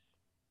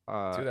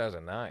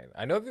 2009.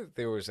 I know that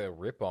there was a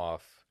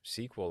rip-off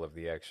sequel of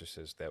The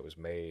Exorcist that was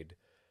made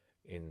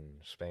in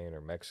Spain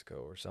or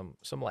Mexico or some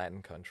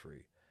Latin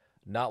country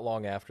not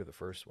long after the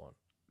first one.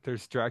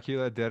 There's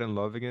Dracula Dead and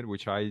Loving It,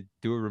 which I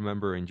do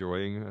remember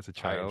enjoying as a I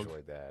child.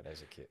 enjoyed that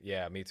as a kid.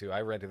 Yeah, me too.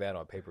 I rented that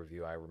on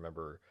pay-per-view. I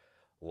remember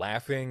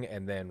laughing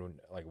and then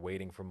like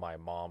waiting for my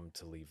mom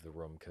to leave the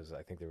room because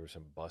I think there were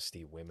some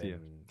busty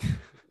women Yeah.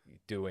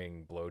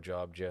 doing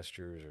blowjob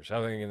gestures or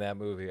something in that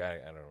movie. I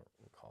don't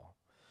recall.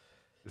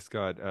 It's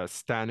got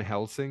Stan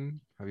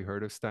Helsing. Have you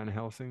heard of Stan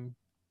Helsing?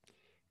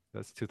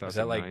 That's Is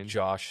that like 2009.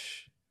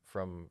 Josh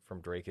from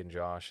Drake and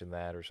Josh in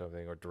that or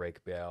something? Or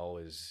Drake Bell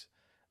is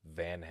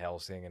Van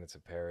Helsing and it's a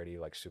parody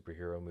like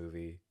superhero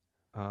movie.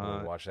 We would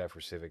Uh, watch that for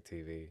Civic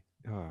TV.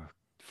 oh,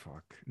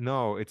 fuck.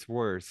 No, it's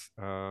worse.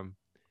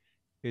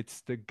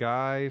 It's the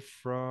guy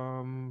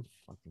from.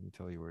 Fuck, let me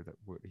tell you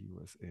what he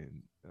was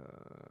in.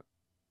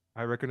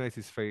 I recognize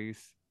his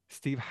face.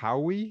 Steve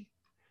Howie.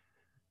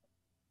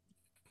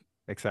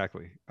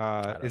 Exactly.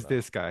 I don't Is know.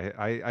 this guy?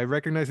 I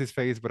recognize his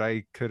face, but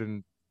I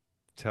couldn't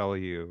tell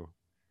you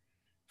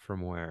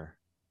from where.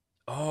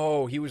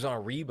 Oh, he was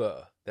on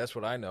Reba. That's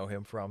what I know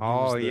him from. He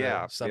Oh was the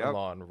yeah, yep,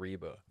 son-in-law on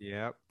Reba.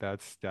 yep.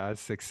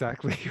 That's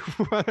exactly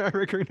what I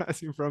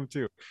recognize him from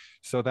too.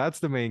 So that's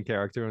the main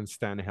character on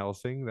Stan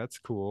Helsing. That's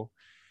cool.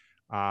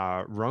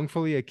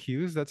 Wrongfully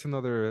Accused. That's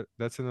another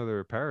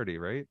parody,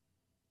 right?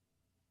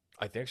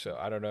 I think so.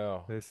 I don't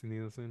know. Leslie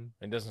Nielsen.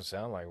 It doesn't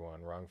sound like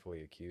one.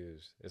 Wrongfully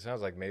accused. It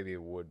sounds like maybe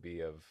it would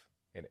be of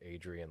an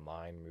Adrian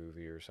Lyne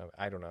movie or something.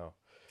 I don't know.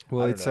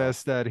 Well, I it don't know.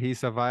 says that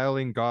he's a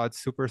violin god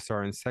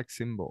superstar and sex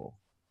symbol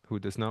who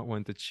does not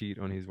want to cheat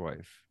on his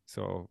wife.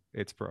 So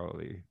it's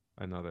probably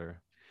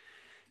another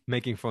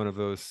making fun of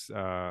those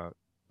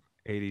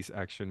 80s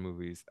action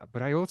movies.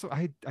 But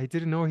I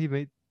didn't know he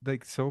made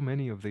like so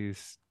many of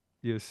these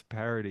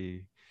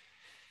parody.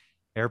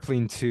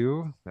 Airplane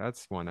 2,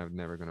 that's one I'm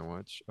never gonna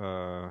watch.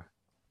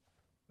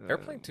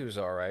 Airplane Um, 2 is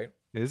all right.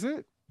 is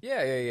it?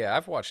 Yeah, yeah, yeah.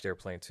 I've watched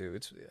Airplane 2.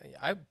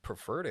 I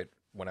preferred it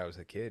when I was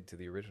a kid to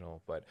the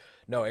original, but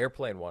no,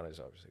 Airplane 1 is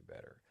obviously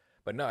better.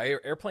 But no,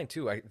 Airplane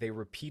 2, they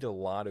repeat a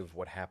lot of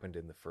what happened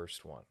in the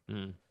first one.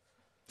 Mm.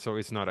 So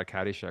it's not a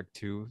Caddyshack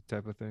 2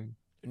 type of thing?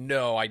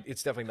 No,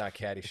 it's definitely not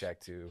Caddyshack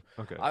 2.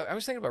 Okay. I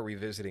was thinking about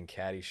revisiting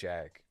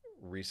Caddyshack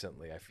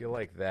recently. I feel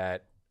like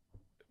that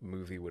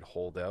movie would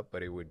hold up,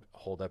 but it would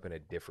hold up in a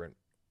different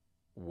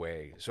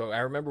way. So I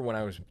remember when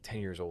I was 10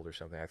 years old or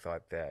something, I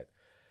thought that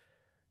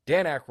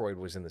Dan Aykroyd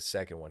was in the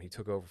second one. He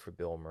took over for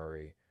Bill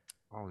Murray.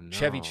 Oh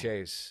Chevy no.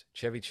 Chase.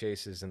 Chevy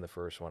Chase is in the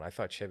first one. I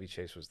thought Chevy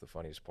Chase was the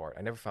funniest part.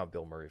 I never found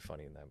Bill Murray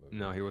funny in that movie.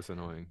 No, he was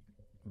annoying.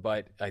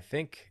 But I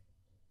think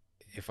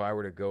if I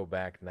were to go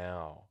back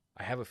now,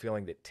 I have a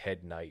feeling that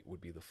Ted Knight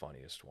would be the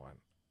funniest one.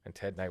 And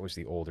Ted Knight was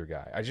the older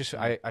guy. I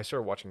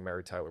started watching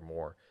Mary Tyler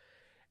Moore,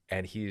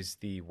 and he's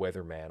the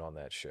weatherman on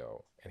that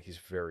show, and he's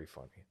very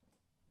funny.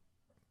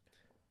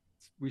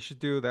 We should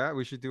do that.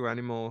 We should do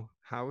Animal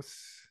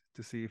House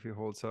to see if it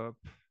holds up.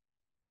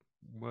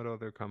 What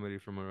other comedy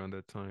from around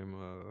that time?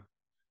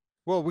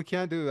 Well, we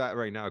can't do that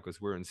right now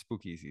because we're in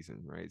spooky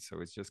season, right?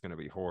 So it's just gonna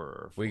be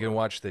horror. We can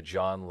watch the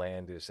John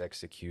Landis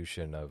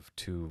execution of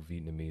two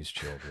Vietnamese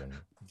children.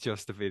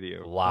 just the video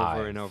over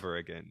Live. and over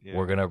again. Yeah.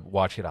 We're gonna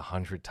watch it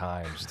 100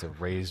 times to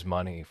raise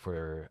money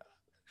for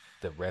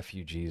the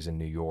refugees in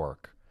New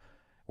York.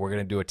 We're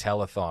gonna do a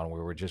telethon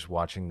where we're just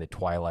watching the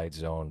Twilight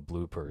Zone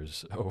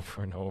bloopers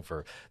over and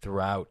over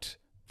throughout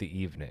the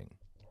evening.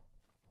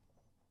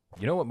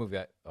 You know what movie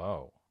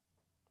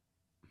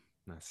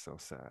That's so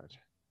sad.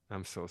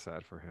 I'm so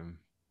sad for him.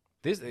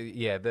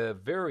 the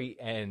very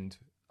end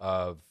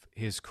of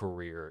his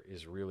career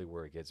is really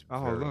where it gets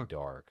very look.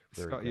 dark. It's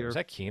Very got dark. your- Is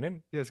that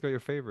Keenan? Yeah, it's got your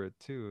favorite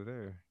too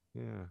there.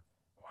 Yeah.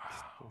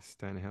 Wow.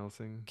 Stan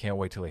Helsing. Can't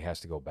wait till he has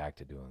to go back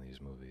to doing these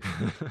movies.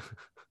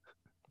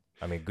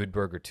 I mean, Good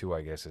Burger 2,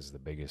 I guess, is the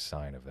biggest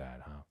sign of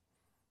that, huh?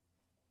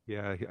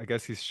 Yeah, I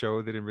guess his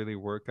show didn't really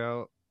work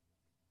out.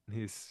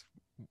 He's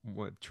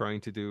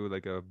trying to do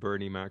like a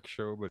Bernie Mac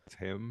show, but it's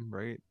him,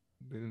 right?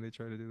 Didn't they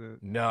try to do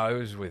that? No, it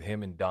was with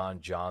him and Don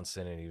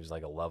Johnson, and he was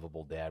like a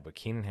lovable dad. But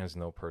Keenan has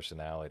no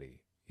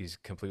personality. He's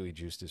completely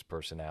juiced his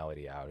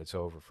personality out. It's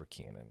over for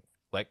Keenan.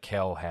 Let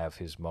Kel have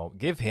his moment.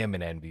 Give him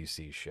an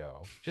NBC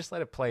show. Just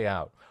let it play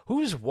out.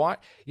 Who's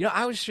what? You know,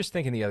 I was just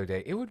thinking the other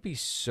day, it would be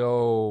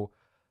so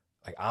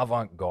like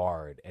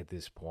avant-garde at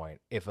this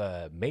point if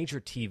a major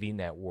TV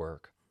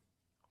network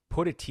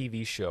put a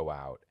TV show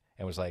out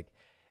and was like,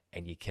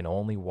 and you can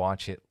only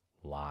watch it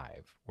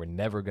live. We're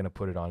never going to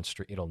put it on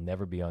stream. It'll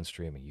never be on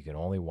streaming. You can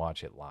only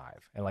watch it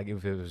live. And like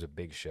if it was a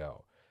big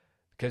show.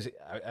 Because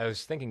I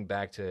was thinking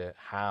back to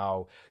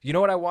how, you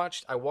know what I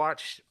watched? I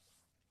watched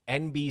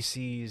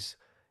NBC's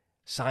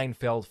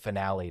Seinfeld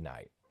finale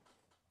night.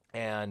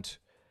 And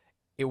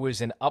it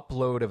was an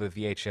upload of a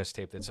VHS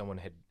tape that someone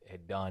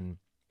had done.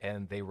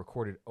 And they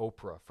recorded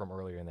Oprah from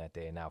earlier in that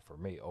day. And now for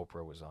me,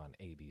 Oprah was on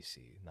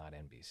ABC, not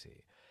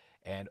NBC.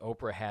 And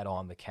Oprah had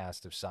on the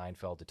cast of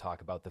Seinfeld to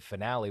talk about the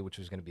finale, which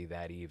was going to be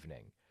that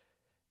evening.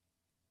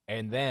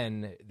 And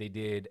then they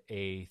did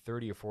a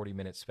 30 or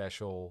 40-minute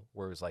special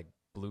where it was like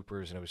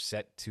bloopers, and it was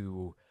set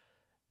to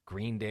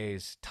Green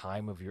Day's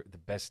the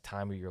best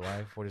time of your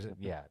life. What is it?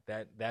 Yeah,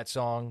 that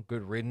song,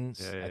 Good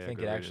Riddance, Yeah, I think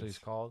Good it actually Riddance.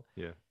 is called.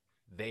 Yeah.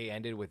 They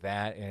ended with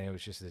that, and it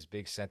was just this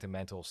big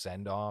sentimental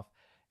send-off.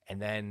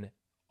 And then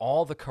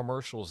all the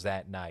commercials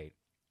that night,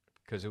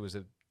 because it was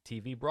a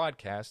TV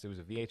broadcast, it was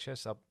a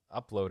VHS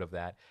upload of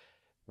that,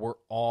 were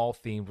all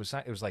themed with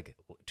It was like,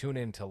 tune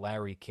in to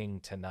Larry King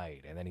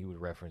tonight, and then he would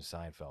reference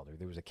Seinfeld. Or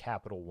there was a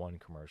Capital One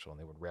commercial, and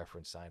they would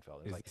reference Seinfeld.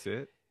 It was Is like, this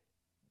it?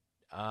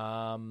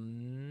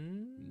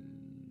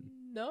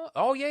 no.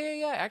 Oh,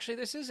 yeah. Actually,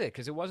 this is it,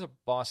 because it was a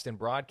Boston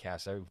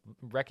broadcast. I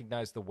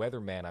recognized the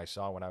weatherman I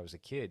saw when I was a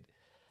kid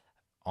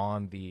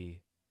on the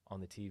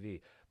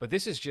TV. But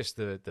this is just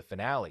the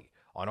finale.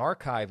 On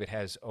Archive, it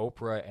has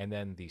Oprah and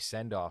then the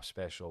send-off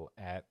special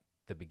at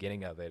the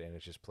beginning of it, and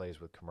it just plays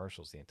with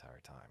commercials the entire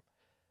time.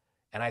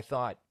 And I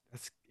thought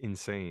That's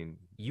insane.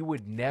 you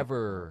would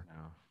never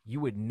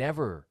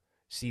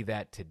see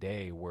that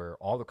today, where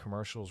all the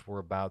commercials were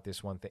about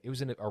this one thing. It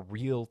was a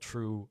real,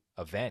 true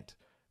event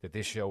that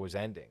this show was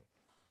ending.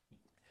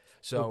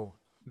 So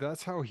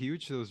That's how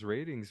huge those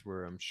ratings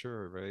were, I'm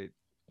sure, right?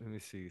 Let me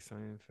see.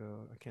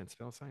 Seinfeld. I can't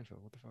spell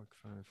Seinfeld. What the fuck?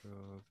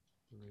 Seinfeld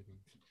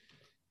ratings.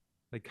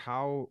 Like,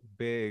 how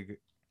big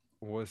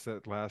was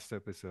that last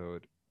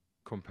episode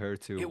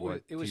compared to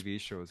what TV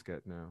shows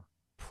get now?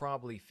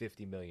 probably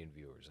 50 million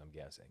viewers, I'm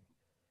guessing.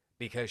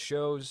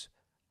 Because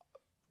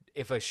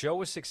if a show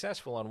was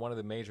successful on one of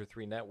the major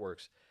 3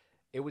 networks,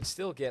 it would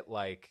still get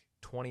like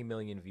 20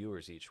 million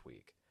viewers each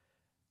week.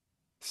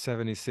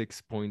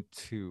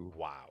 76.2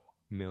 Wow.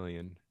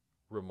 million.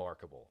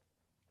 Remarkable.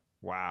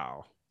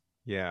 Wow.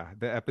 Yeah,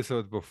 the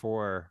episode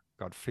before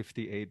got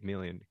 58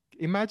 million.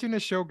 Imagine a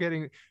show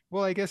getting,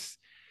 well, I guess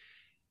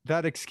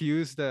that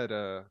excuse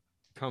that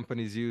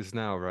companies use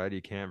now, right?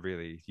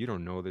 You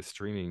don't know the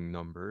streaming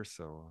number,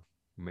 so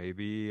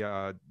maybe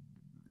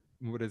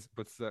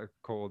what's that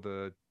called?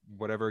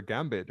 Whatever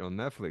Gambit on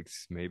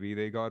Netflix. Maybe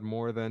they got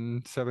more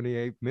than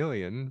 78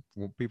 million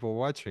people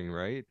watching,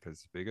 right?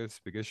 Because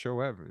biggest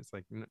show ever. It's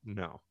like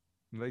no,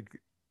 like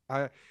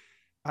a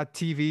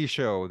TV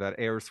show that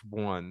airs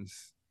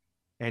once,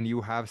 and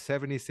you have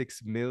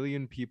 76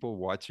 million people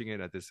watching it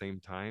at the same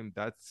time.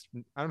 I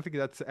don't think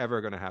that's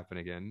ever going to happen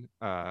again.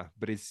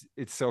 But it's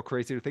so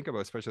crazy to think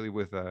about, especially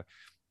with the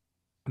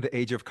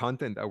age of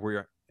content that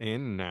we're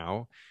in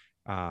now.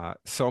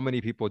 So many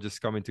people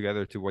just coming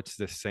together to watch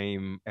the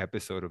same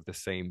episode of the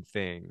same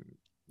thing.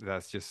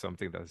 That's just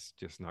something that's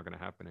just not going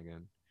to happen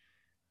again.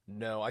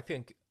 No, I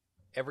think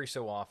every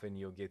so often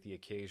you'll get the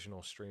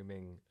occasional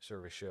streaming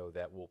service show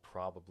that will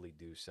probably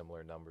do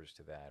similar numbers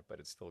to that,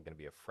 but it's still going to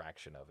be a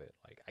fraction of it.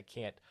 Like, I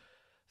can't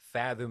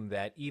fathom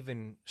that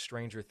even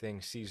Stranger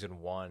Things season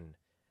 1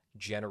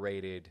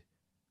 generated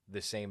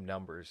the same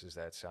numbers as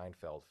that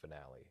Seinfeld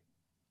finale.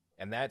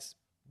 And that's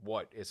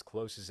as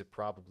close as it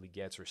probably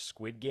gets. Or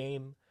Squid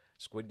Game.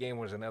 Squid Game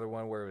was another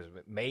one where it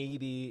was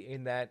maybe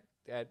in that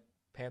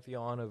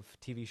pantheon of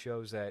TV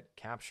shows that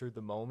captured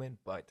the moment,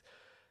 but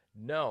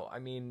no, I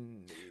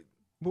mean,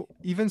 well,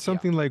 even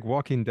something like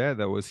Walking Dead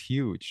that was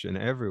huge and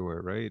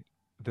everywhere, right?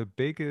 The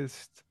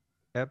biggest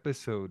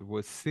episode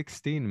was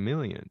 16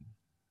 million.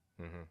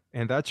 Hmm.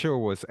 and that show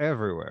was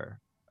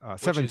everywhere. Which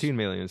is 17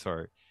 million,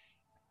 sorry.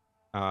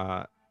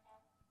 Uh,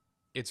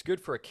 it's good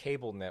for a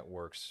cable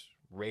network's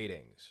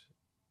ratings,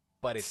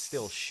 but it's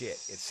still shit.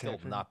 It's still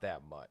seven, not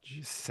that much.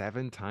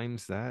 7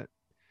 times that.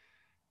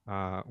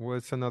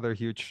 What's another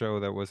huge show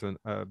that wasn't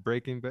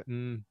Breaking Bad?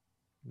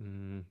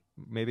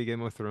 Maybe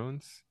Game of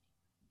Thrones.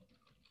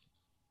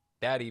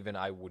 That even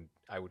I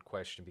would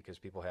question because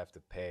people have to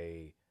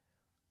pay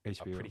a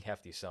HBO. pretty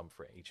hefty sum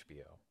for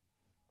HBO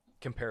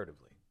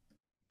comparatively.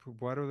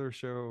 What other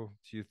show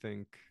do you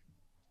think?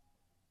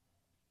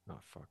 Oh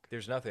fuck.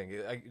 There's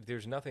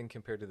nothing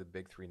compared to the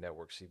big three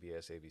networks: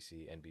 CBS,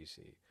 ABC,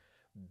 NBC.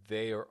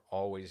 They are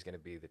always going to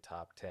be the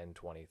top 10,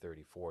 20,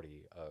 30,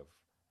 40 of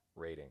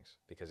ratings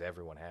because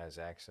everyone has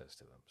access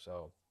to them.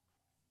 So,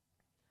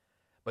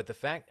 but the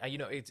fact,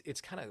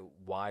 it's kind of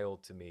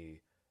wild to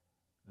me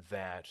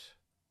that,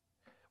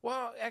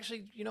 well,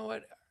 actually, you know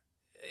what?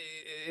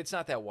 It's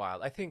not that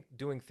wild. I think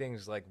doing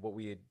things like what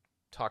we had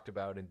talked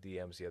about in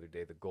DMs the other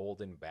day, the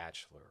Golden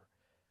Bachelor.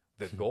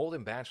 The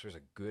Golden Bachelor is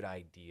a good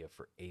idea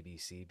for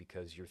ABC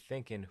because you're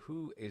thinking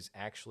who is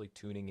actually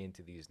tuning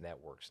into these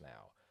networks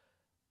now?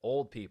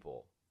 Old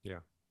people, Yeah.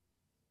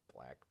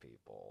 black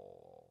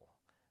people.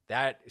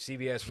 That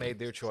CBS made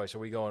their choice. Are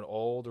we going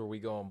old or are we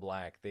going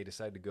black? They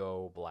decided to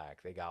go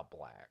black. They got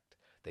blacked.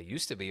 They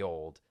used to be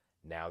old.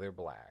 Now they're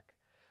black.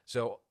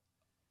 So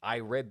I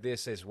read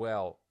this as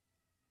well.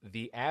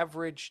 The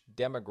average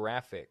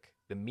demographic,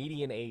 the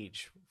median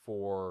age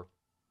for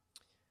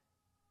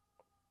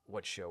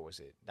what show was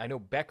it? I know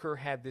Becker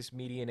had this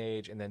median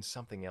age, and then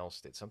something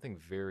else did something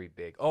very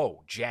big.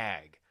 Oh,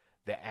 Jag.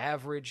 The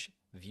average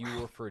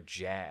viewer for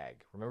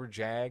Jag. Remember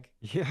Jag?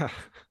 Yeah.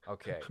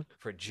 Okay.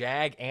 For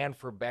Jag and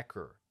for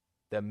Becker,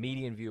 the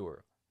median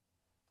viewer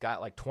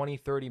got like 20,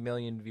 30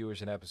 million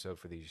viewers an episode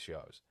for these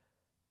shows.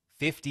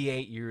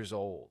 58 years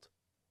old.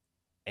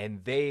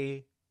 And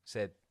they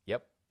said,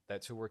 yep,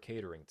 that's who we're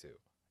catering to.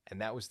 And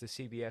that was the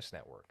CBS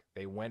network.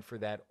 They went for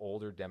that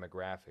older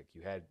demographic.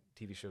 You had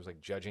TV shows like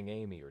Judging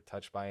Amy or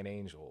Touched by an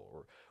Angel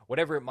or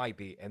whatever it might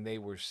be. And they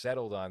were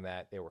settled on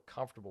that. They were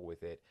comfortable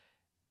with it.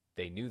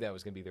 They knew that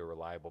was going to be their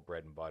reliable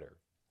bread and butter.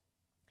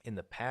 In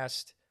the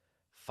past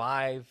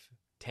 5,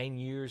 10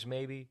 years,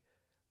 maybe,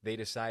 they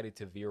decided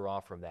to veer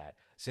off from that.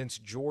 Since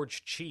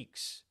George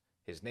Cheeks,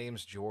 his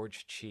name's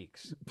George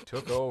Cheeks,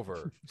 took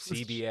over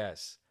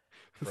CBS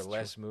for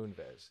Les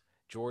Moonves.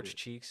 George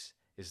Cheeks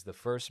is the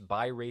first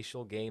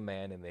biracial gay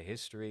man in the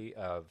history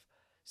of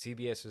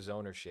CBS's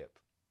ownership.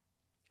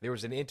 There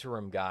was an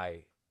interim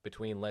guy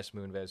between Les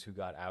Moonves who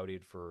got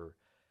outed for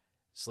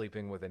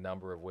sleeping with a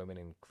number of women,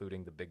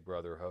 including the Big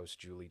Brother host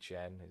Julie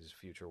Chen, his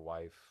future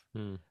wife,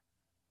 Hmm.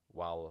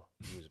 while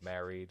he was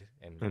married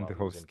and And while the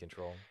he was in host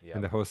control. Yeah,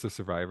 and the host of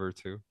Survivor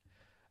too.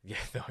 yeah,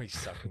 no, he's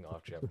sucking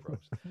off Jeff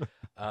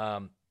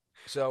Probst.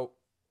 So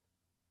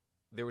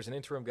there was an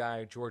interim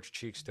guy. George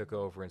Cheeks took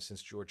over, and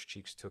since George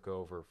Cheeks took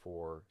over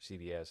for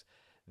CBS,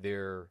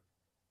 their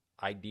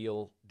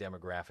ideal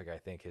demographic, I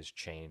think, has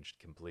changed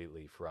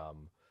completely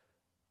from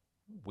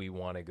we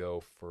want to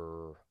go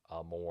for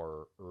a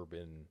more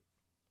urban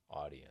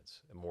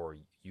audience, a more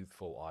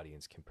youthful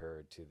audience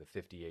compared to the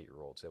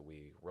 58-year-olds that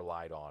we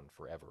relied on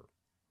forever.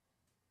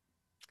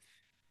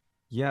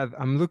 Yeah,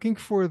 I'm looking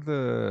for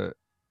the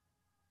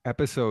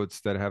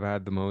episodes that have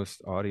had the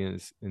most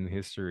audience in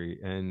history,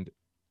 and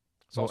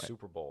It's all well,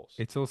 Super Bowls.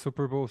 it's all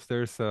Super Bowls.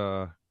 There's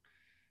the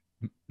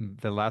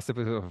last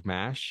episode of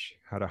MASH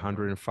had Mm-hmm.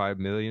 105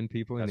 million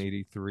people in That's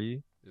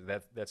 '83.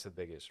 that's the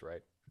biggest,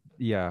 right?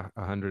 Yeah,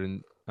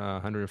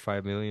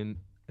 105 million,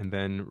 and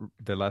then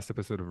the last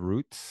episode of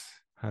Roots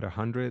had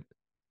 100.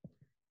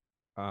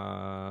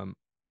 Um,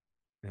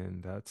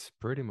 and that's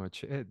pretty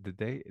much it.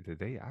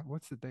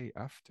 What's the day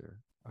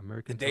after? The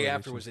American day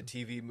after television. was a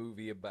TV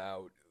movie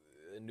about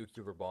a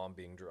nuclear bomb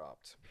being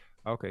dropped.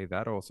 Okay,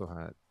 that also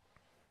had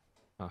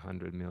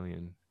 100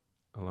 million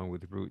along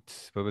with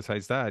Roots. But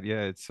besides that,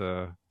 yeah, it's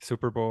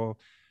Super Bowl,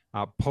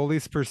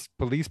 police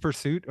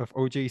pursuit of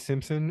O.J.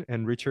 Simpson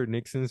and Richard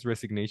Nixon's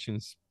resignation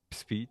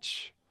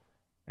speech,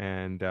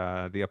 and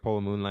the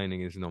Apollo moon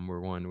landing is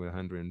number one with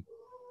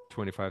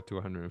 125 to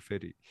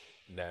 150.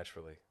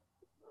 Naturally.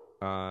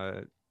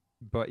 Uh,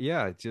 but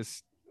yeah,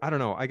 just I don't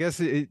know. I guess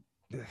it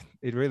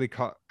really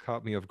caught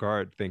me off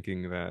guard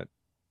thinking that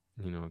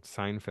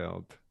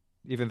Seinfeld,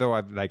 even though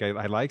I like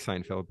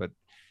Seinfeld, but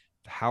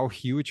how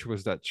huge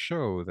was that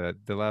show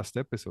that the last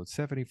episode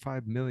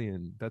 75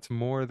 million, that's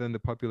more than the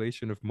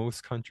population of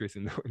most countries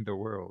in the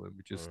world, and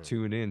we just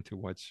tune in to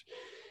watch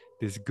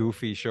this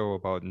goofy show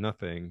about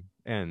nothing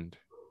end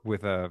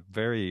with a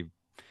very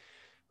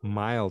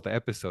mild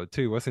episode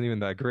too. It wasn't even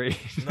that great.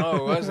 No,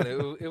 it wasn't.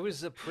 It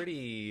was a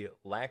pretty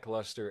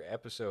lackluster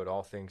episode,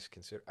 all things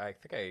considered. I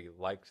think I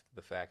liked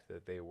the fact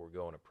that they were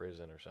going to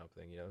prison or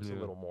something. It's a Yeah.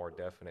 little more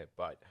definite,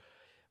 but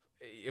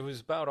it was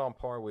about on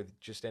par with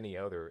just any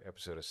other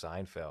episode of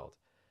Seinfeld.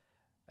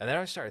 And then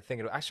I started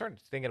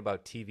thinking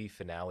about TV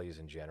finales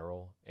in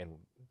general, and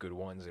good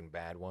ones and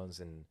bad ones.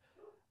 And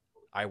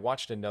I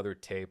watched another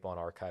tape on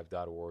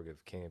archive.org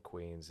of King of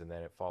Queens, and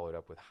then it followed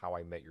up with How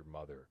I Met Your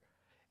Mother.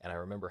 And I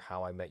remember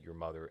How I Met Your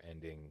Mother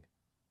ending,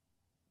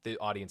 the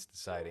audience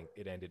deciding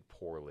it ended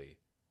poorly.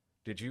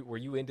 Were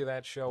you into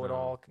that show at No.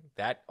 all?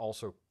 That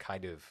also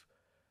kind of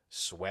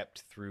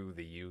swept through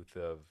the youth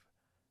of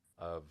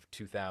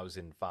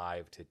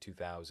 2005 to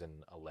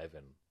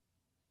 2011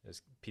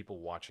 as people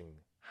watching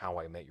How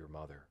I Met Your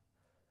Mother.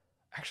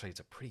 Actually, it's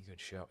a pretty good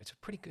show. It's a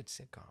pretty good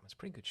sitcom. It's a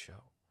pretty good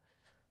show.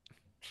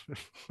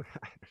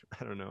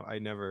 I don't know. I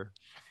never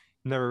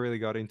really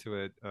got into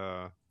it.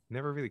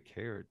 Never really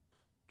cared,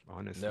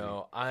 honestly.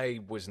 No, I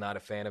was not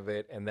a fan of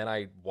it. And then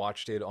I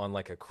watched it on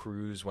like a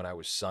cruise when I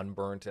was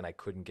sunburnt and I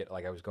couldn't get,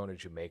 like, I was going to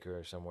Jamaica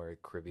or somewhere,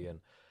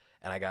 Caribbean.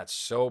 And I got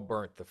so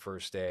burnt the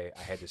first day,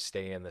 I had to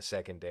stay in the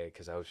second day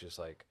because I was just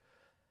like,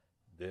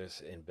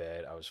 this in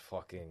bed. I was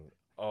fucking,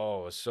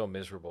 oh, it was so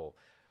miserable.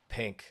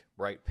 Pink,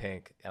 bright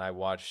pink. And I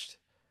watched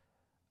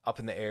Up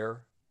in the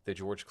Air, the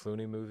George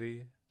Clooney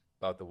movie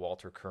about the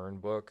Walter Kern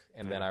book.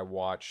 And then Yeah. I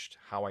watched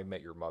How I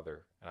Met Your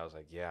Mother. And I was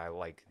like, yeah, I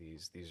like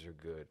these. These are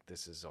good.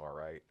 This is all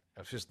right.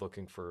 I was just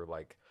looking for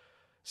like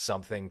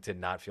something to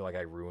not feel like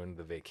I ruined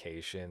the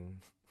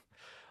vacation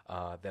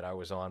that I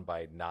was on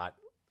by not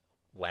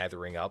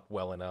lathering up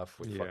well enough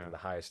with Yeah. fucking the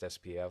highest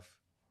SPF.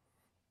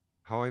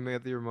 How I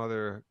Met Your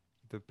Mother,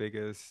 the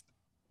biggest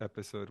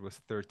episode was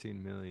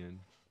 13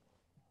 million.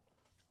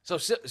 So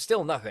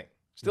still nothing.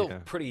 Still Yeah.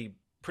 pretty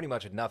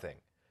much nothing.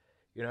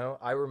 You know,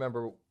 I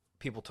remember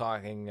people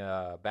talking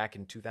back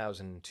in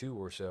 2002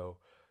 or so,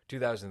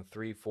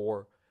 2003,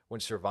 4, when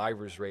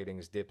Survivor's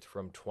ratings dipped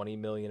from 20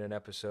 million an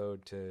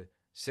episode to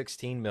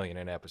 16 million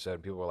an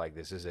episode. People were like,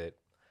 "This is it.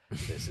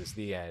 This is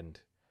the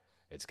end.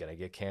 It's gonna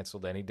get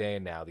canceled any day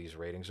now. These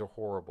ratings are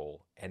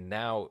horrible." And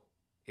now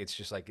it's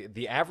just like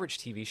the average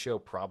TV show,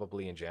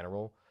 probably in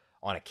general,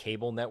 on a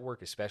cable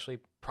network especially,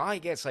 probably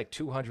gets like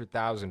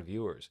 200,000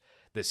 viewers.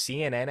 The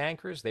CNN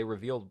anchors, they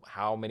revealed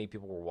how many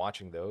people were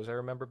watching those. I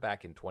remember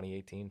back in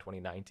 2018,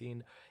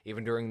 2019,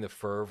 even during the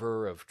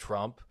fervor of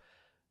Trump,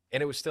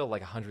 and it was still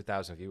like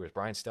 100,000 viewers.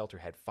 Brian Stelter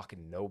had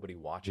fucking nobody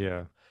watching Yeah.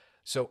 him.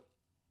 So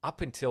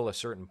up until a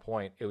certain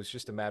point, it was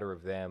just a matter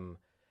of them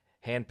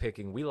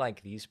handpicking. We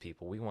like these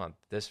people. We want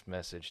this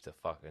message to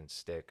fucking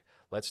stick.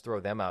 Let's throw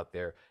them out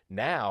there.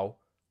 Now,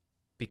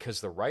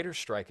 because the writer's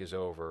strike is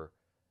over,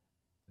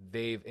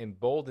 they've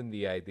emboldened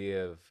the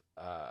idea of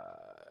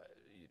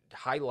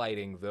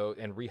highlighting those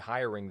and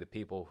rehiring the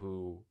people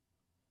who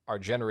are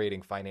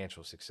generating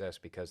financial success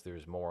because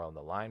there's more on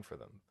the line for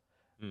them.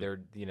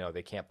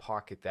 They can't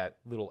pocket that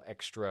little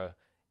extra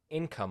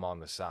income on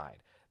the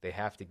side. They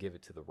have to give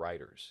it to the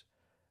writers.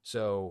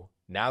 So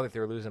now that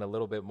they're losing a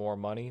little bit more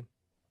money,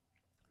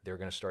 they're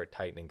going to start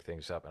tightening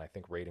things up, and I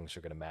think ratings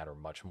are going to matter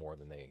much more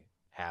than they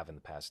have in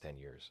the past 10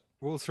 years.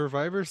 Well,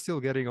 Survivor's still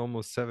getting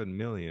almost 7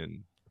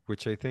 million,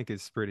 which I think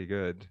is pretty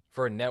good.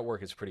 For a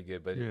network, it's pretty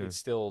good, but Yeah. it's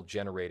still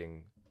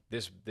generating.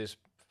 This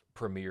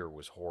premiere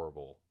was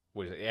horrible.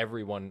 Was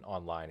everyone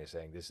online is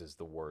saying this is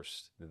the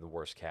worst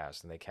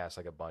cast, and they cast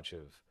like a bunch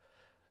of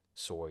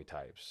soy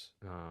types,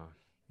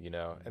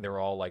 and they were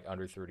all like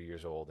under 30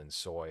 years old and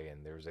soy,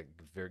 and there was a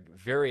very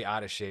very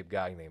out of shape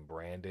guy named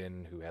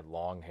Brandon who had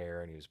long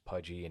hair and he was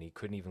pudgy and he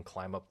couldn't even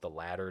climb up the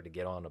ladder to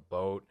get on a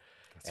boat.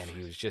 And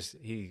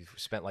he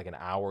spent like an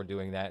hour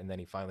doing that, and then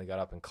he finally got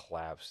up and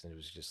collapsed, and it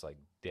was just like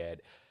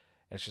dead.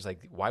 And it's just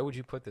like, why would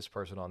you put this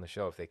person on the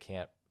show if they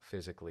can't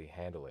physically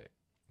handle it?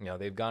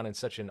 They've gone in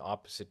such an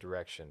opposite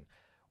direction.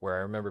 Where I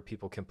remember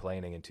people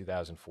complaining in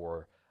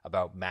 2004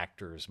 about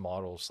actors,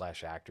 models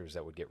slash actors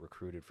that would get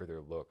recruited for their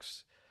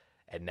looks,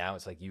 and now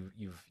it's like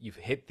you've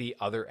hit the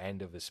other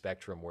end of the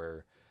spectrum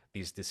where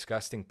these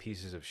disgusting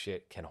pieces of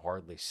shit can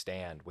hardly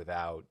stand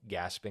without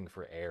gasping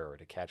for air or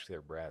to catch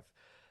their breath.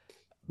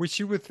 Which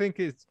you would think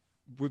it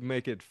would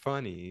make it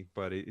funny,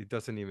 but it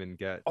doesn't even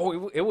get.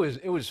 Oh, it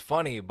was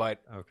funny, but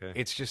Okay.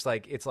 it's just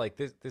like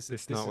this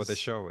It's not what the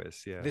show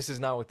is. Yeah. This is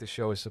not what the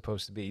show is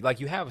supposed to be. Like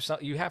you have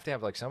to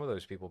have like some of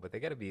those people, but they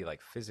got to be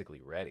like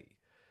physically ready.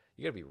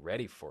 You got to be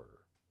ready for it.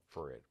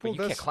 But Well, you can't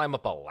that's- climb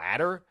up a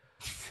ladder.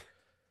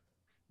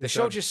 The Is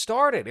show that- just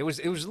started. It was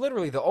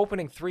literally the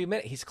opening 3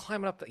 minutes.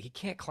 He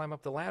can't climb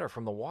up the ladder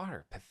from the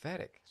water.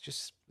 Pathetic. It's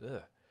just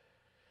ugh.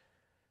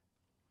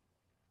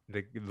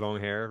 The long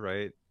hair,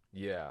 right?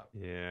 Yeah.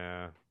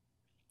 Yeah.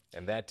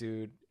 And that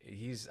dude,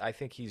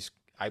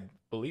 I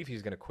believe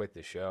he's going to quit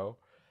the show,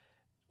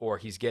 or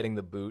he's getting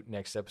the boot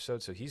next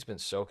episode. So he's been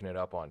soaking it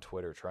up on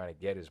Twitter, trying to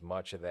get as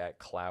much of that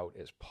clout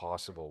as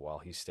possible while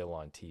he's still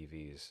on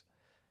TVs.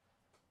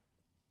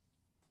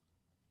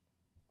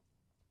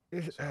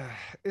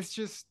 It's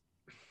just,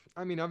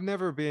 I mean, I've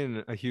never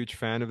been a huge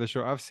fan of the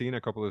show. I've seen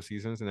a couple of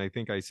seasons, and I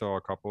think I saw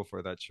a couple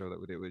for that show that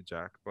we did with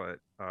Jack. But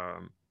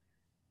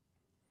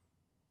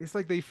it's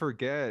like they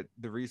forget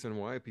the reason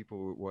why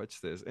people would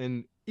watch this.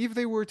 And if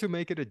they were to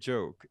make it a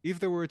joke, if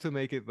they were to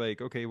make it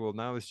like, okay, well,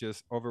 now it's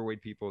just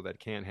overweight people that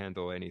can't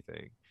handle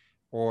anything,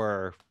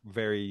 or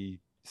very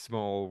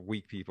small,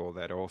 weak people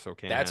that also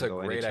can't That's a handle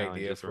any great idea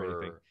challenges or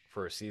anything.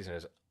 for a season,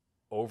 is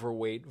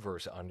overweight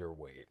versus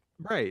underweight.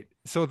 Right.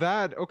 So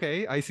that,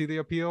 okay, I see the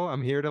appeal.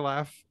 I'm here to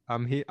laugh.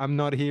 I'm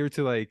not here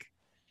to like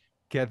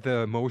get the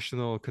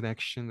emotional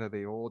connection that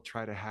they all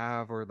try to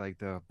have, or like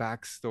the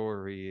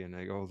backstory and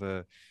like all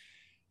the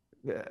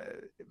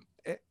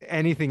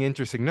anything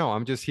interesting. No,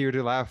 I'm just here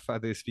to laugh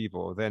at these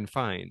people, then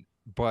fine.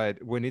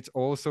 But when it's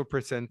also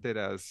presented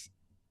as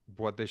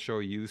what the show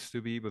used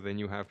to be, but then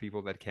you have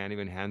people that can't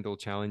even handle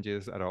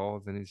challenges at all,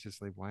 then it's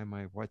just like, why am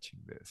I watching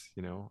this?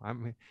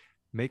 I'm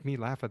make me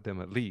laugh at them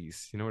at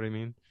least. You know what I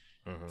mean?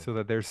 Mhm. So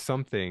that there's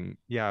something.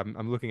 Yeah,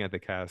 I'm looking at the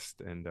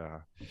cast, and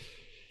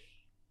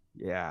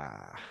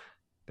yeah,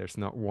 there's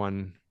not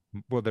one.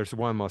 Well, there's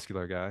one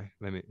muscular guy.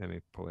 Let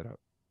me pull it up.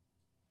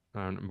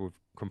 We've Is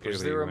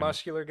completely there a went.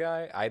 muscular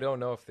guy? I don't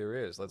know if there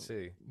is. Let's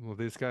see. Well,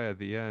 this guy at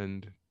the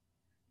end,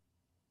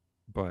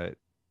 but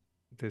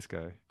this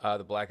guy,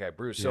 The black guy,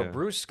 Bruce. So yeah.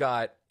 Bruce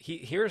Scott,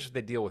 here's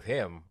the deal with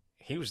him.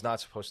 He was not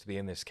supposed to be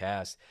in this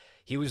cast.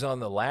 He was on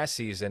the last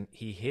season.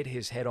 He hit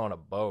his head on a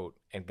boat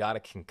and got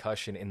a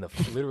concussion in the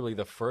literally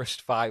the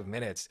first 5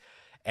 minutes,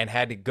 and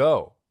had to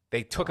go.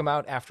 They took him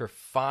out after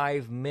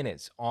 5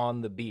 minutes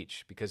on the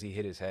beach because he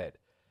hit his head.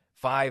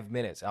 5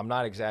 minutes. I'm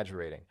not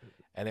exaggerating.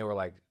 And they were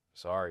like,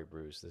 "Sorry,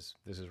 Bruce. This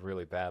is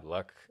really bad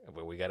luck,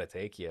 but we got to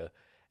take you."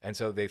 And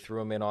so they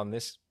threw him in on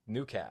this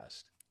new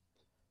cast.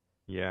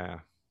 Yeah,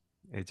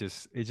 it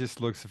just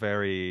looks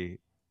very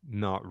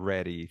not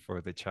ready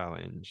for the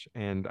challenge.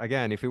 And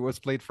again, if it was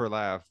played for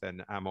laugh,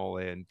 then I'm all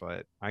in,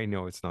 but I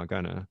know it's not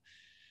gonna.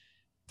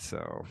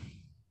 So,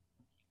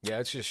 Yeah,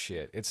 it's just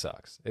shit. It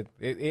sucks. It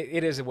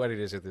is what it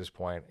is at this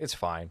point. It's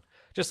fine.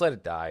 Just let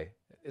it die.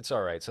 It's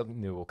all right.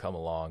 Something new will come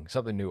along.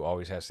 Something new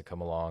always has to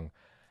come along.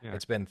 yeah,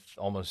 It's been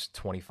almost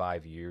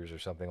 25 years or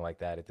something like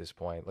that at this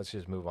point. Let's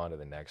just move on to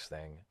the next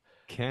thing.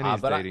 Kenny's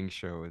But dating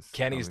show is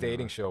Kenny's coming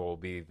dating out. show will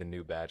be the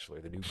new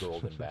Bachelor, the new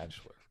Golden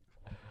Bachelor.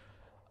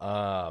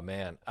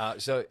 Man.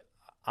 So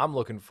I'm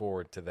looking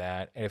forward to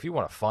that. And if you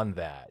want to fund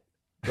that,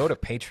 go to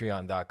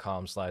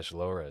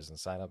patreon.com/Lores and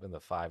sign up in the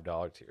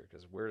 $5 tier,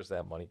 because where's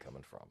that money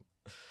coming from?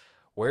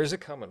 Where's it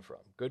coming from?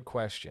 Good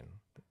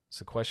question. It's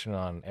a question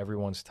on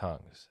everyone's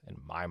tongues and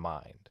my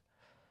mind.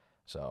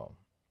 So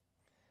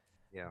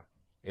Yeah.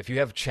 if you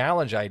have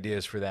challenge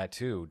ideas for that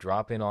too,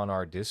 drop in on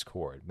our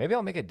Discord. Maybe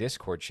I'll make a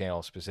Discord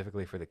channel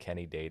specifically for the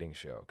Kenny dating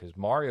show, because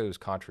Mario's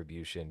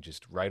contribution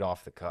just right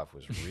off the cuff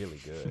was really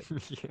good.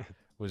 Yeah.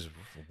 Was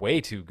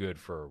way too good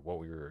for what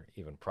we were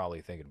even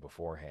probably thinking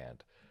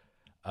beforehand.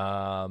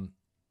 All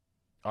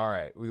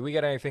right, we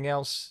got anything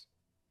else?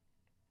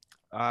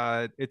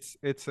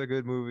 It's a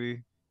good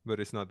movie, but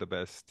it's not the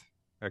best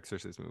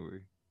Exorcist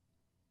movie.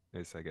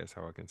 Is I guess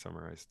how I can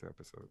summarize the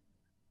episode.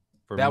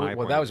 From my Well,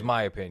 point that of was view.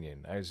 my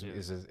opinion. Yeah.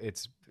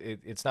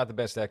 It's not the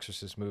best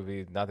Exorcist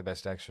movie, not the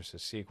best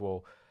Exorcist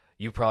sequel.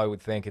 You probably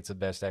would think it's the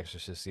best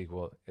Exorcist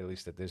sequel, at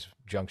least at this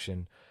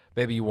junction.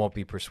 Maybe you won't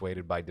be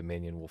persuaded by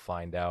Dominion. We'll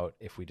find out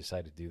if we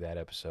decide to do that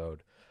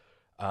episode.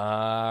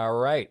 All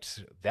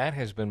right, that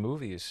has been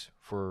movies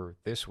for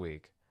this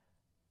week.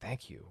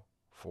 Thank you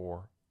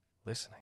for listening.